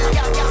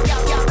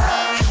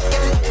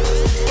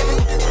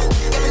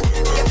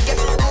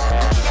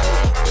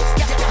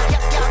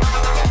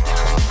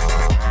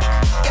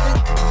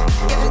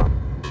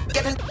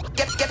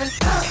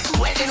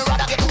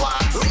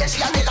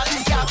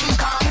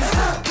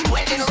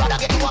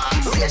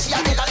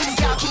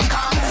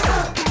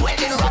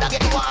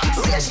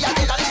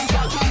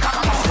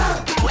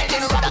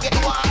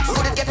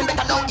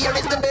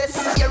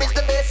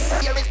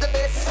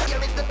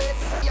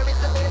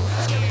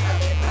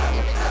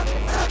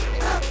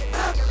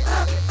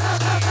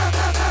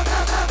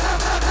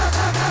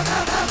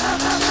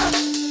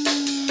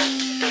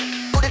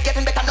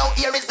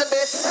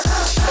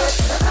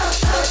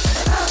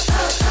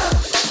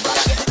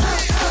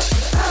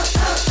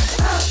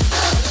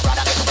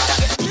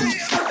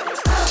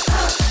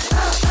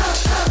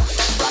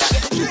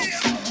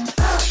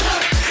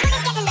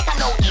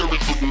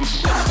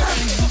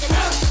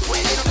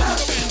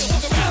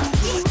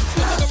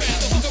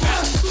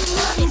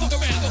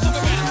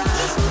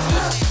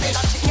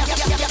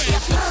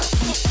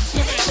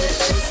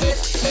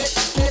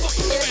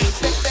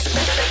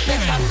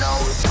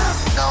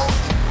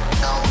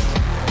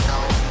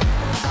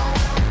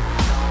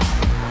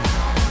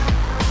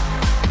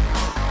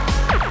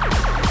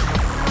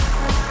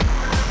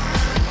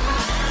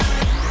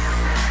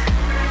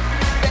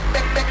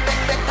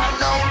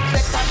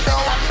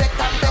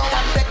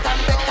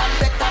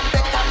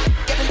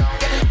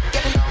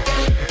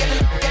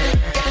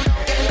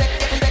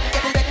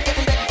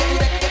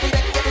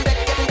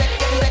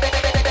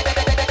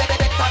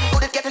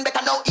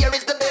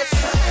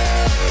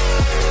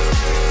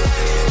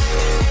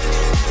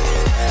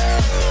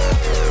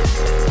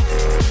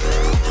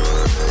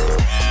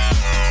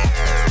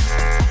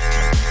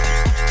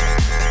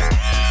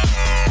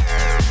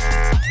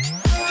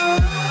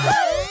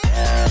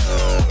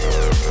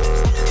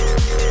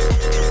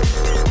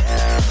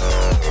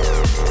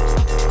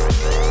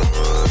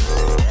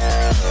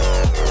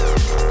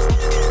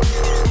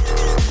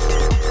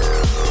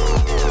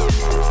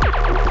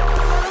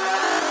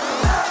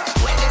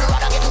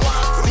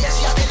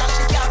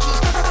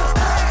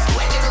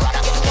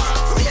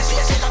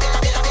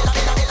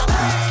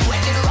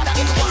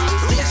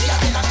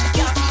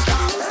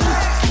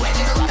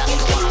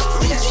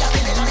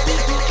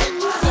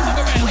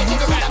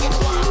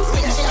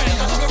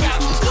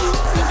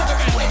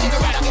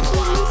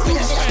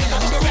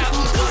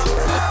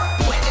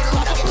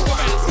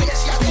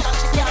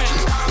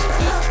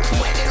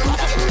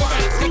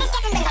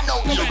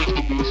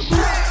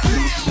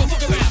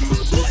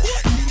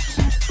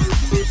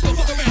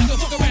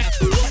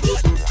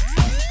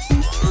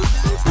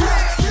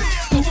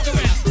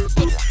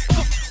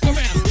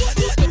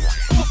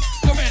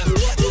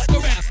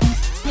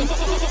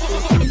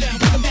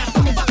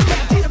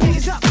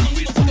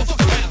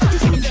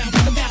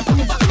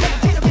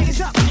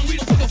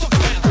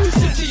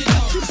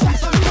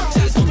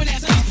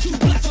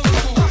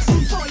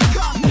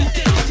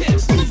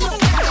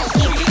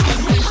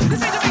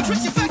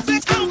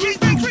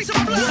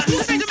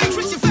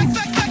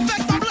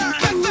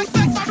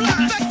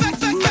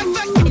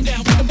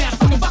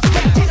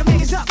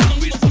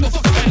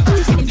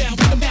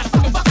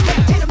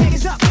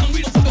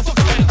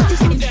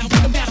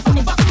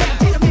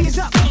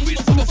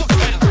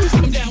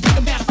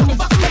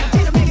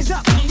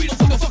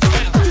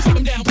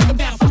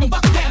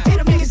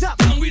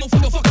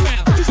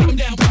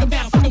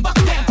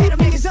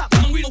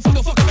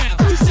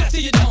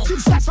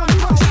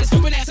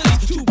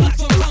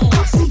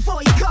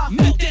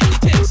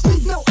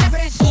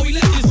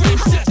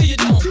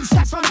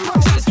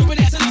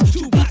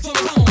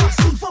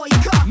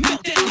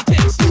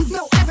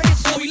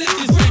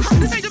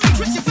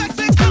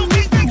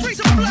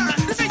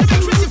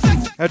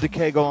 Out to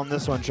Kegel on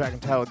this one, track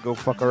and title, Go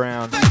Fuck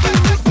Around.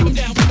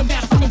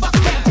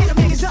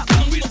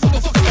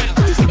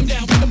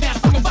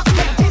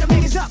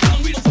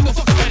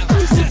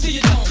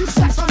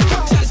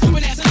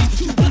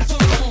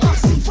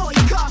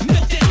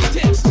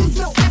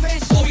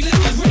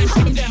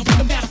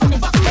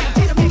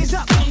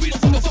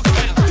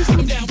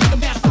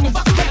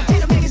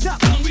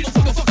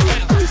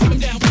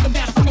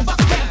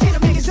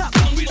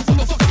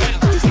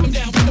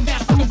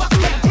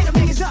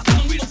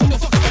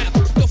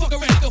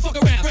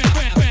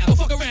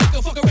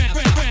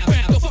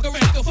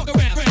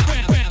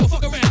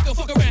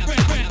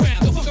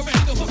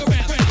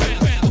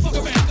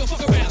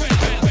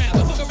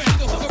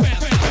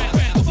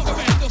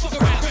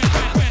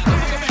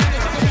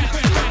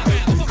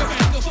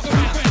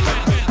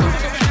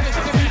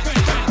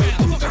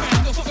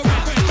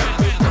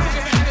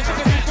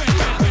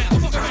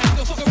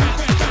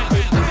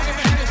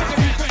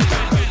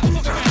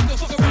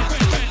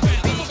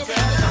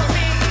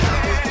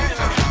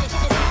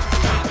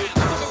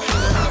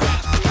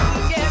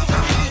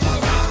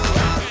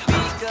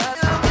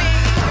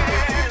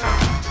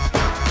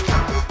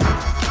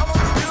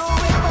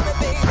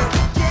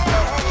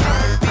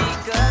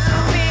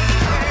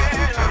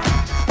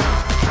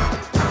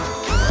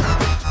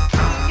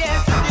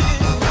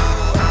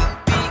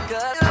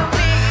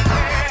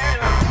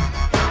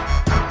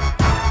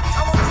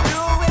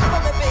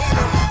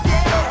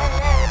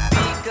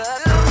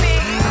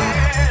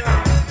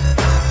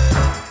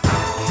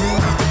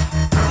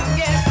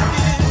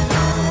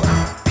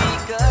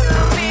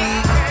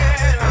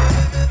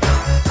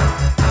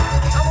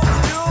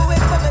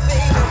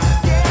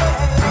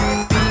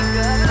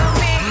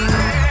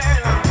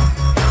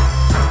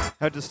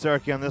 the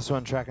Starkey on this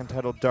one, track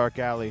entitled Dark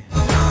Alley.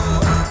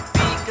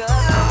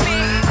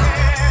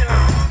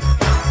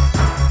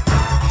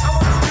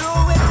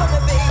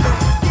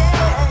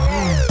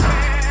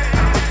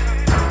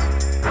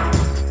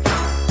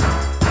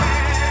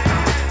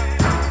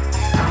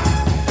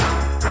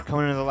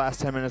 Coming into the last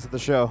 10 minutes of the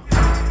show.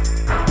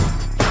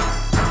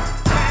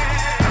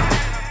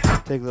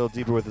 Take a little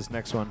deeper with this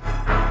next one.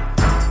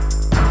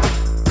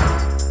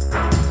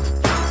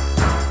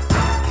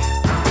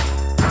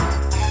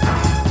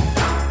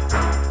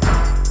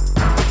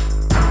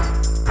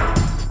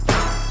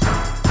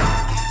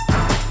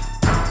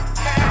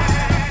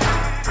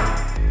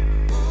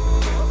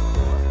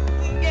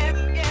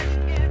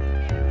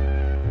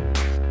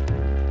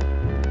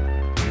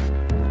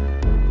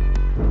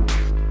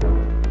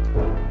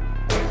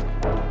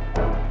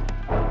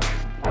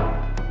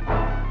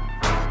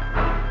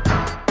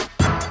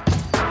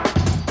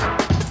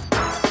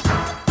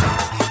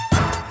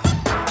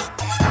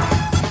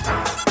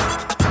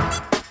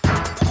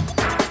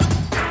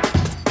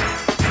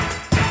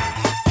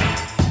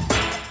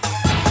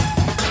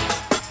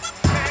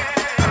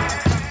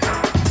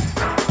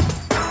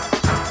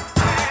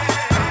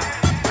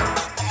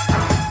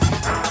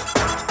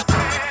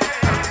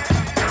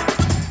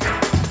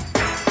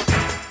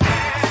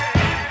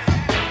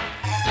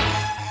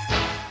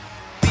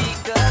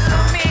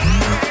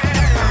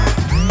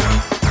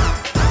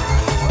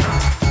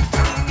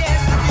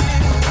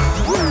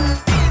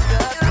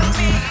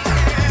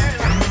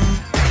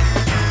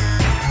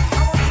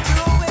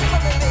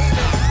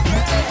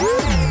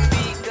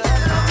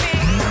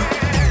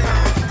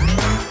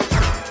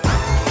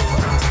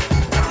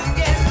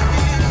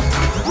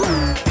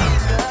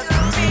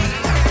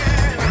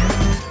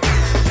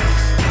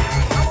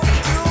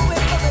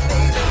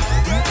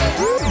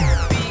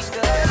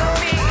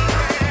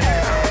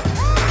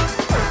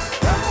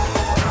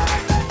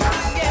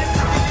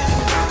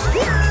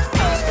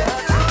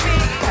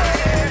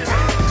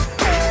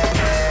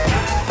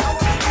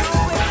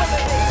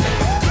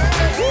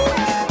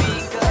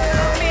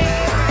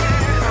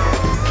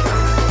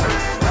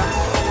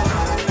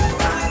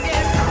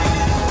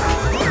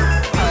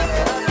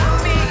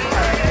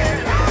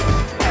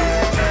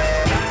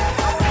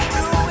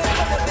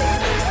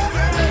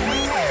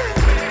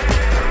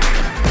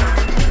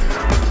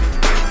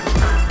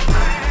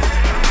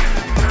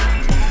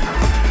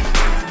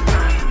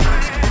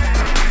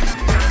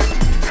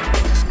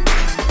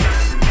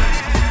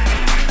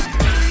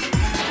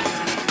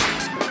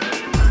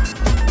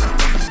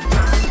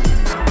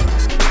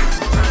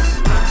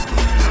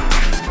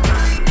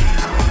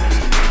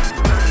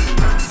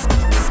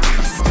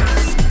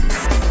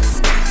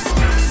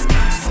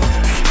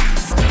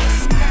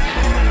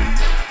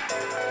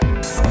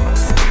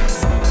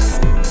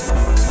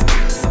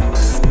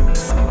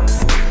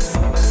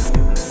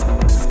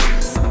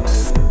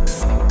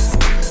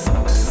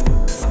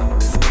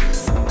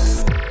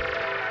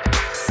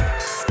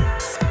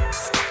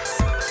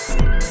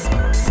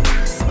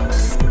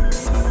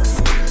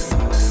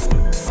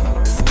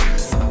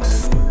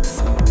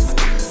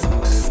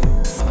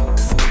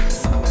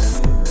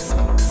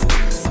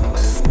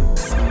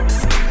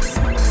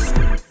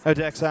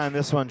 Dex on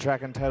this one,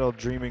 track entitled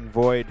Dreaming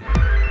Void.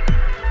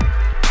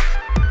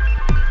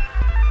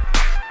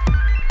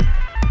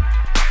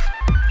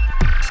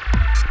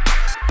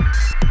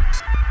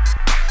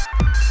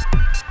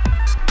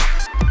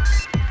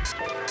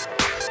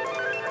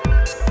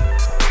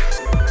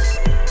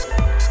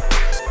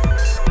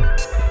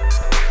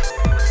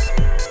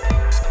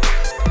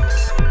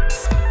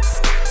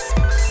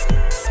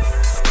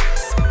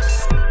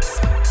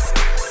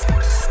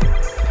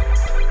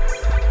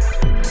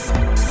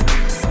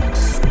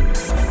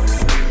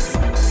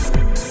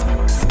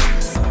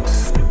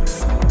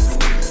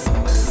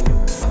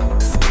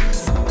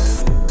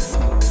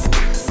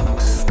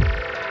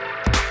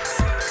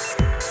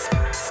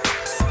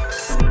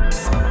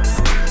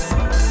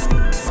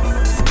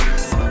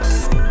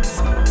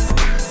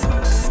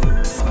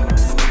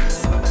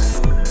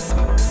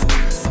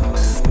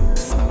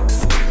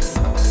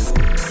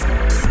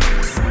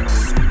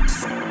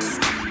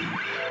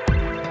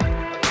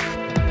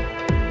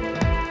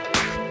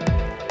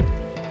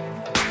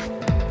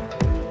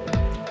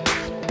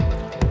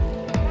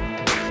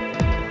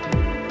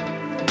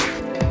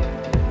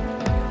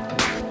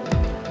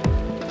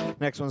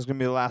 Next one's gonna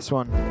be the last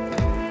one.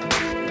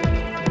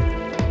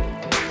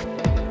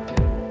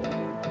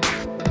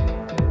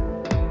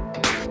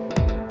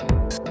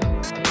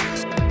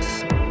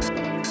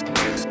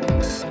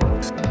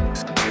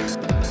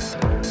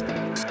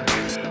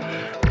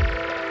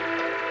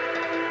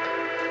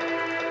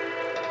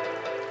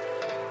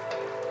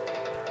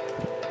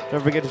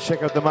 Don't forget to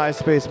check out the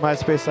MySpace,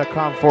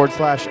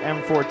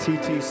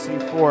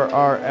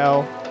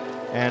 myspace.com/M4TTC4RL,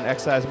 and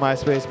Xi's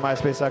MySpace,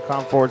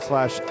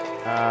 myspace.com/XI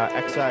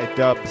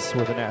Dubs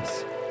with an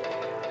S.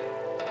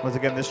 Once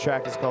again, this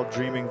track is called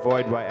Dreaming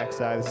Void by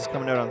XI. This is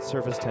coming out on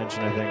Surface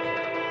Tension, I think.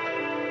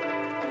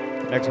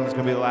 Next one's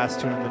going to be the last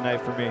tune of the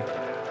night for me.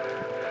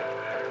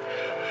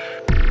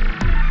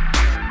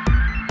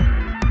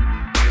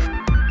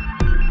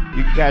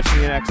 Catch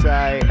me in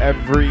XI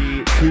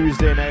every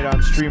Tuesday night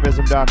on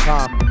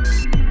streamism.com.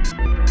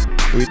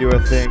 We do a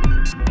thing.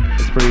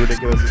 It's pretty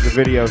ridiculous. It's a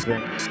video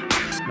thing.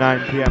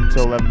 9 p.m.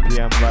 till 11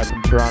 p.m. live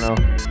from Toronto.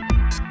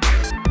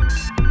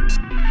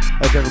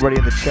 Thanks everybody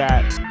in the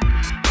chat.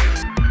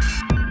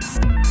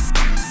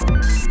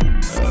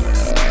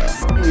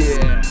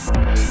 Yeah.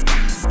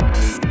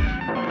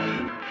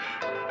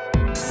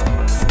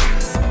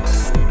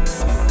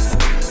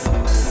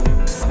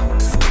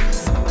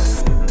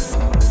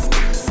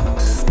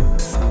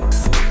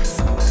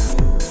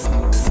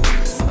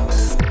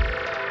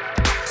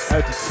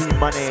 Out to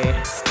T-Money.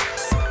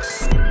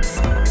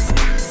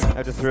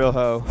 Out to Thrill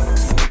Ho.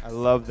 I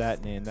love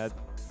that name. That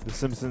The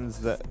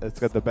Simpsons, it's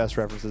got the best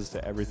references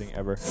to everything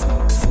ever.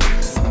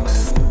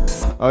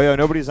 Oh, yeah,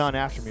 nobody's on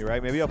after me,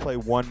 right? Maybe I'll play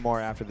one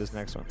more after this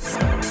next one.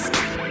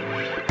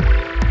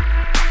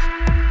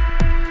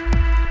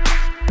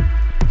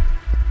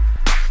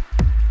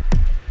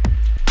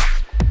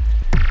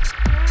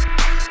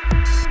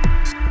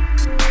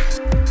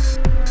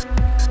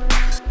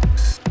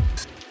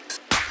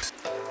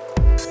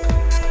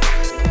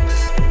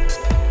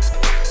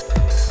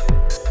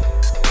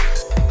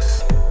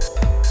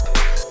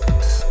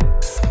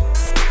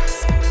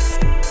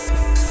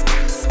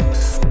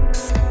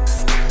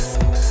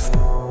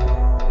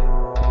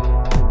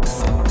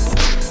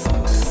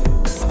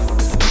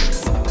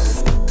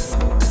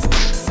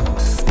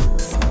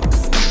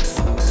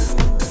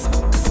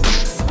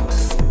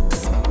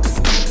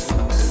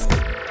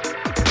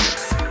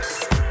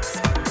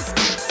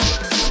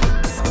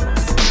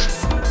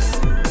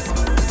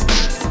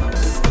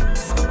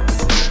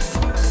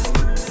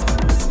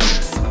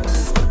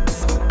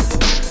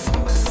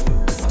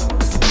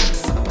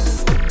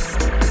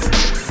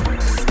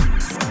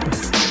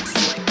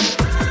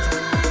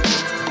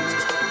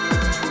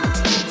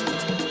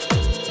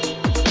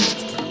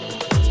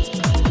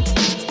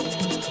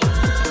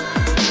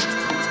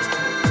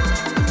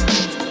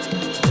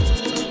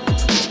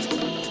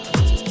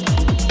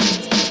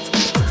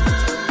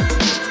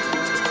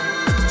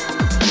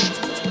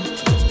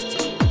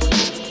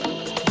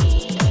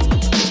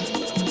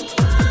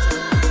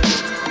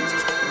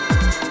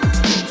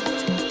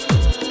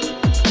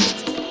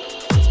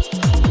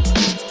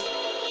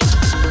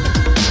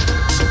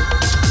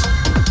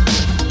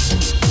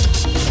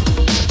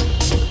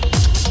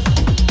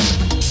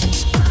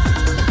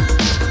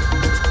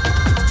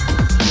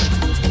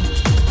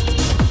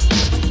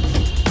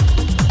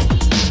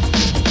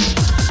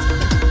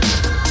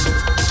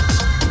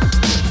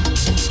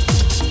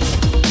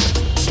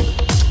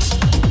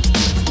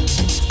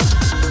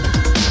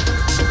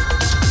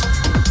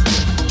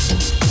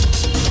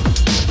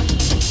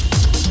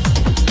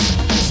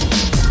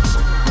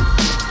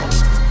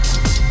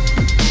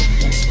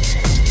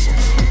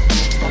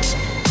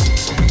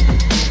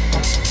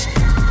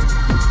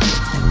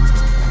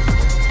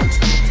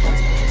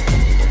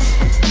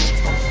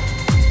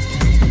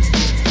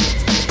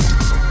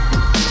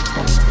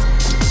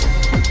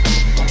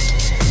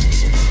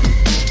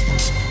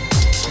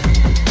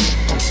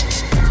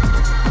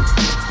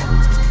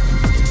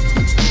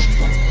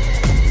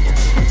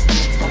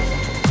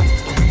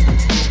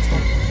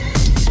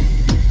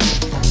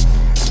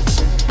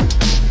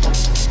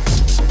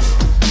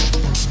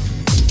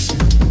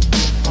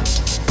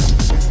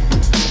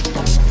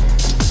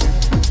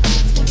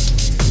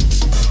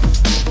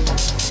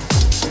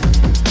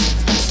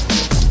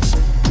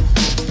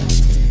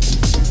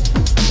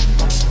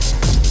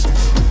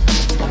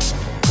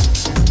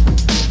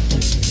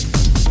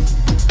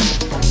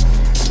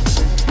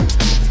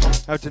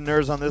 Out to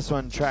Nerds on this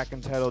one, track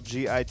entitled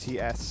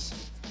GITS.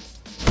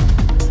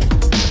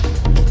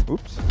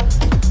 Oops.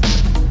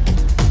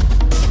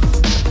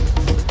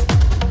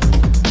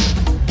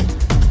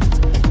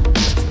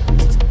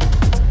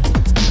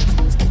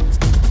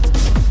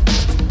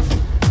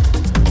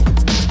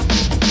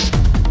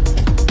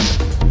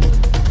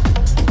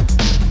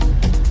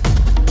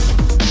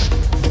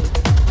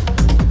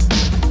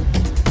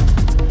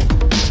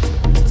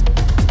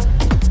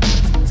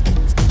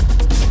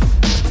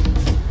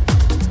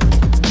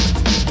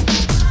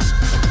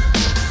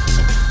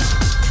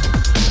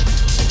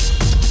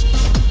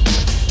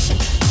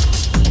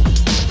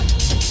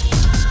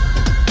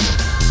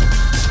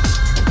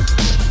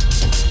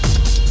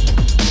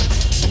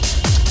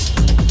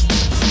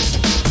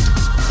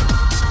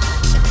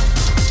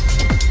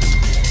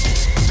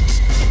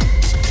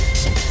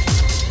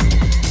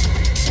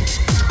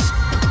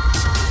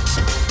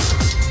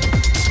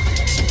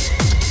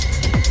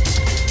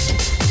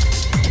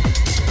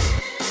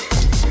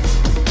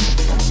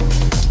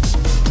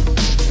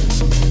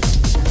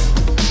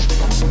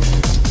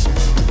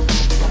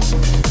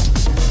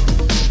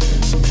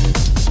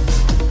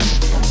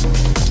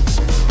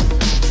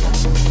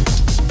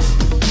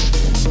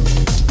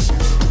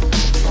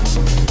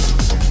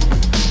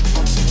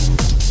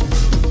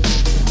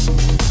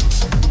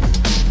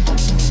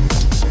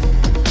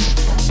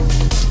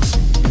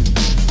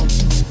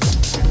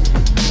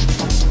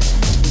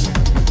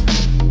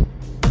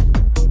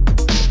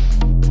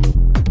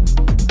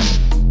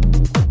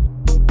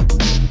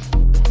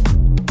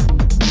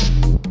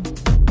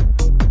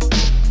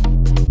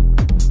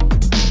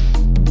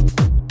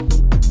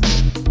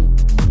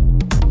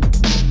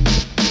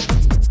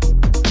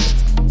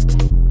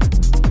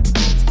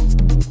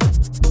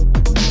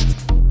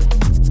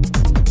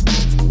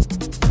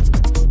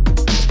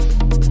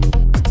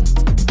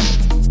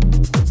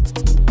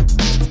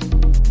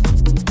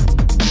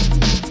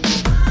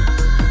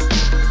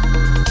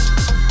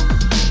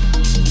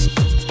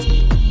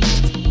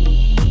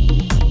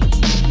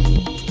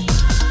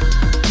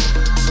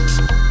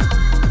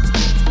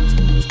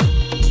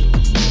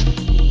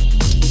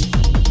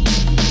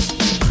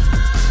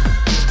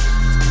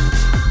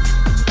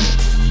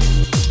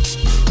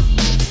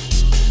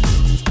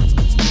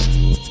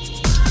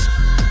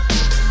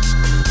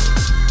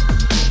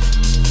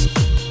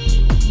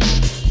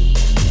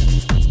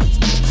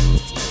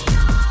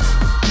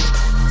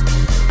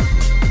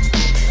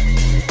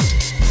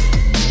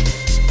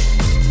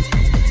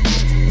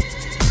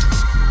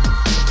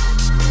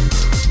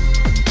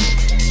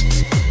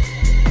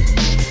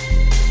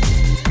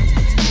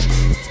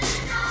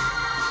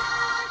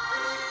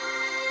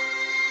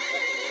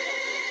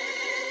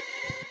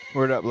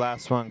 Word Up,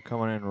 last one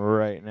coming in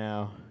right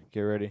now.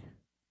 Get ready.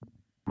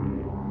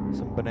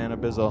 Some Banana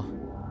Bizzle.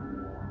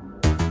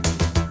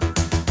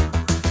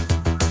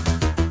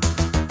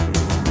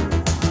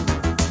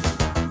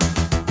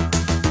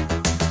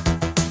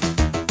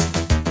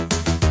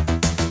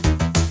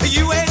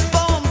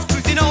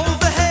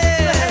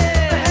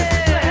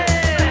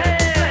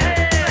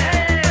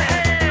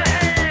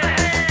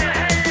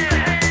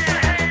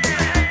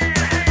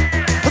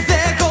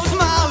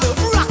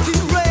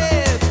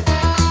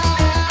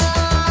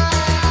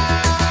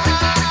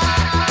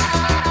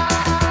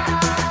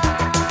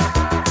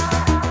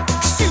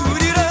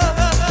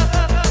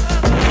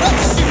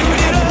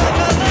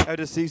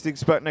 Deceased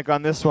Sputnik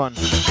on this one.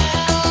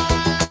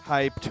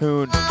 Hype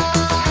tune.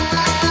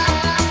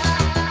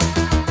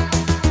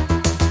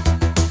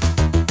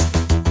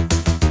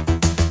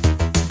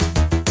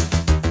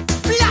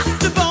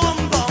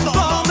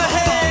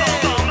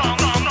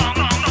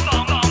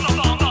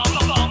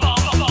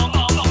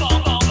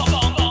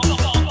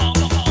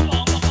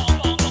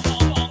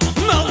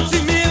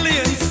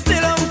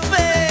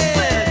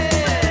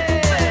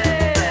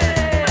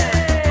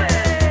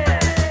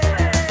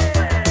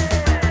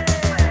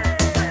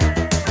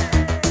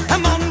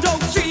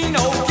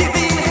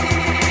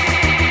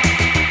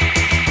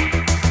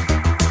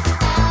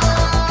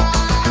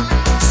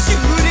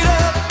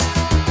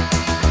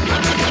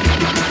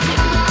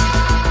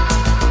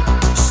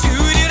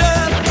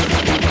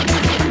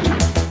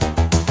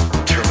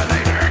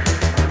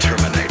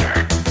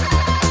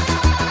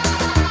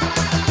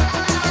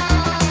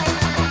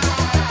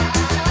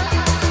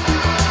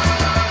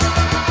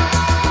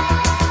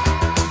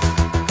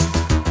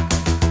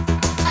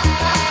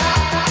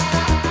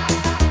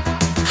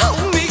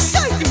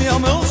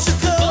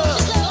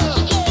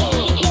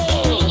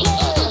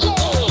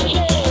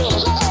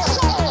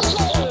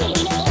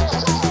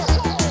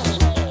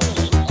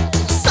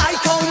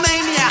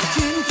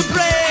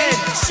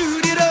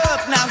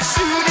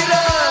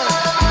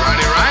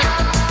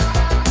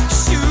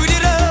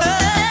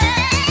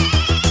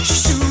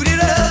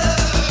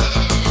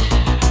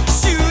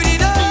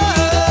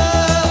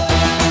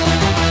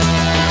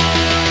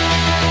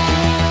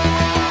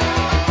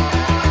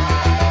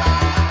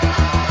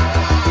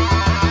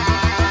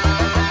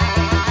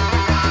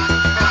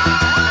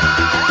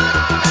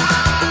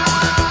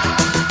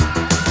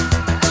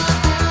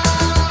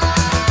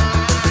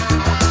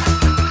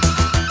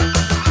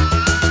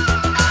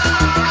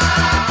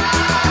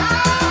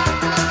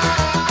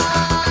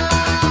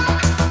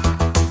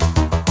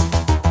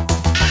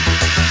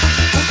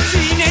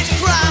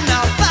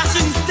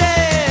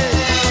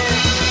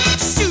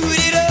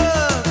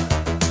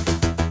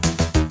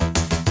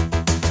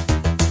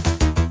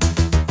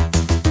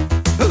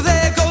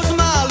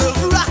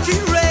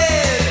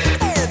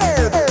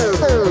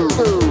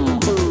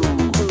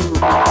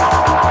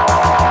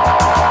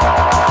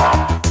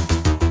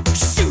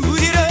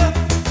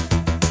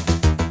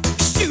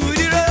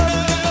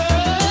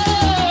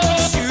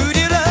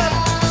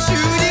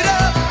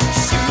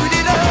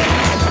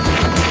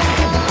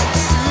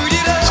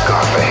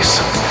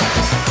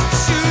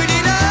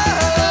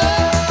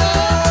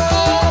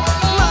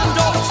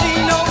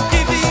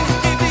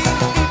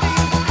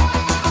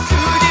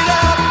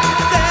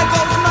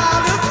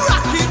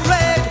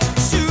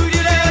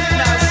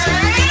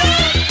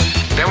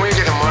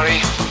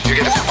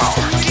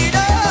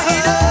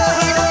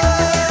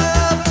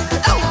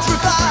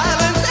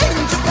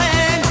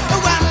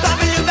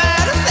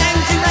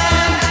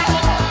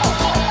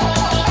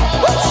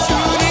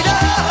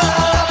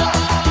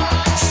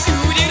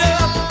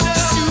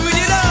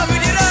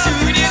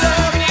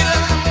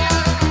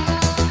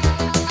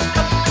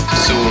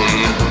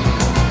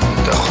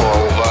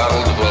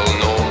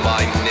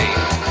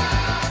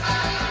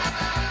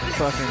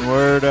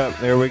 Word up.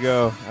 There we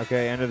go.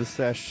 Okay, end of the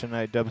session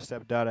tonight.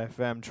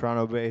 Dubstep.fm,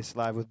 Toronto based,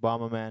 live with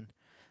Bomberman.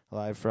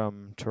 Live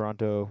from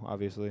Toronto,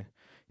 obviously.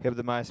 Hit up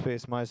the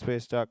MySpace,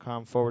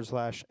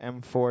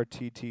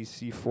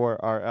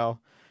 myspace.com/M4TTC4RL.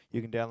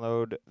 You can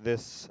download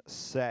this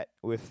set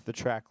with the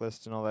track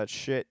list and all that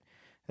shit,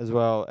 as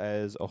well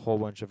as a whole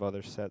bunch of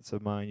other sets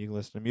of mine. You can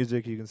listen to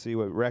music. You can see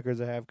what records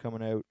I have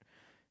coming out.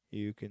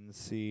 You can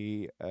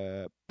see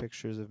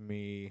pictures of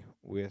me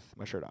with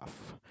my shirt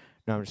off.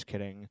 No, I'm just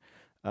kidding.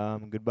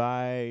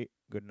 Goodbye.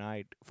 Good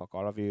night. Fuck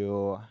all of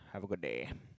you. Have a good day.